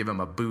where they can give him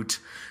a boot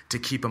to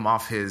keep him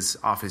off his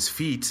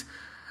feet.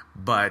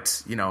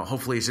 But,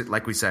 hopefully,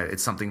 like we said,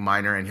 it's something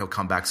minor and he'll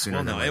come back sooner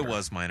than later. Well, no, it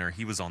was minor.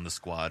 He was on the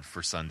squad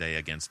for Sunday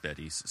against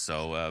Betis.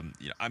 So,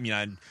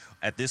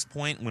 at this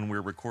point when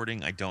we're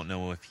recording, I don't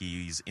know if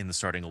he's in the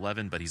starting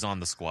 11, but he's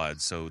on the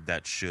squad. So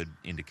that should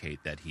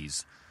indicate that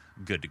he's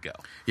good to go.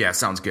 Yeah,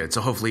 sounds good.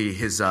 So hopefully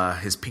his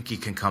pinky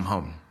can come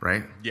home,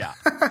 right? Yeah.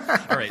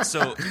 All right,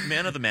 so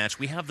man of the match.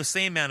 We have the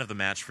same man of the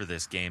match for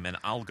this game, and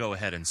I'll go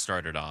ahead and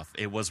start it off.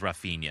 It was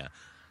Rafinha.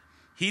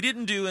 He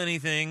didn't do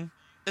anything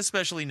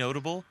especially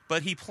notable,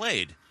 but he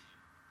played,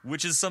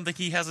 which is something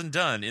he hasn't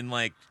done in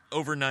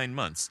over 9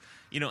 months.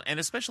 And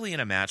especially in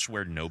a match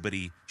where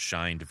nobody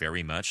shined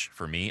very much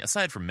for me,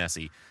 aside from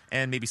Messi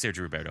and maybe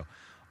Sergio Roberto.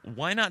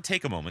 Why not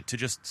take a moment to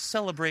just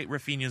celebrate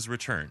Rafinha's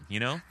return,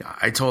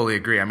 I totally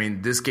agree. I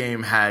mean, this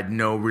game had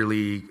no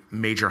really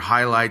major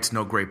highlights,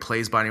 no great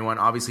plays by anyone.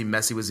 Obviously,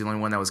 Messi was the only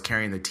one that was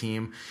carrying the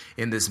team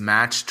in this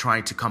match,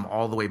 trying to come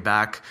all the way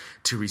back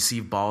to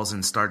receive balls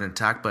and start an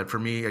attack. But for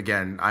me,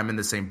 again, I'm in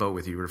the same boat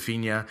with you.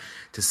 Rafinha,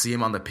 to see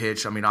him on the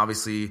pitch, I mean,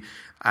 obviously,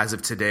 as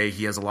of today,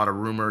 he has a lot of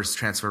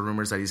transfer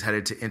rumors that he's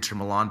headed to Inter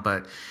Milan.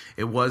 But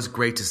it was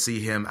great to see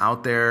him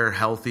out there,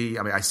 healthy.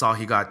 I mean, I saw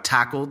he got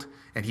tackled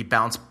and he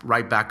bounced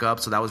right back up.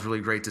 So that was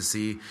really great to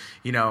see.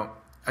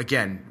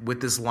 again,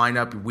 with this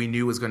lineup, we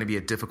knew it was going to be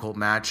a difficult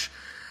match.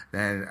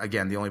 And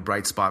again, the only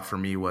bright spot for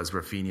me was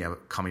Rafinha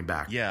coming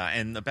back. Yeah,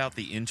 and about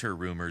the Inter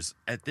rumors,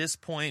 at this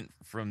point,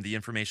 from the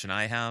information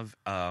I have,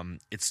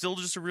 it's still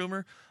just a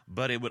rumor,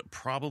 but it would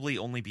probably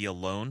only be a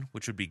loan,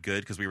 which would be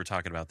good because we were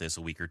talking about this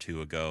a week or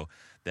two ago,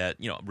 that,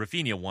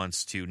 Rafinha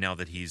wants to, now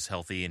that he's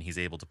healthy and he's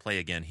able to play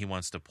again, he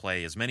wants to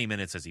play as many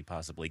minutes as he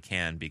possibly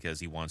can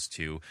because he wants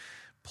to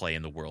play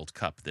in the World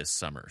Cup this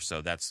summer. So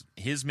that's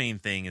his main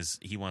thing, is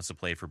he wants to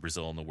play for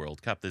Brazil in the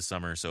World Cup this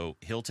summer, so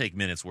he'll take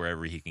minutes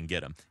wherever he can get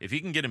them. If he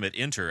can get them at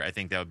Inter, I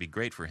think that would be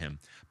great for him.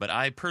 But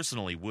I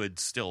personally would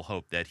still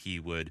hope that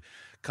he would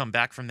come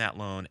back from that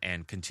loan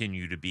and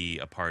continue to be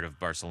a part of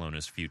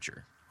Barcelona's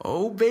future.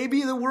 Oh,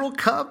 baby, the World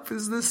Cup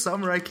is this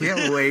summer. I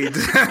can't wait.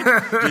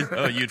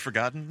 Oh, you'd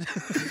forgotten?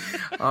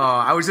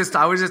 I was just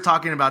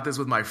talking about this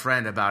with my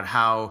friend about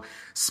how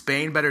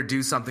Spain better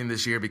do something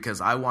this year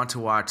because I want to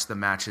watch the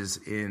matches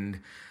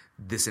in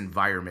this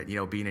environment,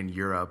 being in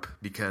Europe,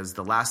 because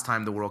the last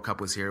time the World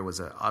Cup was here was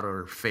an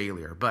utter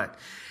failure. But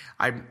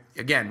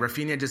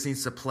Rafinha just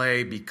needs to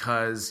play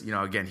because,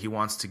 again, he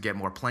wants to get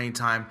more playing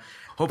time.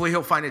 Hopefully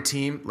he'll find a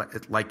team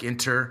like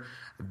Inter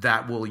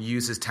that will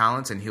use his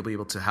talents, and he'll be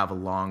able to have a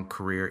long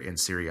career in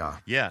Serie A.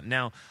 Yeah.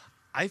 Now,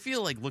 I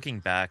feel like looking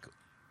back,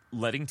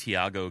 letting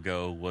Thiago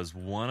go was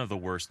one of the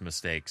worst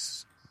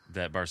mistakes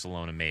that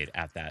Barcelona made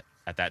at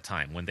that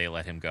time when they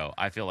let him go.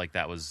 I feel like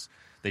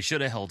they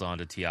should have held on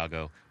to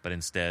Thiago, but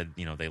instead,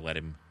 they let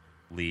him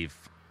leave,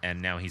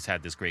 and now he's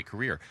had this great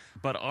career.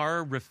 But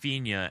are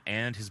Rafinha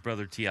and his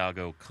brother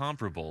Thiago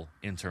comparable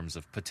in terms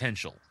of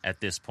potential at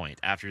this point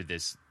after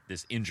this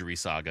injury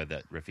saga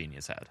that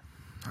Rafinha's had?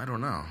 I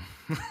don't know.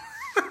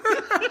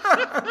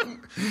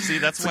 See,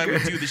 that's why we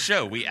do the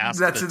show. We ask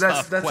the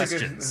tough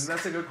questions.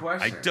 That's a good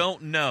question. I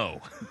don't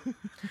know.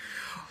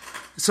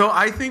 So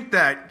I think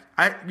that,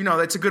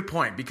 that's a good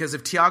point, because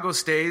if Thiago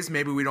stays,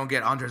 maybe we don't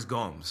get Andres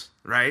Gomes,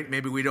 right?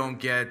 Maybe we don't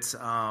get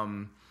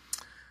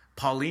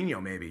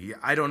Paulinho, maybe.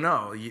 I don't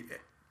know.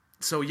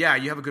 So, yeah,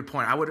 you have a good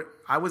point.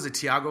 I was a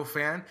Thiago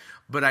fan,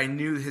 but I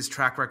knew his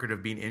track record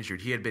of being injured.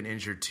 He had been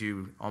injured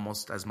too,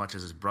 almost as much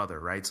as his brother,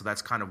 right? So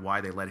that's kind of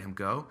why they let him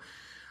go.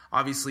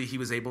 Obviously, he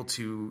was able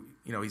to,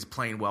 he's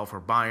playing well for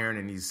Bayern,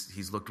 and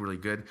he's looked really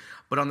good.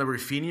 But on the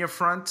Rafinha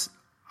front,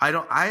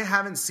 I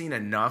haven't seen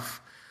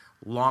enough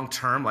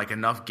long-term,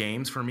 enough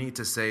games for me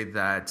to say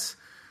that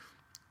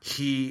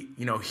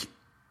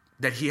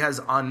that he has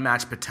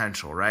unmatched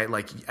potential, right?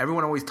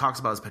 Everyone always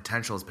talks about his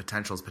potential.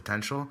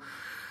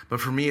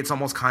 But for me, it's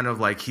almost kind of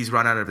like he's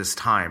run out of his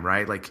time,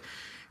 right?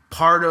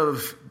 Part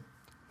of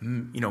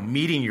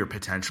meeting your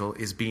potential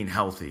is being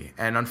healthy.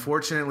 And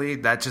unfortunately,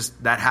 that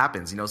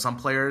happens. Some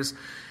players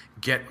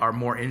are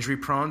more injury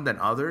prone than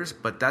others,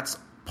 but that's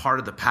part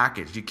of the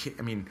package.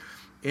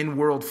 In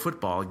world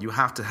football, you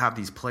have to have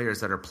these players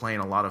that are playing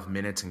a lot of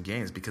minutes and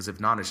games, because if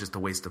not, it's just a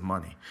waste of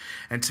money.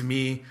 And to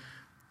me,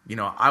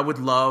 I would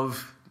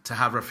love to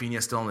have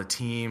Rafinha still on the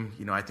team.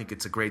 I think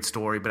it's a great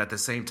story, but at the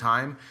same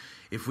time,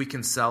 if we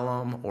can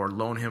sell him or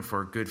loan him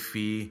for a good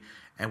fee,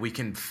 and we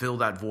can fill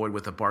that void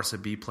with a Barca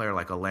B player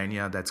like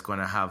Alenya that's going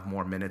to have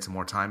more minutes and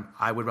more time,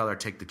 I would rather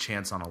take the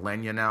chance on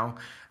Alenya now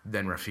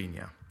than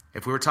Rafinha.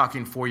 If we were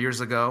talking 4 years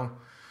ago,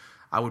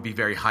 I would be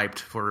very hyped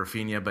for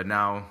Rafinha, but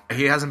now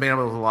he hasn't been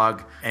able to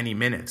log any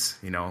minutes.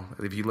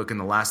 If you look in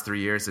the last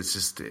 3 years, it's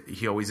just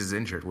he always is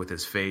injured with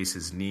his face,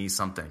 his knee,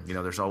 something.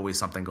 There's always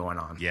something going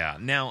on. Yeah.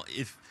 Now,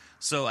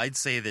 So I'd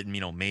say that,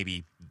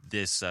 maybe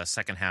this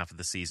second half of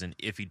the season,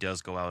 if he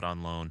does go out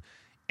on loan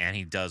and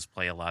he does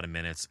play a lot of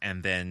minutes,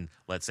 and then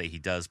let's say he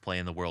does play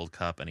in the World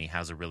Cup and he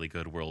has a really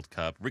good World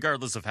Cup,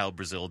 regardless of how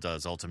Brazil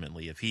does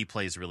ultimately, if he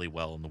plays really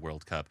well in the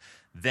World Cup,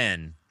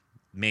 then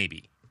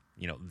maybe,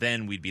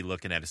 then we'd be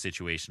looking at a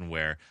situation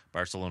where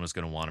Barcelona's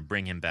going to want to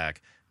bring him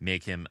back,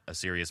 make him a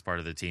serious part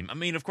of the team.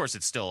 Of course,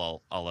 it's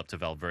still all up to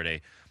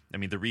Valverde.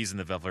 The reason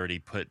that Valverde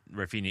put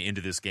Rafinha into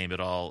this game at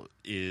all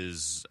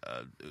is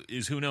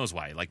who knows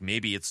why.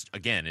 Maybe it's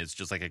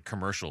just like a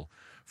commercial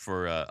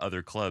for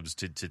other clubs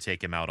to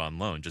take him out on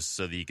loan, just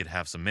so that he could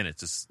have some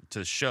minutes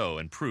to show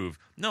and prove,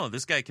 no,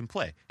 this guy can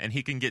play and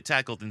he can get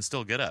tackled and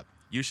still get up.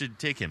 You should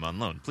take him on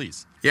loan,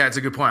 please. Yeah, it's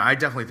a good point. I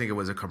definitely think it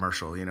was a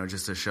commercial,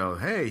 just to show,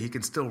 hey, he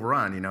can still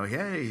run,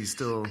 hey,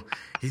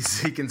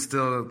 he can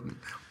still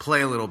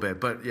play a little bit.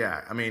 But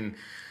yeah,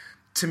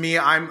 to me,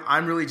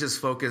 I'm really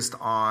just focused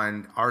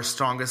on our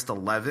strongest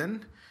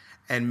 11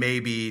 and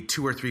maybe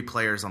 2 or 3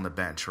 players on the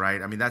bench,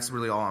 right? That's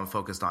really all I'm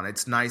focused on.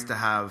 It's nice to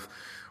have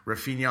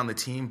Rafinha on the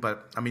team,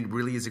 but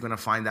really, is he going to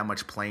find that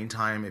much playing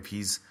time if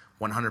he's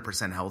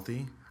 100%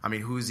 healthy?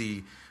 Who's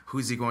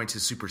he going to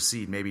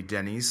supersede? Maybe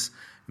Dennis,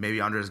 maybe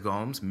Andres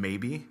Gomes,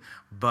 maybe.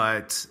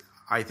 But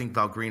I think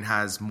Valgreen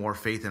has more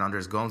faith in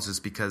Andres Gomes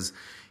just because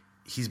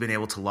he's been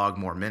able to log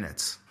more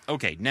minutes.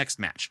 Okay, next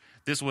match.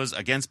 This was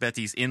against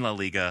Betis in La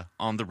Liga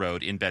on the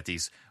road in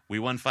Betis. We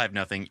won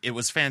 5-0. It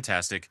was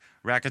fantastic.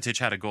 Rakitic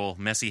had a goal.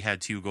 Messi had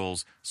 2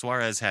 goals.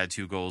 Suarez had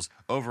 2 goals.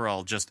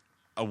 Overall, just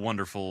a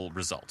wonderful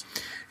result.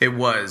 It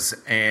was.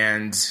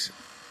 And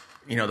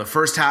The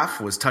first half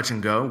was touch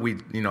and go.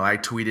 I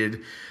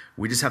tweeted,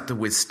 we just have to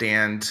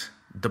withstand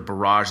the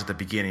barrage at the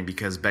beginning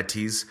because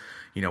Betis,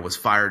 was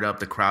fired up.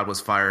 The crowd was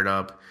fired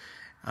up.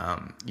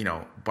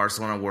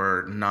 Barcelona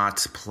were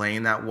not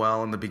playing that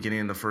well in the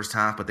beginning of the first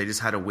half, but they just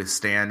had to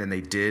withstand, and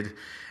they did.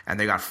 And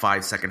they got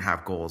 5 second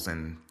half goals.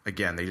 And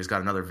again, they just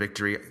got another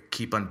victory,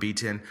 keep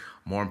unbeaten.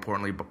 More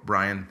importantly,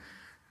 Brian,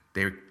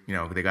 they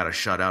got a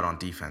shutout on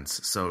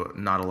defense, so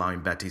not allowing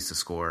Betis to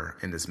score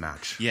in this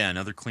match. Yeah,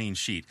 another clean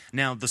sheet.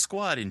 Now, the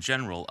squad in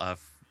general,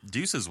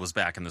 Deuces was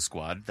back in the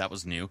squad. That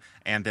was new.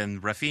 And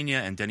then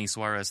Rafinha and Denis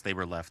Suarez, they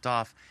were left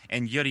off.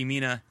 And Yerry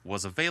Mina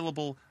was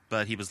available,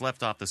 but he was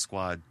left off the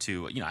squad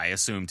to, I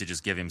assume to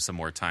just give him some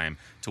more time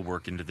to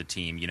work into the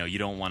team. You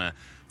don't want to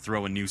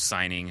throw a new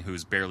signing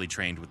who's barely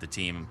trained with the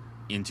team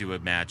into a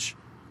match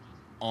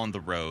on the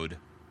road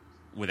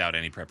without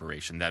any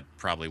preparation. That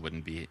probably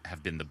wouldn't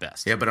have been the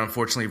best. Yeah, but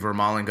unfortunately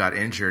Vermaelen got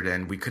injured,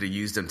 and we could have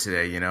used him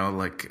today,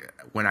 Like,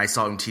 when I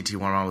saw him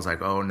TT1, I was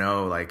like, oh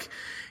no, like,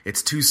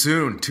 it's too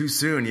soon.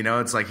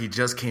 It's like he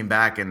just came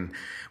back, and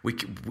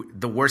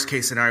the worst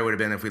case scenario would have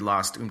been if we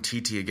lost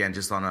Umtiti again,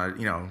 just on a,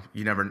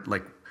 you never,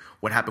 like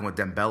what happened with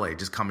Dembele,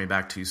 just coming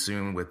back too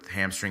soon with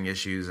hamstring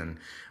issues. And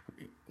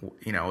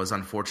it was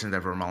unfortunate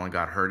that Vermaelen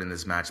got hurt in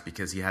this match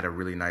because he had a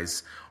really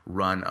nice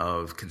run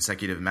of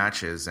consecutive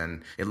matches,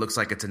 and it looks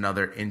like it's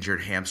another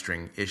injured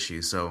hamstring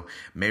issue. So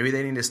maybe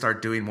they need to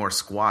start doing more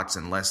squats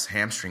and less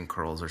hamstring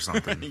curls or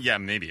something. Yeah,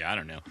 maybe. I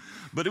don't know.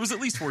 But it was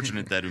at least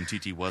fortunate that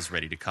Umtiti was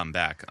ready to come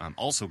back.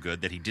 Also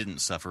good that he didn't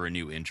suffer a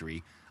new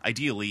injury.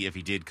 Ideally, if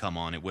he did come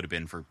on, it would have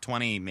been for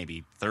 20,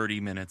 maybe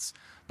 30 minutes,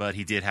 but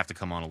he did have to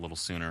come on a little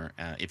sooner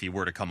if he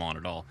were to come on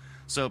at all.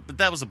 But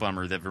that was a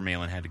bummer that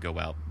Vermaelen had to go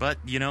out. But,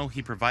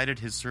 he provided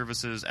his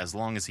services as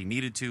long as he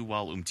needed to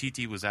while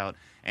Umtiti was out,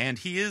 and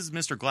he is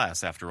Mr.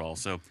 Glass after all,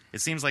 so it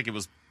seems like it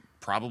was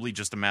probably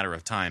just a matter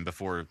of time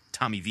before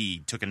Tommy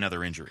V took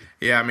another injury.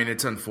 Yeah, I mean,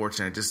 it's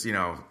unfortunate.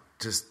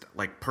 Just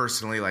like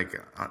personally,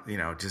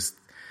 just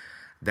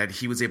that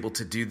he was able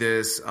to do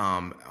this,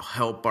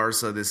 help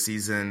Barca this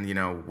season,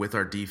 with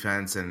our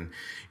defense. And,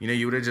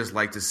 you would have just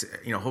liked to see,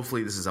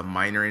 hopefully this is a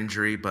minor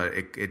injury, but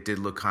it did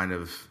look kind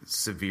of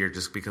severe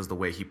just because the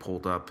way he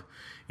pulled up.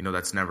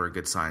 That's never a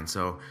good sign.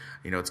 So,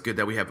 it's good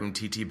that we have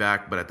Umtiti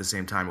back, but at the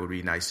same time, it would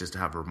be nice just to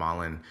have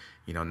Vermaelen,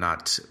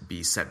 not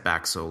be set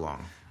back so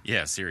long.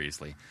 Yeah,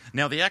 seriously.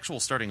 Now, the actual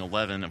starting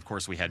 11, of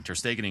course, we had Ter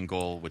Stegen in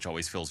goal, which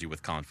always fills you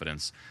with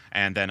confidence.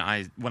 And then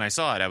when I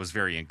saw it, I was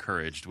very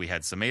encouraged. We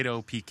had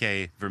Semedo,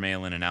 Piqué,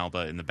 Vermaelen, and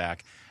Alba in the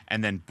back.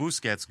 And then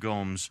Busquets,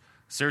 Gomes,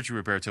 Sergi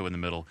Roberto in the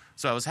middle.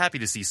 So I was happy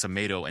to see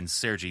Semedo and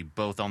Sergi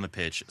both on the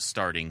pitch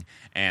starting.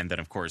 And then,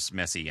 of course,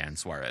 Messi and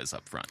Suarez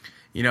up front.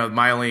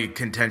 My only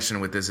contention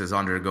with this is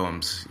Andre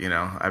Gomes.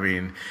 I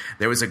mean,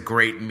 there was a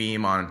great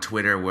meme on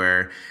Twitter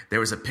where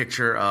there was a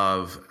picture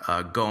of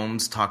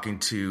Gomes talking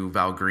to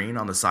Val Green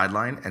on the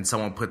sideline, and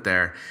someone put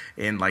there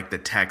in like the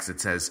text, it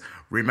says,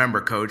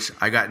 "Remember, coach,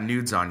 I got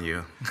nudes on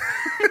you."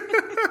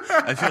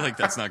 I feel like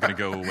that's not going to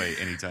go away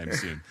anytime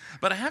soon.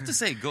 But I have to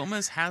say,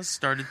 Gomez has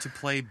started to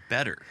play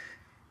better.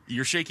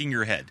 You're shaking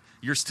your head.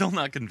 You're still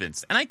not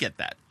convinced. And I get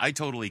that. I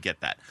totally get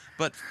that.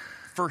 But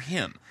for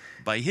him,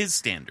 by his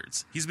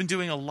standards, he's been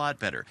doing a lot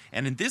better.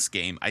 And in this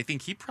game, I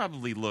think he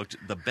probably looked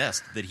the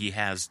best that he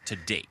has to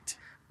date.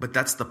 But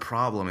that's the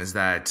problem,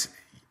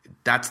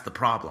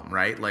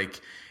 right? Like,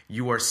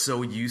 you are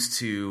so used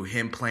to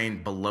him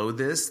playing below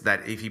this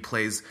that if he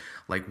plays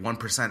like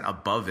 1%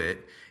 above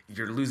it,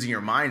 you're losing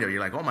your mind, or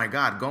you're like, oh my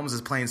God, Gomes is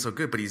playing so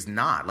good, but he's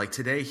not. Like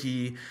today,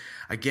 he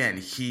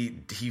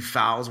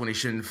fouls when he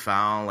shouldn't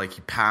foul. Like,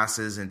 he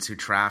passes into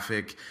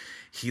traffic.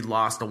 He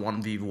lost a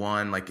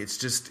 1v1. Like, he's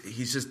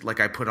just like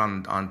I put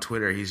on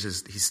Twitter, he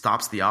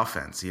stops the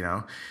offense,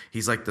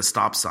 He's like the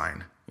stop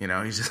sign,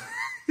 He's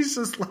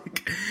just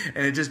like,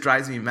 and it just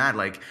drives me mad.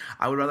 Like,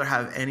 I would rather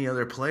have any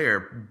other player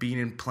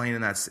playing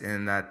in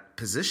that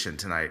position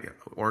tonight,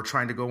 or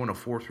trying to go in a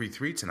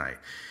 4-3-3 tonight.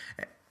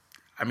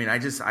 I mean, I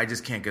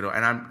just can't get over,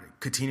 and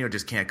Coutinho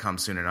just can't come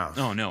soon enough.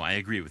 Oh, no, I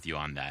agree with you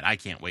on that. I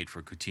can't wait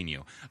for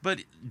Coutinho. But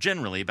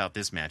generally about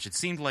this match, it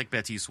seemed like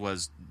Betis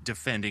was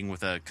defending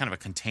with a kind of a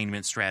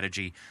containment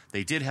strategy.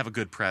 They did have a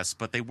good press,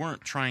 but they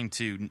weren't trying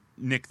to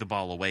nick the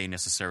ball away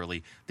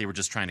necessarily. They were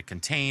just trying to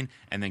contain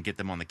and then get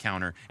them on the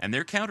counter. And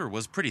their counter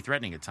was pretty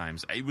threatening at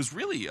times. It was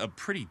really a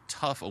pretty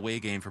tough away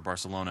game for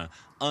Barcelona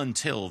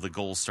until the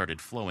goals started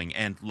flowing,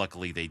 and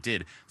luckily they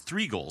did.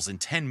 3 goals in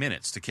 10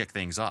 minutes to kick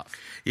things off.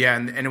 Yeah,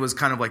 and it was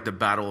kind of like the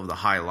battle of the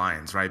high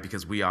lines, right?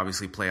 Because we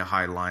obviously play a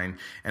high line,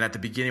 and at the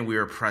beginning we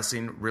were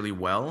pressing really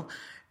well,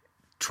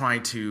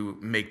 trying to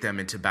make them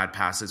into bad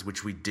passes,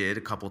 which we did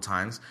a couple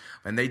times.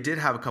 And they did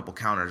have a couple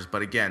counters,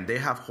 but again, they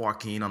have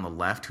Joaquin on the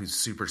left, who's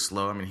super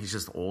slow. I mean, he's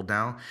just old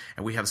now,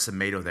 and we have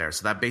Semedo there.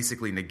 So that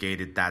basically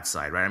negated that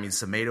side, right? I mean,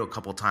 Semedo a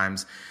couple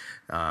times,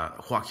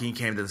 Joaquin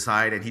came to the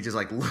side, and he just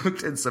like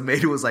looked, and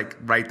Semedo was like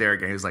right there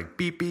again. He was like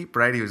beep beep,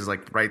 right? He was just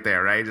like right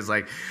there, right? Just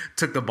like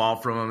took the ball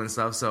from him and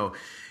stuff. So,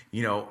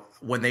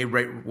 when they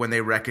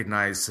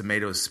recognized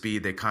Semedo's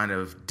speed, they kind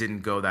of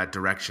didn't go that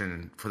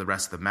direction for the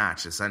rest of the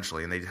match,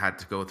 essentially, and they had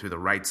to go through the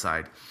right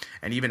side.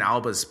 And even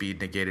Alba's speed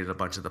negated a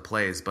bunch of the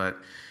plays. But,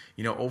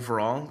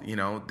 overall,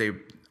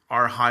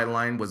 our high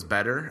line was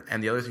better.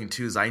 And the other thing,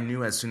 too, is I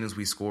knew as soon as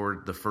we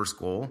scored the first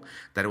goal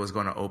that it was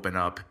going to open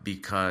up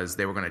because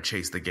they were going to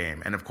chase the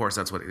game. And, of course,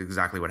 that's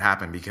exactly what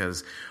happened,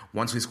 because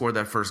once we scored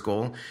that first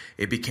goal,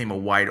 it became a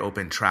wide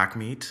open track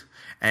meet.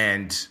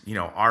 And,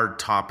 our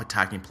top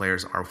attacking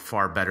players are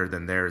far better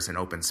than theirs in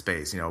open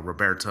space.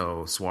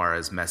 Roberto,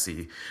 Suarez,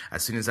 Messi.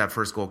 As soon as that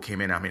first goal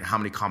came in, how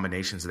many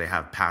combinations do they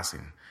have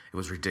passing? It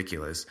was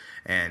ridiculous.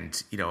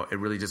 And, it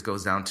really just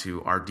goes down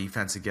to our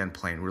defense, again,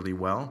 playing really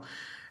well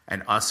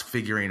and us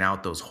figuring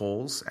out those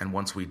holes. And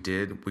once we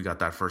did, we got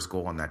that first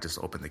goal, and that just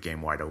opened the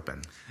game wide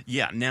open.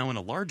 Yeah, now in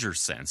a larger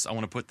sense, I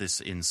want to put this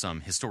in some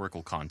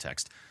historical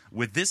context.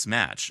 With this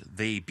match,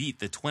 they beat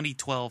the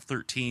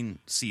 2012-13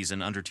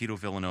 season under Tito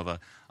Villanova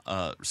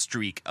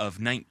streak of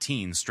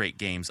 19 straight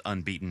games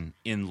unbeaten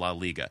in La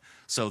Liga.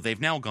 So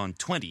they've now gone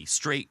 20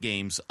 straight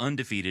games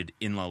undefeated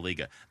in La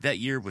Liga. That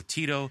year with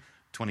Tito,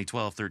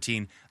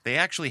 2012-13, they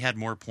actually had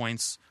more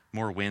points,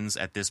 more wins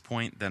at this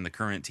point than the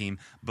current team,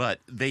 but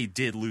they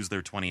did lose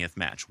their 20th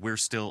match. We're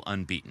still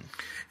unbeaten.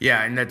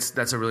 Yeah, and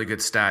that's a really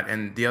good stat.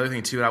 And the other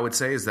thing, too, I would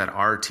say is that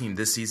our team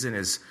this season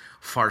is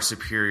far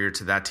superior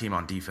to that team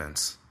on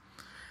defense.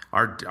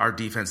 Our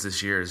defense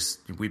this year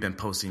we've been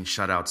posting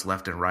shutouts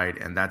left and right,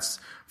 and that's,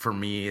 for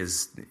me,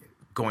 is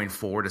going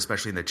forward,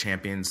 especially in the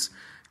Champions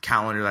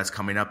calendar that's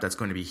coming up, that's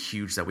going to be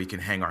huge that we can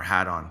hang our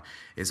hat on,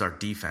 is our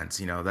defense.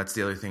 That's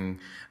the other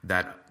thing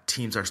that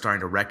teams are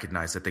starting to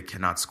recognize, that they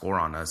cannot score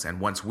on us. And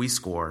once we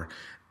score,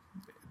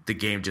 the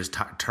game just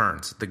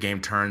turns. The game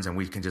turns, and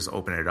we can just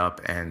open it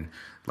up. And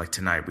like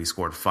tonight, we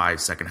scored 5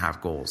 second-half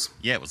goals.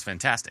 Yeah, it was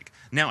fantastic.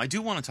 Now, I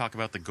do want to talk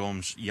about the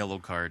Gomes yellow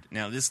card.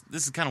 Now, this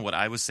is kind of what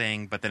I was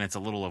saying, but then it's a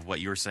little of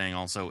what you're saying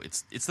also.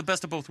 It's the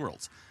best of both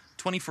worlds.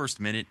 21st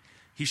minute,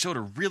 he showed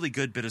a really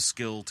good bit of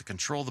skill to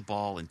control the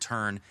ball and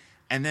turn,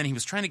 and then he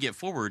was trying to get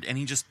forward, and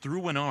he just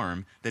threw an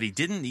arm that he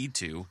didn't need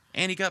to,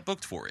 and he got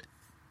booked for it.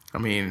 I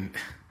mean,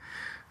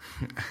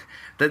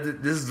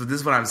 this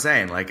is what I'm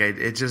saying. Like,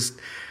 I just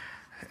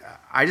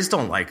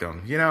don't like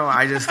him.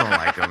 I just don't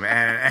like him.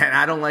 And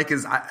I don't like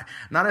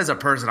not as a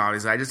person,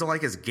 obviously. I just don't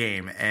like his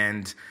game.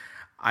 And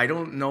I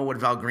don't know what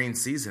Val Green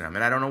sees in him.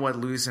 And I don't know what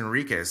Luis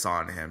Enrique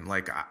saw in him.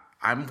 Like,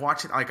 I'm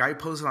watching, like I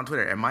posted on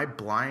Twitter, am I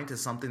blind to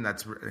something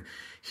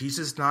he's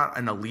just not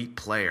an elite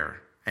player.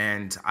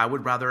 And I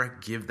would rather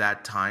give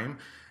that time.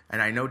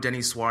 And I know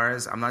Denis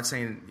Suarez, I'm not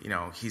saying,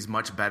 he's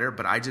much better,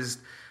 but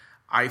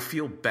I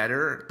feel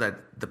better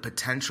that the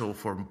potential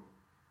for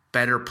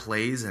better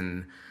plays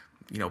and,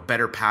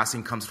 better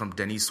passing comes from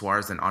Denis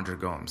Suarez than Andre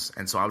Gomes.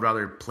 And so I would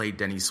rather play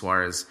Denis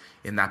Suarez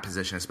in that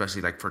position,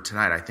 especially like for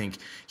tonight. I think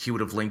he would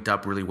have linked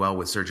up really well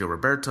with Sergio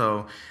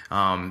Roberto.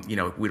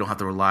 We don't have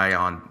to rely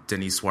on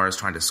Denis Suarez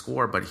trying to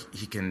score, but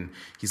he's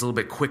a little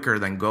bit quicker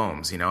than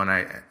Gomes, and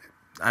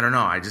I don't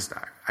know. I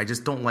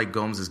just don't like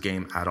Gomes'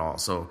 game at all.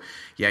 So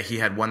yeah, he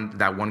had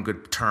that one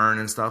good turn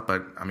and stuff,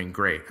 but I mean,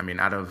 great. I mean,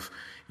 out of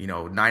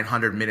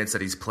 900 minutes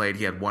that he's played,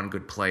 he had one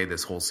good play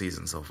this whole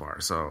season so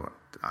far. So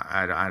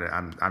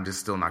I'm just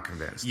still not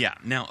convinced. Yeah.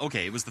 Now,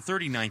 okay, it was the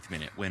 39th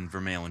minute when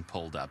Vermaelen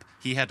pulled up.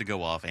 He had to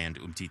go off, and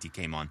Umtiti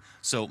came on.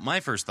 So my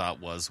first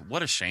thought was,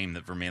 what a shame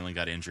that Vermaelen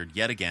got injured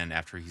yet again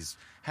after he's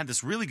had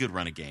this really good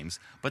run of games.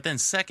 But then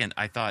second,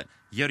 I thought,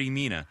 Yerry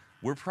Mina,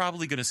 we're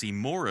probably going to see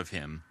more of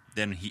him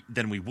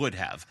than we would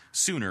have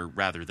sooner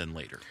rather than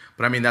later.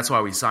 But I mean, that's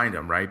why we signed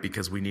him, right?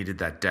 Because we needed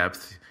that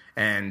depth.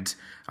 And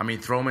I mean,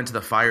 throw him into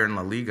the fire in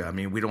La Liga. I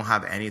mean, we don't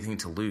have anything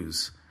to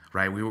lose,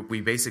 right?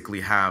 We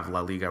basically have La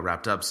Liga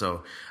wrapped up.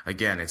 So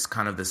again, it's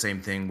kind of the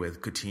same thing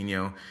with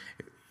Coutinho.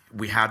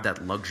 We have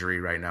that luxury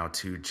right now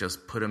to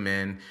just put him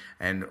in,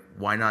 and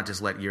why not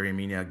just let Yerry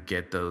Mina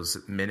get those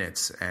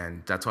minutes?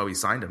 And that's why we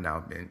signed him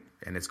now.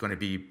 And it's going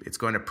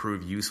to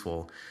prove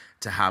useful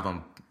to have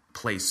him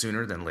play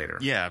sooner than later.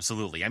 Yeah,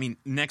 absolutely. I mean,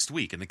 next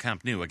week in the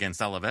Camp Nou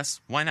against Alaves,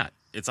 why not?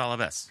 It's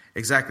Alaves.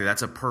 Exactly.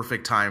 That's a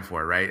perfect time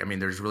for it, right? I mean,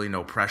 there's really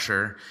no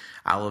pressure.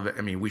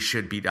 We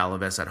should beat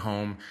Alaves at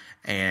home,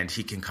 and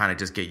he can kind of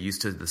just get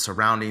used to the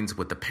surroundings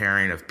with the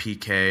pairing of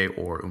PK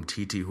or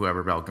Umtiti,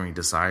 whoever Val Green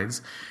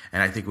decides.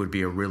 And I think it would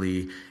be a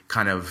really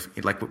kind of,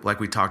 like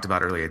we talked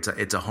about earlier,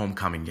 it's a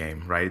homecoming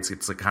game, right?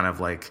 It's a kind of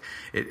like,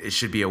 it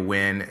should be a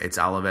win. It's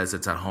Alaves,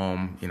 it's at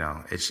home,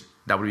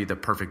 that would be the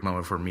perfect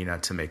moment for Mina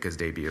to make his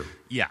debut.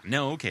 Yeah,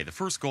 no, okay. The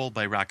first goal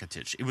by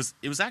Rakitic,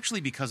 it was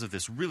actually because of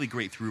this really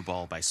great through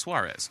ball by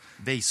Suarez.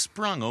 They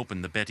sprung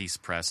open the Betis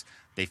press.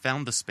 They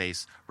found the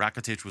space.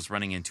 Rakitic was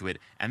running into it.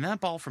 And that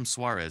ball from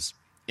Suarez,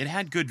 it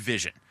had good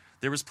vision.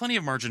 There was plenty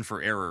of margin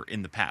for error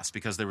in the pass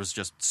because there was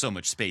just so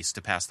much space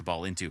to pass the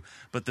ball into.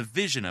 But the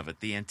vision of it,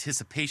 the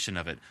anticipation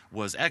of it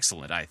was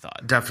excellent, I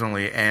thought.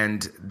 Definitely.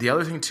 And the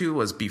other thing, too,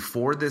 was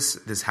before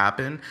this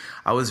happened,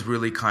 I was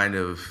really kind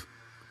of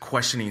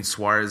questioning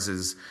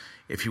Suarez's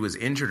if he was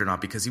injured or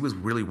not, because he was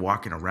really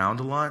walking around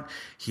a lot.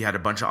 He had a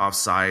bunch of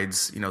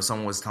offsides.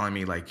 Someone was telling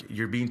me, like,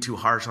 you're being too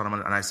harsh on him.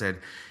 And I said,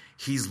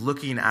 he's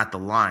looking at the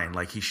line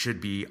like he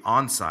should be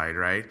onside,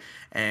 right?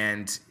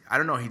 And I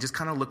don't know, he just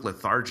kind of looked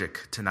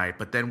lethargic tonight.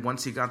 But then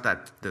once he got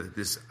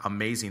this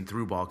amazing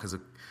through ball, because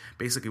it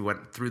basically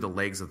went through the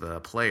legs of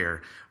the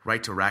player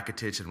right to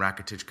Rakitic, and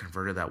Rakitic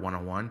converted that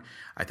 1-on-1.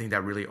 I think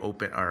that really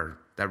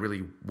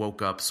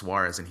woke up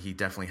Suarez, and he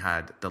definitely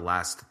had the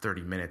last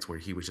 30 minutes where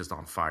he was just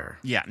on fire.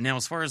 Yeah, now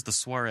as far as the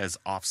Suarez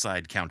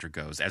offside counter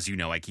goes, as you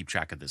know, I keep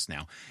track of this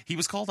now. He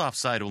was called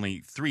offside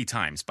only 3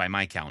 times by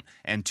my count,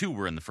 and 2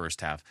 were in the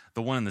first half.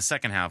 The one in the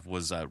second half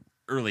was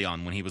early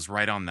on when he was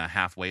right on the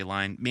halfway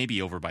line,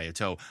 maybe over by a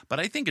toe, but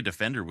I think a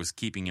defender was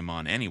keeping him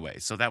on anyway,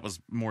 so that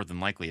was more than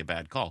likely a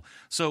bad call.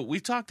 So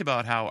we've talked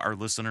about how our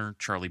listener,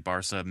 Charlie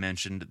Barca,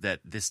 mentioned that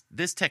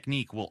this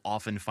technique will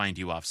often find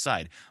you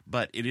offside,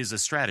 but it is a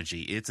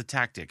strategy, it's a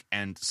tactic,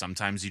 and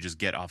sometimes you just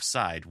get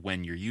offside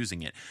when you're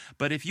using it.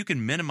 But if you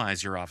can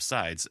minimize your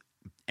offsides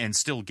and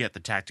still get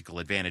the tactical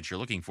advantage you're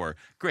looking for,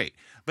 great.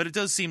 But it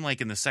does seem like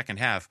in the second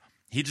half,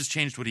 he just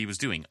changed what he was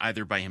doing,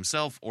 either by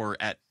himself or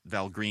at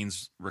Val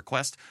Green's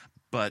request,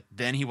 but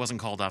then he wasn't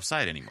called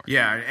offside anymore.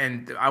 Yeah,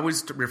 and I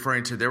was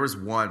referring to, there was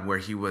one where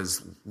he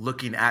was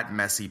looking at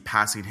Messi,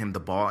 passing him the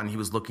ball, and he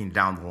was looking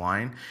down the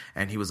line,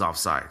 and he was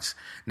offside.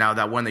 Now,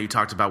 that one that you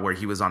talked about where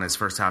he was on his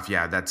first half,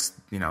 yeah, that's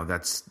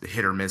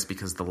hit or miss,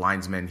 because the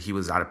linesman, he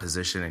was out of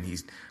position, and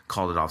he's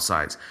called it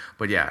offsides.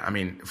 But yeah, I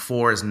mean,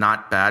 4 is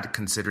not bad,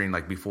 considering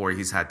like before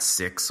he's had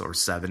 6 or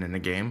 7 in a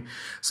game.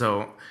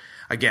 So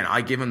again,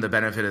 I give him the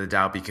benefit of the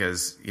doubt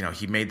because,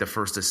 he made the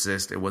first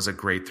assist. It was a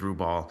great through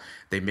ball.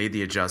 They made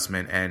the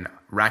adjustment, and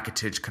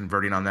Rakitic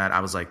converting on that,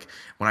 I was like,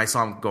 when I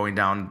saw him going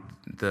down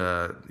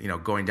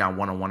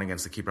 1-on-1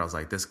 against the keeper, I was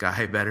like, this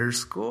guy better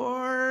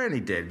score. And he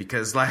did,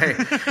 because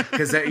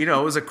it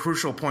was a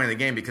crucial point in the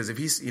game, because if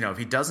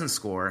he doesn't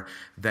score,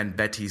 then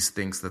Betis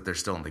thinks that they're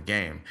still in the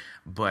game.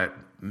 But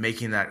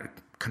making that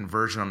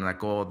conversion on that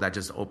goal, that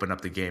just opened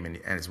up the game, and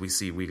as we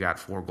see, we got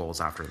 4 goals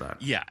after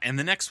that. Yeah, and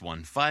the next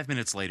one, 5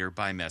 minutes later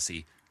by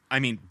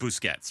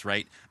Busquets,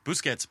 right?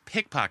 Busquets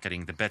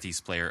pickpocketing the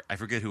Betis player, I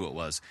forget who it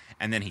was,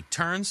 and then he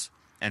turns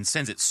and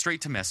sends it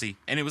straight to Messi,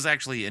 and it was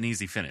actually an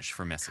easy finish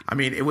for Messi. I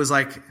mean, it was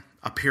like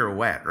a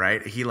pirouette,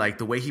 right? He, like,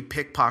 the way he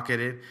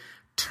pickpocketed,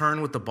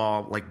 turned with the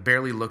ball, like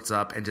barely looked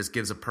up, and just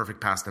gives a perfect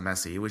pass to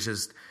Messi. It was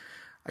just,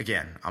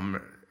 again,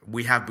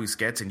 we have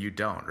Busquets and you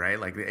don't, right?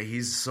 Like,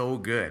 he's so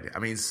good. I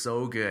mean,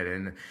 so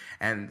good.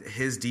 And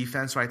his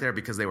defense right there,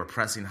 because they were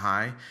pressing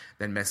high,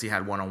 then Messi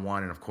had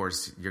 1-on-1, and of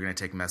course you're going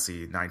to take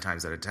Messi 9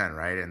 times out of 10,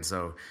 right? And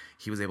so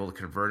he was able to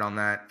convert on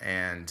that.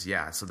 And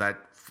yeah, so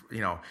that,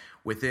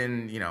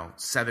 within,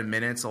 7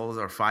 minutes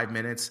or 5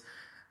 minutes,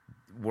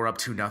 we're up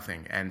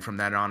 2-0. And from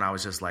that on, I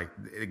was just like,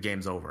 the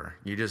game's over.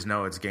 You just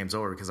know it's game's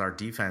over, because our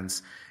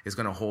defense is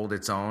going to hold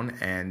its own.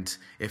 And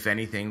if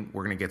anything,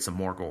 we're going to get some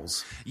more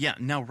goals. Yeah.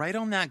 Now, right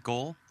on that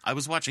goal, I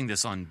was watching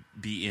this on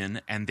beIN,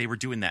 and they were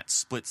doing that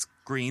split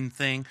screen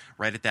thing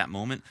right at that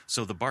moment.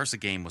 So the Barca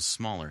game was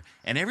smaller.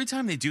 And every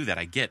time they do that,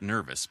 I get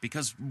nervous,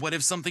 because what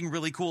if something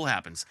really cool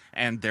happens?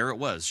 And there it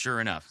was, sure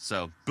enough.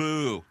 So,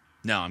 boo.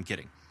 No, I'm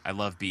kidding. I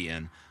love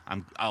beIN.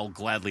 I'll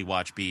gladly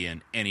watch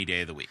beIN any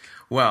day of the week.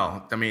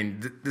 Well, I mean,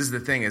 this is the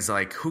thing, is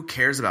like, who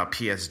cares about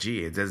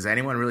PSG? Does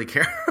anyone really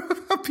care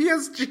about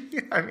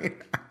PSG? I mean,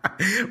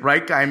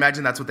 right? I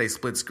imagine that's what they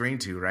split screen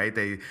to, right?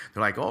 They're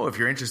like, oh, if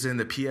you're interested in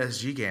the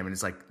PSG game, and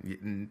it's like,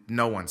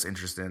 no one's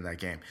interested in that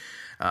game.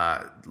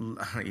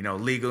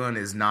 Ligue 1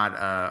 is not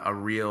a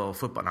real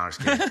football. No, I'm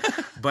just kidding.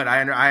 But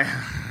I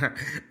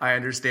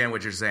understand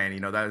what you're saying.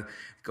 That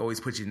always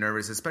puts you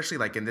nervous, especially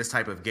like in this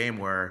type of game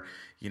where,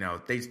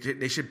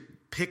 they should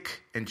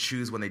pick and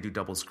choose when they do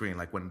double screen,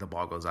 like when the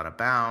ball goes out of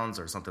bounds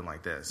or something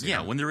like this.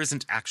 Yeah, when there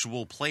isn't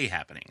actual play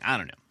happening. I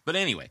don't know. But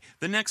anyway,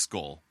 the next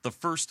goal, the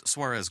first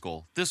Suarez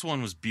goal, this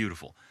one was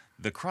beautiful.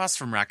 The cross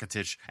from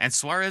Rakitic, and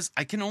Suarez,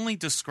 I can only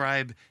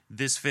describe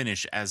this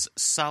finish as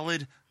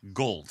solid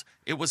gold.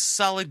 It was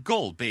solid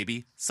gold,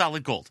 baby.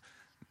 Solid gold.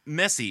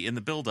 Messi in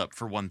the build-up,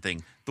 for one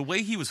thing. The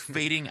way he was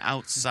fading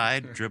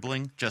outside,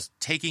 dribbling, just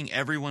taking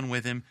everyone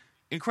with him,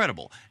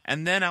 incredible.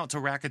 And then out to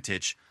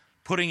Rakitic,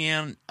 putting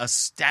in a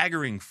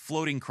staggering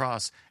floating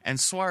cross, and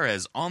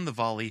Suarez on the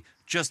volley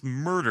just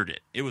murdered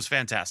it. It was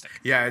fantastic.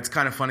 Yeah, it's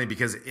kind of funny,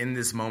 because in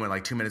this moment,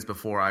 like 2 minutes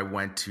before, I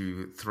went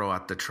to throw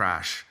out the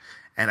trash,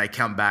 and I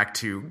come back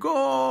to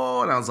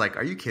goal, and I was like,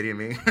 are you kidding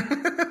me?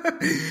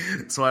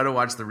 So I had to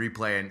watch the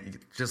replay, and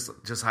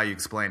just how you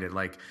explained it.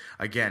 Like,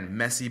 again,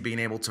 Messi being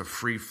able to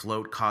free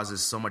float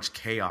causes so much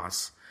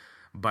chaos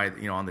by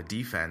on the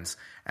defense.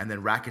 And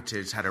then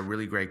Rakitic had a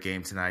really great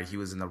game tonight. He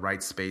was in the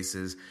right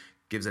spaces,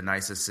 gives a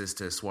nice assist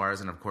to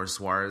Suarez, and of course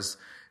Suarez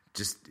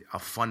just a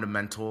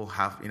fundamental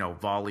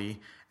volley,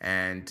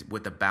 and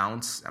with the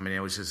bounce. I mean, it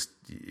was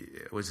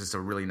just a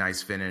really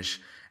nice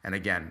finish. And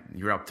again,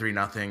 you're up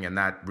 3-0, and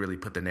that really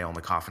put the nail in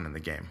the coffin in the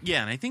game.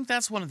 Yeah, and I think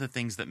that's one of the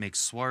things that makes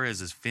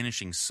Suarez's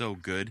finishing so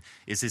good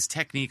is his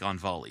technique on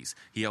volleys.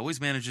 He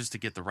always manages to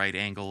get the right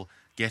angle,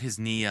 get his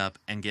knee up,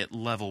 and get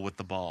level with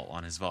the ball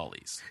on his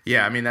volleys.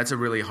 Yeah, I mean, that's a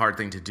really hard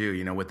thing to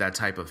do, with that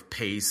type of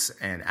pace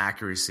and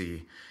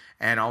accuracy,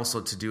 and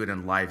also to do it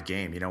in live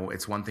game.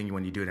 It's one thing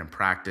when you do it in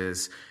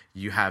practice,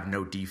 you have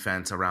no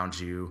defense around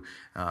you.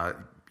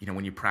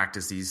 When you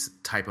practice these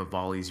type of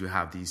volleys, you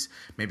have these,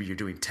 maybe you're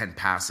doing 10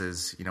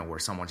 passes, where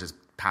someone's just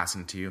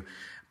passing to you.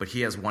 But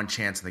he has one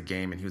chance in the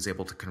game, and he was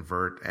able to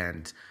convert,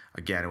 and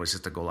again, it was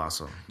just a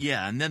golazo.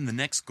 Yeah, and then the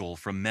next goal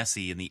from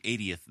Messi in the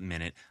 80th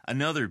minute,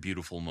 another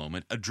beautiful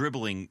moment, a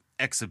dribbling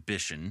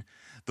exhibition.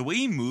 The way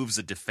he moves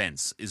a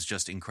defense is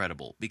just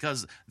incredible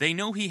because they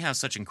know he has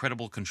such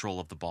incredible control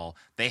of the ball.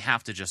 They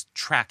have to just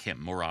track him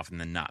more often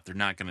than not. They're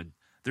not going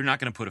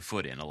to put a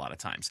foot in a lot of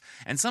times.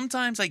 And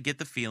sometimes I get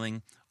the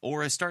feeling,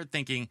 or I start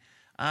thinking,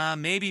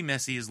 maybe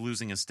Messi is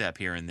losing a step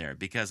here and there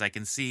because I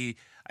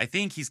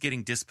think he's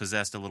getting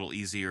dispossessed a little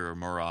easier or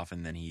more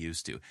often than he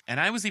used to. And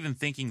I was even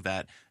thinking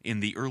that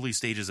in the early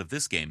stages of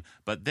this game,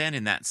 but then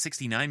in that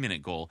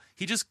 69-minute goal,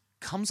 he just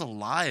comes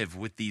alive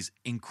with these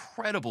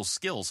incredible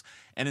skills.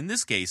 And in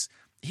this case,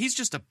 he's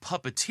just a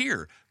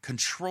puppeteer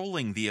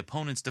controlling the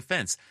opponent's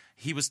defense.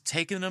 He was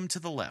taking them to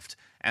the left,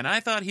 and I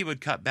thought he would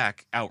cut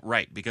back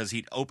outright because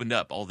he'd opened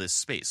up all this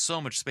space,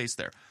 so much space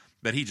there.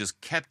 But he just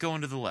kept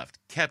going to the left,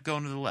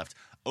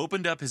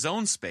 opened up his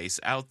own space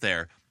out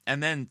there,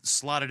 and then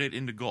slotted it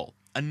into goal.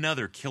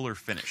 Another killer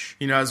finish.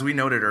 As we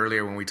noted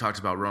earlier when we talked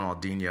about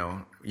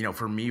Ronaldinho,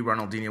 for me,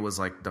 Ronaldinho was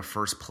like the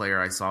first player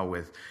I saw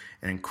with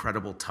an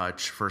incredible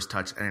first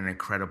touch, and an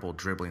incredible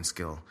dribbling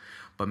skill.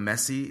 But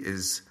Messi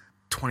is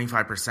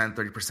 25%,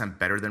 30%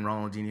 better than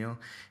Ronaldinho.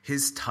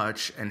 His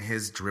touch and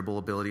his dribble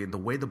ability and the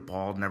way the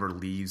ball never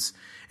leaves,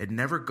 it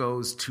never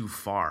goes too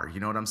far.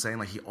 You know what I'm saying?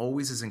 Like, he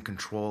always is in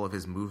control of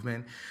his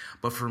movement.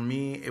 But for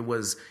me, it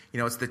was,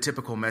 it's the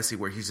typical Messi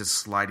where he's just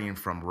sliding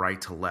from right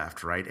to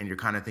left, right? And you're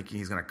kind of thinking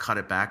he's going to cut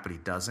it back, but he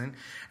doesn't.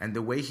 And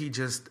the way he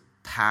just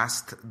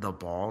passed the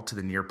ball to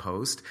the near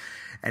post,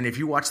 and if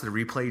you watch the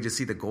replay, you just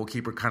see the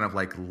goalkeeper kind of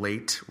like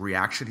late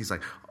reaction. He's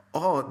like,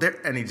 oh, there,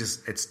 and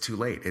it's too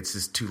late. It's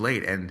just too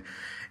late. And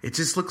it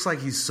just looks like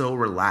he's so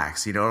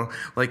relaxed,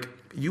 Like,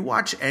 you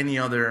watch any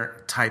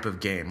other type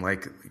of game.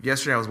 Like,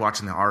 yesterday I was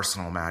watching the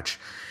Arsenal match,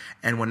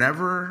 and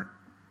whenever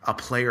a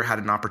player had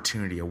an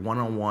opportunity, a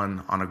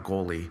one-on-one on a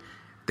goalie,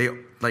 they,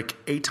 like,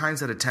 8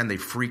 times out of 10, they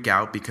freak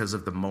out because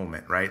of the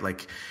moment, right?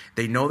 Like,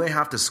 they know they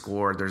have to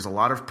score. There's a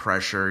lot of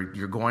pressure.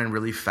 You're going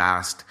really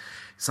fast.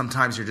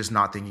 Sometimes you're just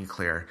not thinking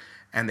clear,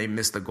 and they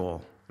miss the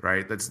goal,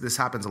 right? This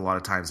happens a lot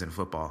of times in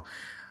football.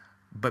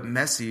 But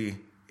Messi,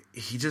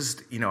 he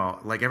just,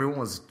 like, everyone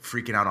was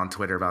freaking out on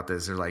Twitter about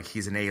this. They're like,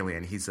 he's an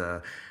alien, he's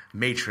a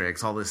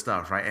Matrix, all this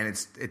stuff, right? And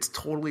it's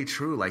totally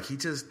true. Like,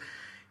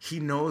 he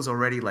knows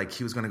already, like,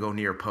 he was going to go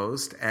near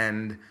post,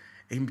 and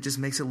he just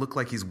makes it look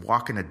like he's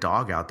walking a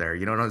dog out there.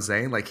 You know what I'm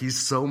saying? Like, he's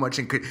so much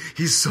in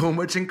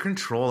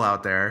control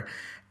out there,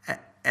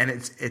 and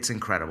it's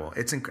incredible.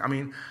 I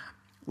mean,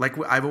 like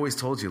I've always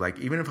told you, like,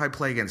 even if I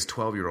play against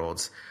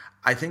 12-year-olds,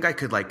 I think I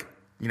could, like,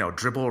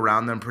 dribble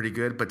around them pretty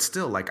good, but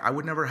still, like, I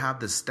would never have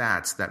the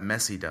stats that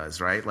Messi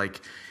does, right?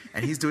 Like,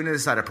 and he's doing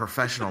this at a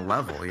professional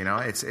level,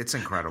 it's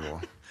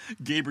incredible.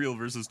 Gabriel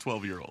versus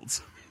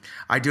 12-year-olds.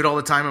 I do it all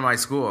the time in my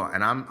school,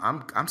 and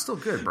I'm still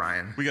good,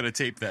 Brian. We got to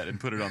tape that and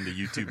put it on the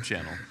YouTube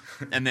channel,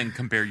 and then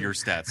compare your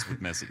stats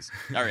with Messi's.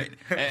 All right,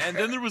 and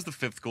then there was the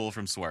 5th goal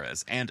from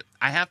Suarez, and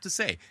I have to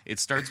say, it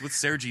starts with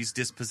Sergi's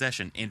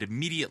dispossession and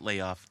immediate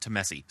layoff to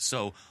Messi.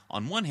 So,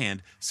 on one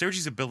hand,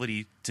 Sergi's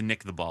ability to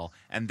nick the ball,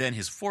 and then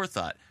his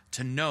forethought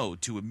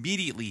to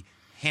immediately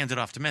hand it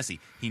off to Messi.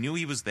 He knew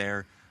he was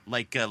there,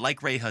 like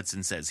Ray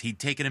Hudson says, he'd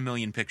taken a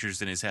million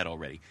pictures in his head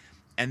already.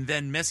 And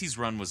then Messi's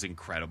run was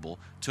incredible,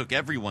 took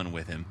everyone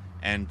with him,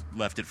 and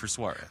left it for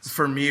Suarez.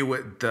 For me,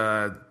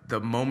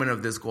 the moment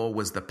of this goal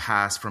was the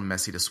pass from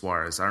Messi to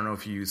Suarez. I don't know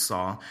if you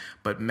saw,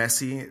 but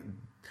Messi,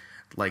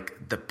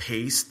 like, the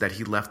pace that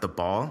he left the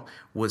ball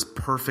was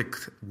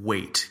perfect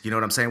weight. You know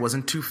what I'm saying? It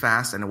wasn't too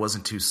fast and it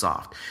wasn't too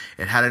soft.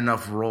 It had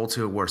enough roll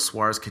to it where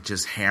Suarez could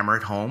just hammer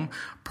it home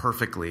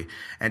perfectly.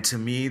 And to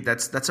me,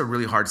 that's a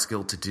really hard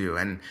skill to do.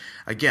 And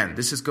again,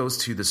 this just goes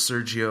to the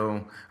Sergi,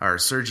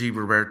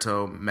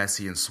 Roberto,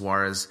 Messi, and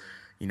Suarez,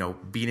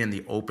 being in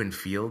the open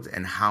field,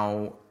 and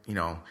how,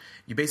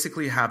 you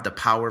basically have the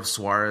power of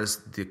Suarez,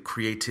 the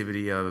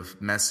creativity of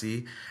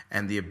Messi,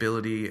 and the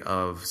ability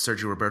of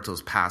Sergio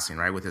Roberto's passing,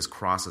 right, with his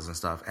crosses and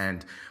stuff.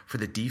 And for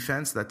the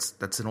defense,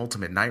 that's an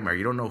ultimate nightmare.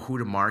 You don't know who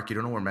to mark. You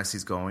don't know where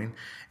Messi's going.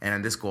 And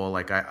in this goal,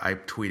 like I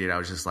tweeted, I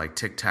was just like,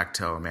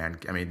 tic-tac-toe, man.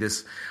 I mean,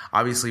 this,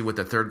 obviously with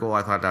the 3rd goal,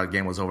 I thought that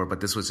game was over, but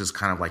this was just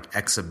kind of like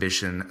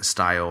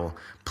exhibition-style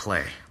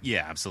play.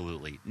 Yeah,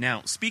 absolutely.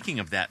 Now, speaking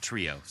of that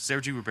trio,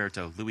 Sergio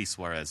Roberto, Luis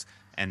Suarez,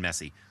 and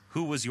Messi,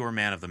 who was your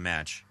man of the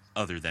match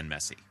other than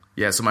Messi?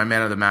 Yeah, so my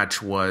man of the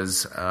match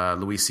was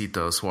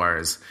Luisito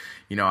Suarez.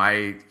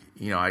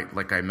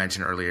 Like I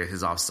mentioned earlier,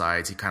 his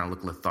offsides, he kind of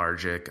looked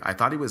lethargic. I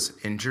thought he was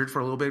injured for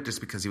a little bit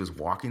just because he was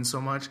walking so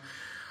much.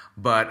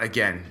 But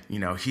again,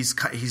 he's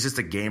just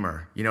a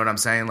gamer. You know what I'm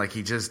saying? Like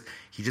he just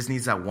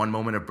needs that one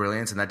moment of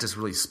brilliance, and that just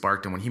really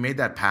sparked him. When he made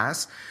that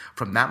pass,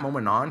 from that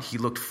moment on, he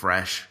looked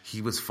fresh.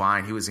 He was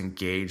fine. He was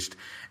engaged.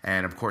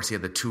 And of course, he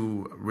had the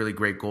 2 really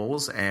great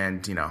goals,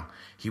 and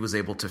he was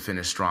able to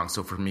finish strong.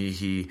 So for me,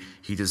 he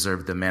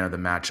deserved the man of the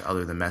match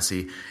other than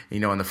Messi.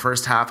 In the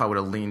first half, I would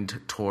have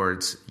leaned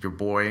towards your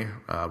boy,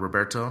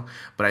 Roberto.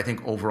 But I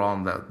think overall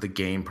in the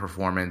game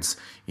performance,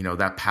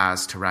 that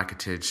pass to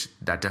Rakitic,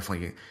 that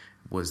definitely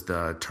was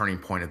the turning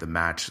point of the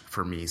match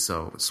for me.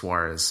 So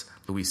Suarez,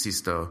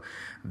 Luisito,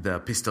 the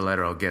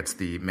Pistolero, gets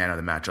the man of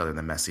the match other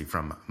than Messi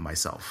from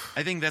myself.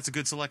 I think that's a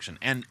good selection.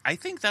 And I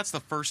think that's the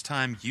first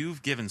time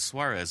you've given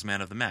Suarez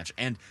man of the match.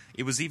 And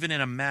it was even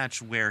in a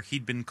match where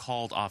he'd been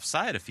called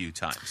offside a few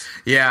times.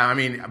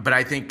 Yeah, but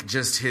I think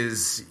just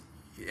his,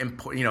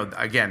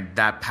 again,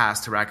 that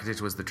pass to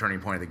Rakitic was the turning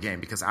point of the game,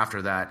 because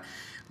after that,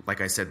 like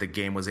I said, the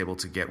game was able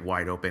to get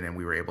wide open, and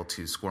we were able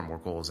to score more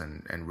goals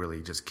and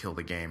really just kill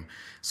the game.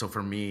 So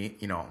for me,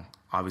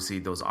 obviously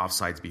those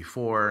offsides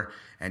before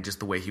and just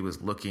the way he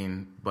was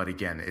looking. But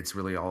again, it's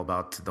really all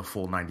about the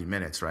full 90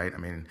 minutes, right? I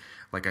mean,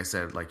 like I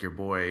said, like your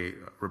boy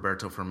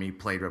Roberto, for me,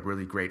 played a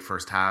really great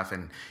first half,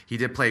 and he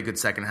did play a good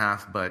second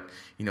half, but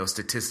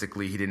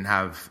statistically he didn't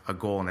have a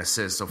goal and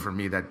assist. So for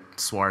me, that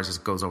Suarez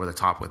just goes over the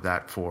top with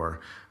that for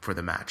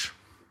the match.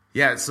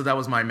 Yeah, so that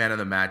was my man of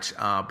the match.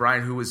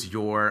 Brian, who was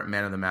your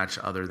man of the match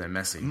other than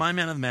Messi? My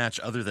man of the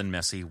match other than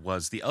Messi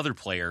was the other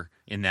player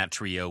in that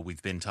trio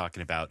we've been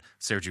talking about,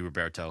 Sergi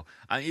Roberto.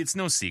 It's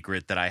no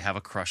secret that I have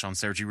a crush on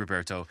Sergi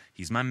Roberto.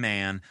 He's my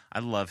man. I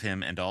love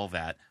him and all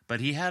that. But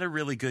he had a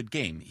really good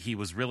game. He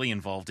was really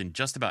involved in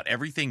just about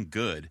everything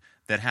good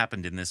that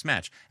happened in this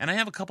match. And I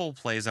have a couple of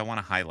plays I want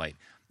to highlight.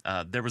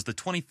 There was the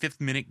 25th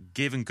minute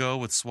give and go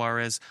with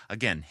Suarez.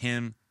 Again,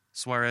 him,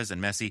 Suarez and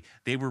Messi,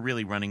 they were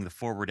really running the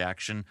forward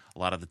action a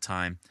lot of the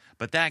time.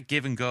 But that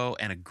give and go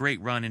and a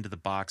great run into the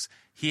box,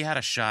 he had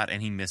a shot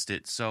and he missed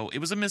it. So it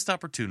was a missed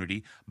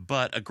opportunity,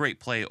 but a great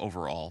play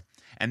overall.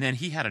 And then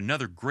he had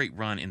another great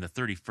run in the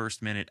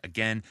 31st minute,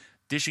 again,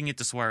 dishing it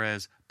to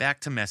Suarez, back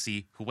to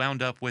Messi, who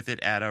wound up with it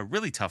at a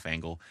really tough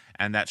angle,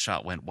 and that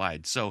shot went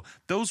wide. So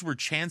those were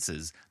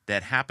chances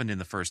that happened in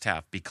the first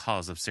half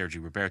because of Sergi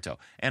Roberto.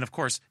 And, of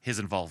course, his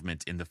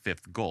involvement in the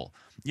 5th goal.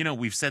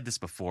 We've said this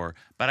before,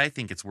 but I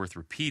think it's worth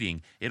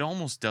repeating. It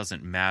almost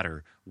doesn't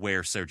matter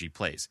where Sergi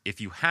plays.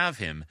 If you have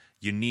him,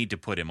 you need to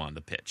put him on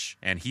the pitch,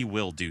 and he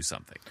will do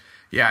something.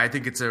 Yeah, I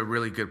think it's a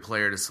really good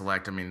player to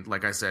select. I mean,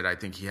 like I said, I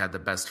think he had the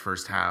best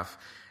first half,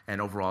 and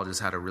overall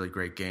just had a really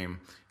great game.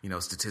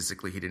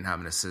 Statistically, he didn't have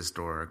an assist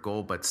or a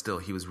goal, but still,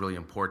 he was really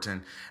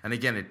important. And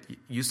again,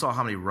 you saw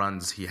how many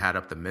runs he had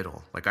up the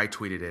middle. Like I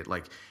tweeted it,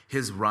 like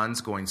his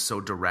runs going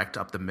so direct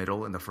up the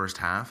middle in the first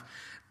half,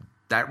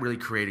 that really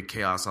created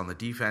chaos on the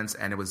defense,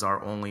 and it was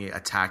our only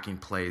attacking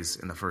plays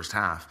in the first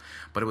half.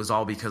 But it was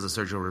all because of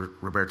Sergio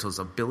Roberto's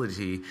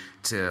ability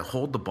to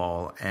hold the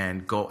ball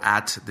and go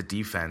at the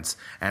defense.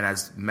 And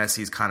as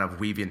Messi's kind of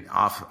weaving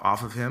off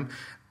of him,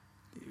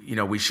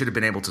 we should have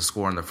been able to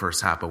score in the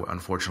first half, but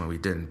unfortunately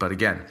we didn't. But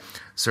again,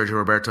 Sergio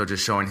Roberto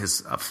just showing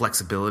his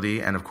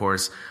flexibility and, of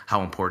course,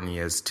 how important he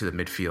is to the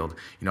midfield.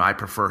 I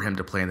prefer him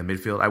to play in the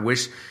midfield. I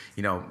wish,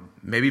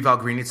 maybe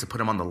Valgrini needs to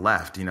put him on the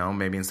left,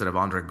 maybe instead of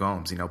Andre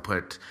Gomes,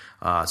 put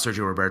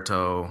Sergio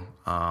Roberto,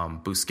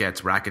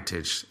 Busquets,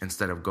 Rakitic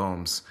instead of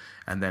Gomes,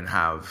 and then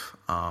have,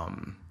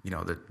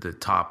 the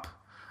top.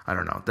 I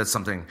don't know. That's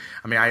something.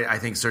 I mean, I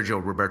think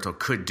Sergio Roberto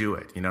could do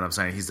it. You know what I'm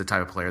saying? He's the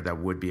type of player that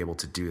would be able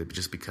to do it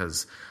just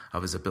because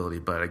of his ability.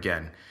 But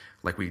again,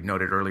 like we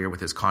noted earlier with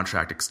his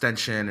contract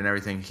extension and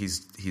everything,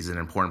 he's an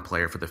important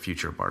player for the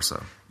future of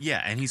Barca.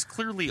 Yeah, and he's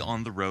clearly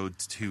on the road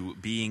to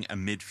being a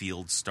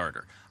midfield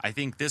starter. I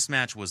think this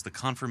match was the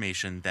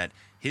confirmation that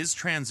his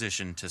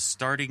transition to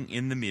starting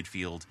in the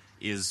midfield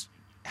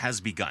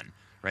has begun.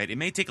 Right? It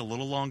may take a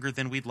little longer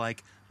than we'd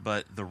like,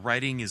 but the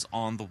writing is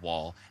on the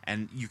wall,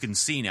 and you can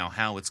see now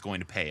how it's going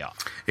to pay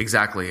off.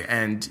 Exactly.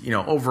 And,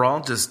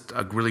 overall, just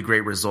a really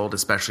great result,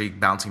 especially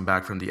bouncing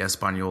back from the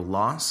Espanyol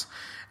loss.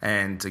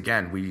 And,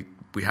 again,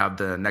 we have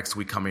the next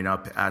week coming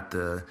up at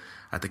the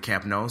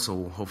Camp Nou,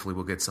 so hopefully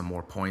we'll get some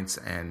more points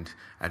and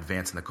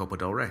advance in the Copa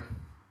del Rey.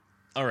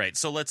 All right,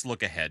 so let's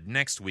look ahead.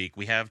 Next week,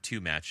 we have 2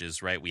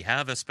 matches, right? We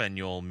have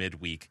Espanyol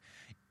midweek.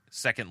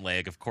 Second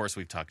leg, of course,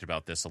 we've talked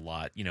about this a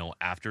lot.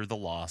 After the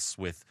loss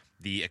with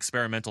the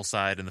experimental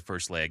side in the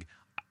first leg,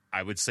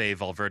 I would say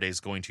Valverde is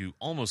going to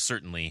almost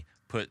certainly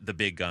put the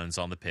big guns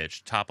on the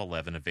pitch, top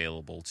 11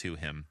 available to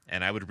him.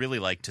 And I would really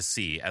like to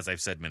see, as I've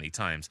said many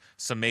times,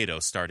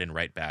 Semedo start in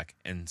right back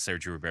and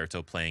Sergio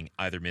Roberto playing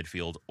either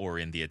midfield or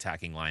in the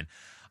attacking line.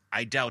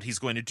 I doubt he's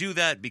going to do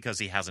that because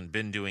he hasn't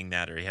been doing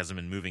that or he hasn't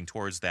been moving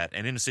towards that.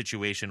 And in a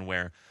situation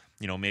where,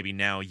 maybe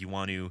now you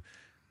want to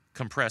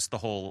compress the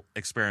whole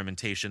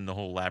experimentation, the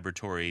whole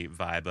laboratory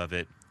vibe of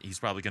it. He's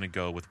probably going to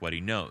go with what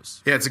he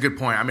knows. Yeah, it's a good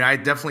point. I mean, I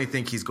definitely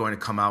think he's going to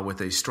come out with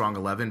a strong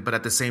 11, but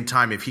at the same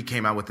time, if he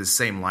came out with the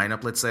same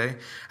lineup, let's say,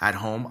 at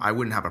home, I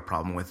wouldn't have a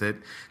problem with it,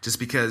 just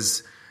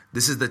because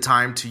this is the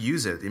time to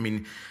use it. I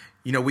mean,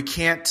 we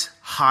can't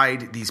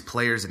hide these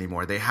players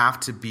anymore. They have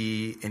to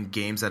be in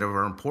games that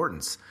are of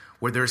importance,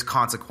 where there's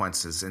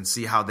consequences, and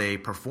see how they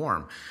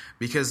perform.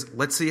 Because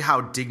let's see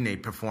how Digne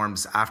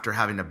performs after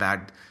having a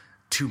bad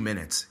 2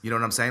 minutes. You know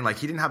what I'm saying? Like,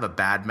 he didn't have a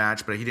bad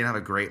match, but he didn't have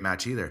a great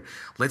match either.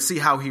 Let's see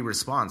how he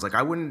responds. Like,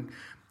 I wouldn't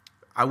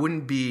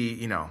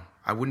be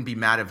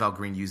mad if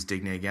Valgrind used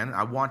Digne again.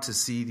 I want to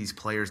see these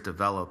players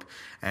develop.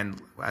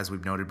 And as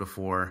we've noted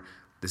before,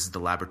 this is the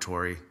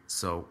laboratory,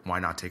 so why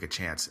not take a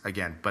chance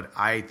again? But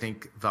I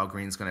think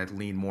Valgrind's going to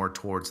lean more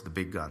towards the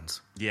big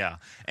guns. Yeah,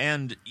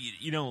 and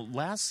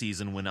last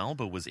season when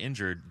Alba was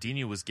injured,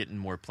 Digne was getting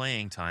more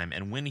playing time,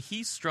 and when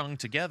he strung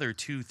together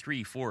 2,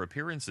 3, 4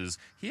 appearances,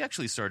 he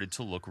actually started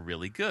to look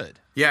really good.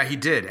 Yeah, he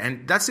did,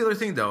 and that's the other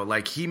thing, though.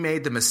 Like, he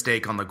made the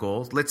mistake on the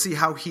goal. Let's see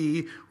how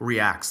he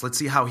reacts. Let's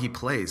see how he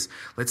plays.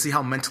 Let's see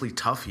how mentally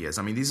tough he is.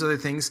 I mean, these are the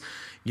things,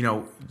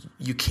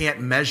 you can't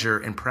measure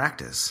in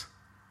practice.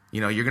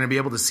 You're going to be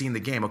able to see in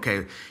the game,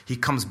 okay, he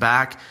comes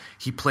back,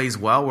 he plays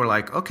well. We're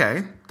like,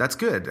 okay, that's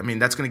good. I mean,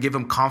 that's going to give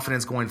him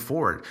confidence going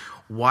forward.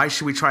 Why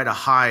should we try to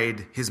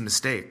hide his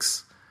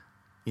mistakes?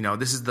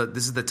 This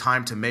is the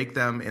time to make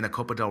them in a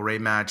Copa del Rey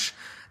match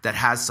that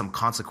has some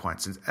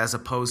consequences, as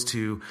opposed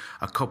to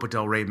a Copa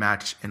del Rey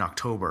match in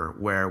October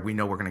where we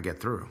know we're going to get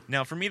through.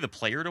 Now, for me, the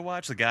player to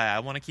watch, the guy I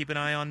want to keep an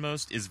eye on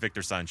most is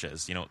Victor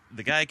Sanchez.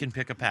 The guy can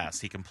pick a pass,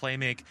 he can play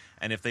make,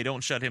 and if they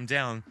don't shut him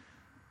down,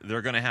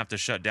 they're going to have to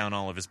shut down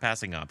all of his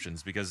passing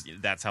options, because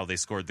that's how they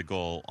scored the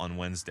goal on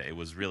Wednesday,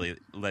 was really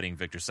letting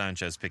Victor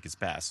Sanchez pick his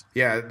pass.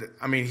 Yeah,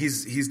 I mean,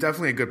 he's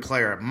definitely a good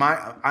player.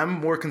 I'm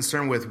more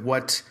concerned with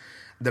what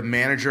the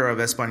manager of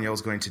Espanyol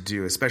is going to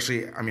do,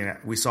 especially, I mean,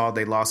 we saw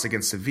they lost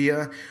against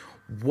Sevilla.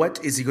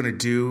 What is he going to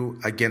do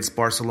against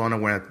Barcelona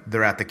when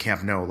they're at the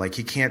Camp Nou? Like,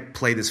 he can't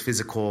play this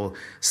physical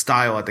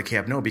style at the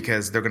Camp Nou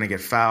because they're going to get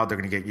fouled, they're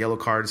going to get yellow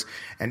cards,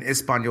 and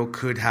Espanyol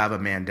could have a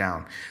man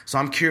down. So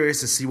I'm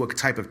curious to see what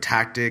type of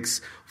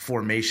tactics,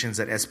 formations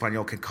that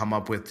Espanyol can come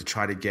up with to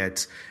try to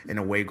get an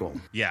away goal.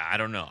 Yeah, I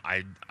don't know.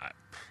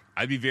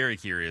 I'd be very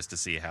curious to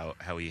see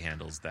how he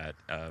handles that,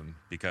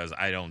 because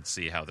I don't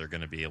see how they're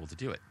going to be able to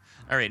do it.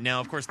 All right, now,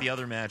 of course, the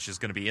other match is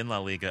going to be in La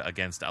Liga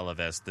against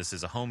Alaves. This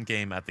is a home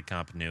game at the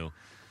Camp Nou.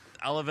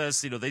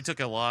 Alaves, they took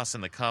a loss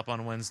in the Cup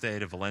on Wednesday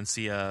to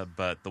Valencia,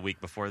 but the week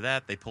before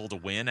that, they pulled a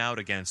win out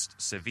against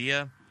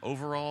Sevilla.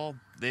 Overall,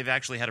 they've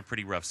actually had a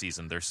pretty rough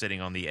season. They're sitting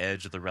on the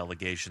edge of the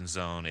relegation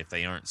zone if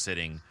they aren't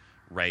sitting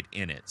right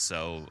in it.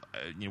 So,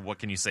 what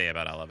can you say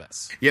about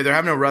Alaves? Yeah, they're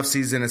having a rough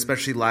season,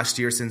 especially last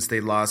year since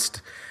they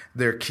lost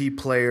their key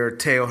player,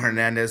 Teo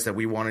Hernandez, that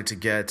we wanted to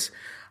get.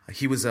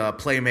 He was a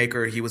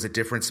playmaker. He was a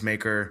difference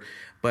maker.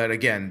 But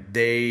again,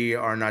 they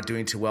are not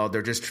doing too well.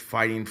 They're just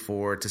fighting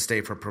to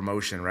stay for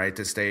promotion, right?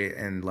 To stay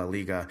in La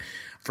Liga.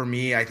 For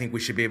me, I think we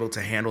should be able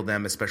to handle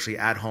them, especially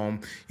at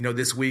home.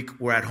 This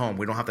week we're at home.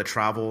 We don't have to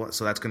travel.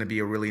 So that's going to be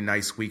a really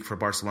nice week for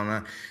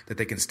Barcelona, that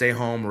they can stay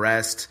home,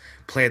 rest,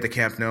 play at the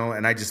Camp Nou.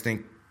 And I just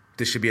think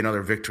this should be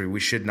another victory.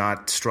 We should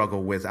not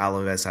struggle with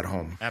Alaves at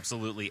home.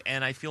 Absolutely.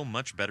 And I feel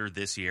much better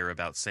this year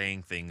about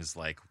saying things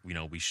like,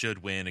 we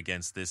should win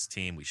against this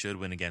team. We should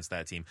win against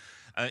that team.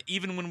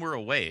 Even when we're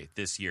away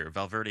this year,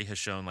 Valverde has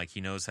shown like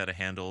he knows how to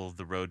handle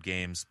the road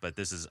games, but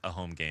this is a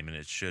home game and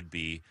it should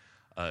be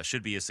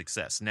a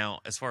success. Now,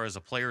 as far as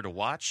a player to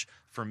watch,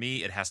 for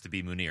me, it has to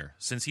be Munir,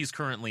 since he's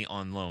currently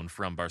on loan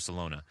from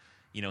Barcelona.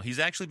 He's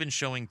actually been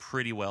showing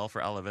pretty well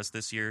for Alaves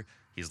this year.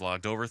 He's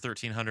logged over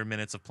 1,300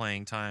 minutes of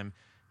playing time.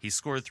 He's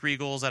scored 3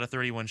 goals out of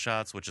 31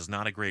 shots, which is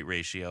not a great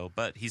ratio,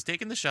 but he's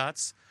taken the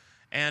shots,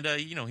 and,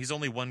 he's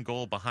only 1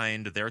 goal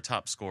behind their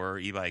top scorer,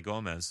 Ibai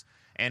Gomez,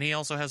 and he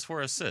also has 4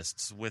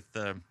 assists. With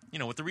the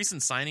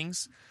recent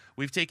signings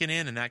we've taken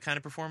in and that kind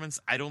of performance,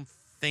 I don't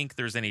think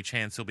there's any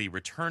chance he'll be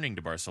returning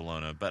to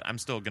Barcelona, but I'm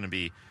still going to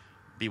be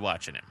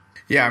watching him.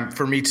 Yeah,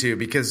 for me too,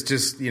 because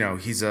just,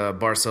 he's a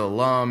Barca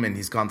alum and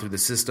he's gone through the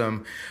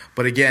system.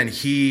 But again,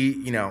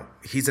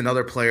 he's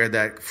another player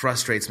that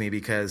frustrates me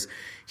because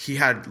he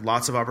had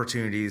lots of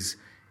opportunities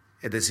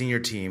at the senior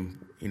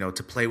team,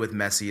 to play with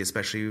Messi,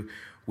 especially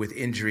with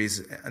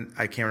injuries.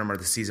 I can't remember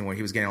the season where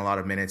he was getting a lot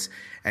of minutes,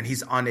 and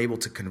he's unable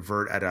to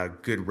convert at a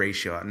good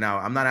ratio. Now,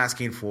 I'm not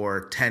asking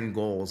for 10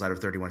 goals out of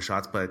 31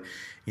 shots, but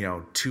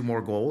 2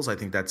 more goals, I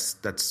think that's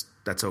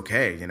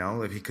okay.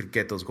 If he could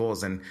get those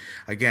goals. And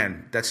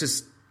again, that's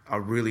just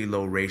a really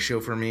low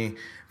ratio for me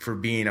for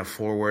being a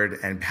forward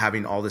and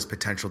having all this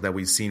potential that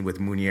we've seen with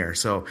Munir.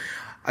 So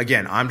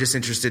again, I'm just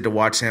interested to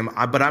watch him,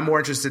 but I'm more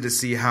interested to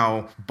see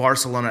how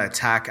Barcelona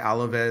attack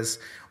Alaves,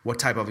 what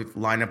type of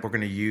lineup we're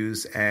going to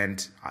use,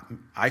 and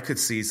I could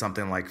see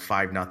something like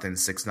 5-0,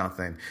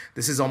 6-0.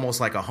 This is almost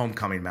like a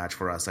homecoming match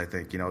for us, I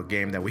think, a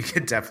game that we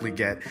could definitely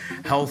get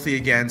healthy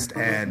against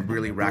and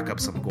really rack up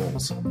some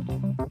goals.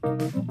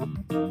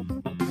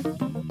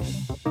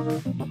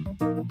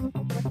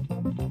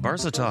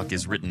 Barca Talk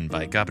is written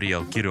by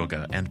Gabriel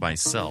Quiroga and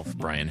myself,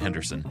 Brian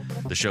Henderson.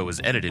 The show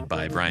is edited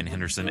by Brian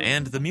Henderson,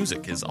 and the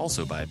music is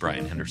also by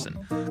Brian Henderson.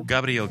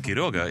 Gabriel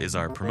Quiroga is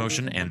our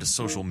promotion and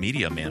social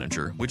media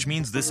manager, which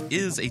means this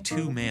is a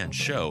two-man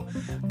show.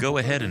 Go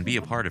ahead and be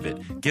a part of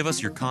it. Give us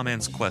your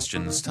comments,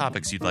 questions,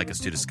 topics you'd like us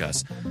to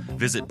discuss.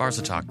 Visit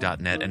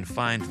barcatalk.net and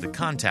find the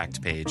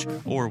contact page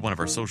or one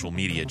of our social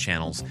media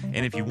channels.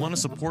 And if you want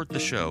to support the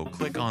show,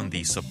 click on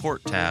the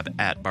support tab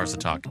at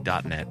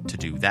barcatalk.net to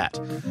do that.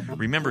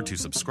 Remember to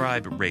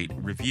subscribe, rate,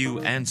 review,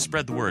 and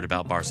spread the word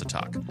about Barca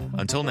Talk.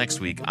 Until next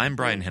week, I'm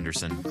Brian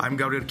Henderson. I'm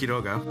Gabriel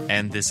Quiroga.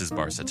 And this is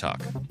Barca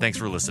Talk. Thanks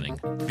for listening.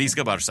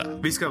 Visca Barca.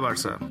 Visca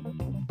Barca.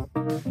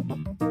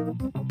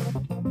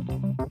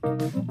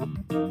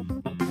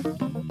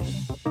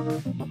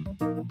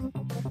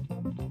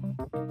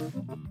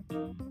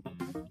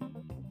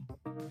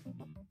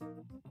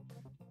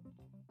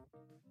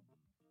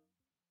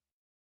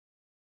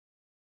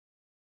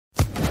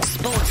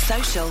 Sports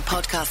Social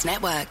Podcast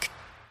Network.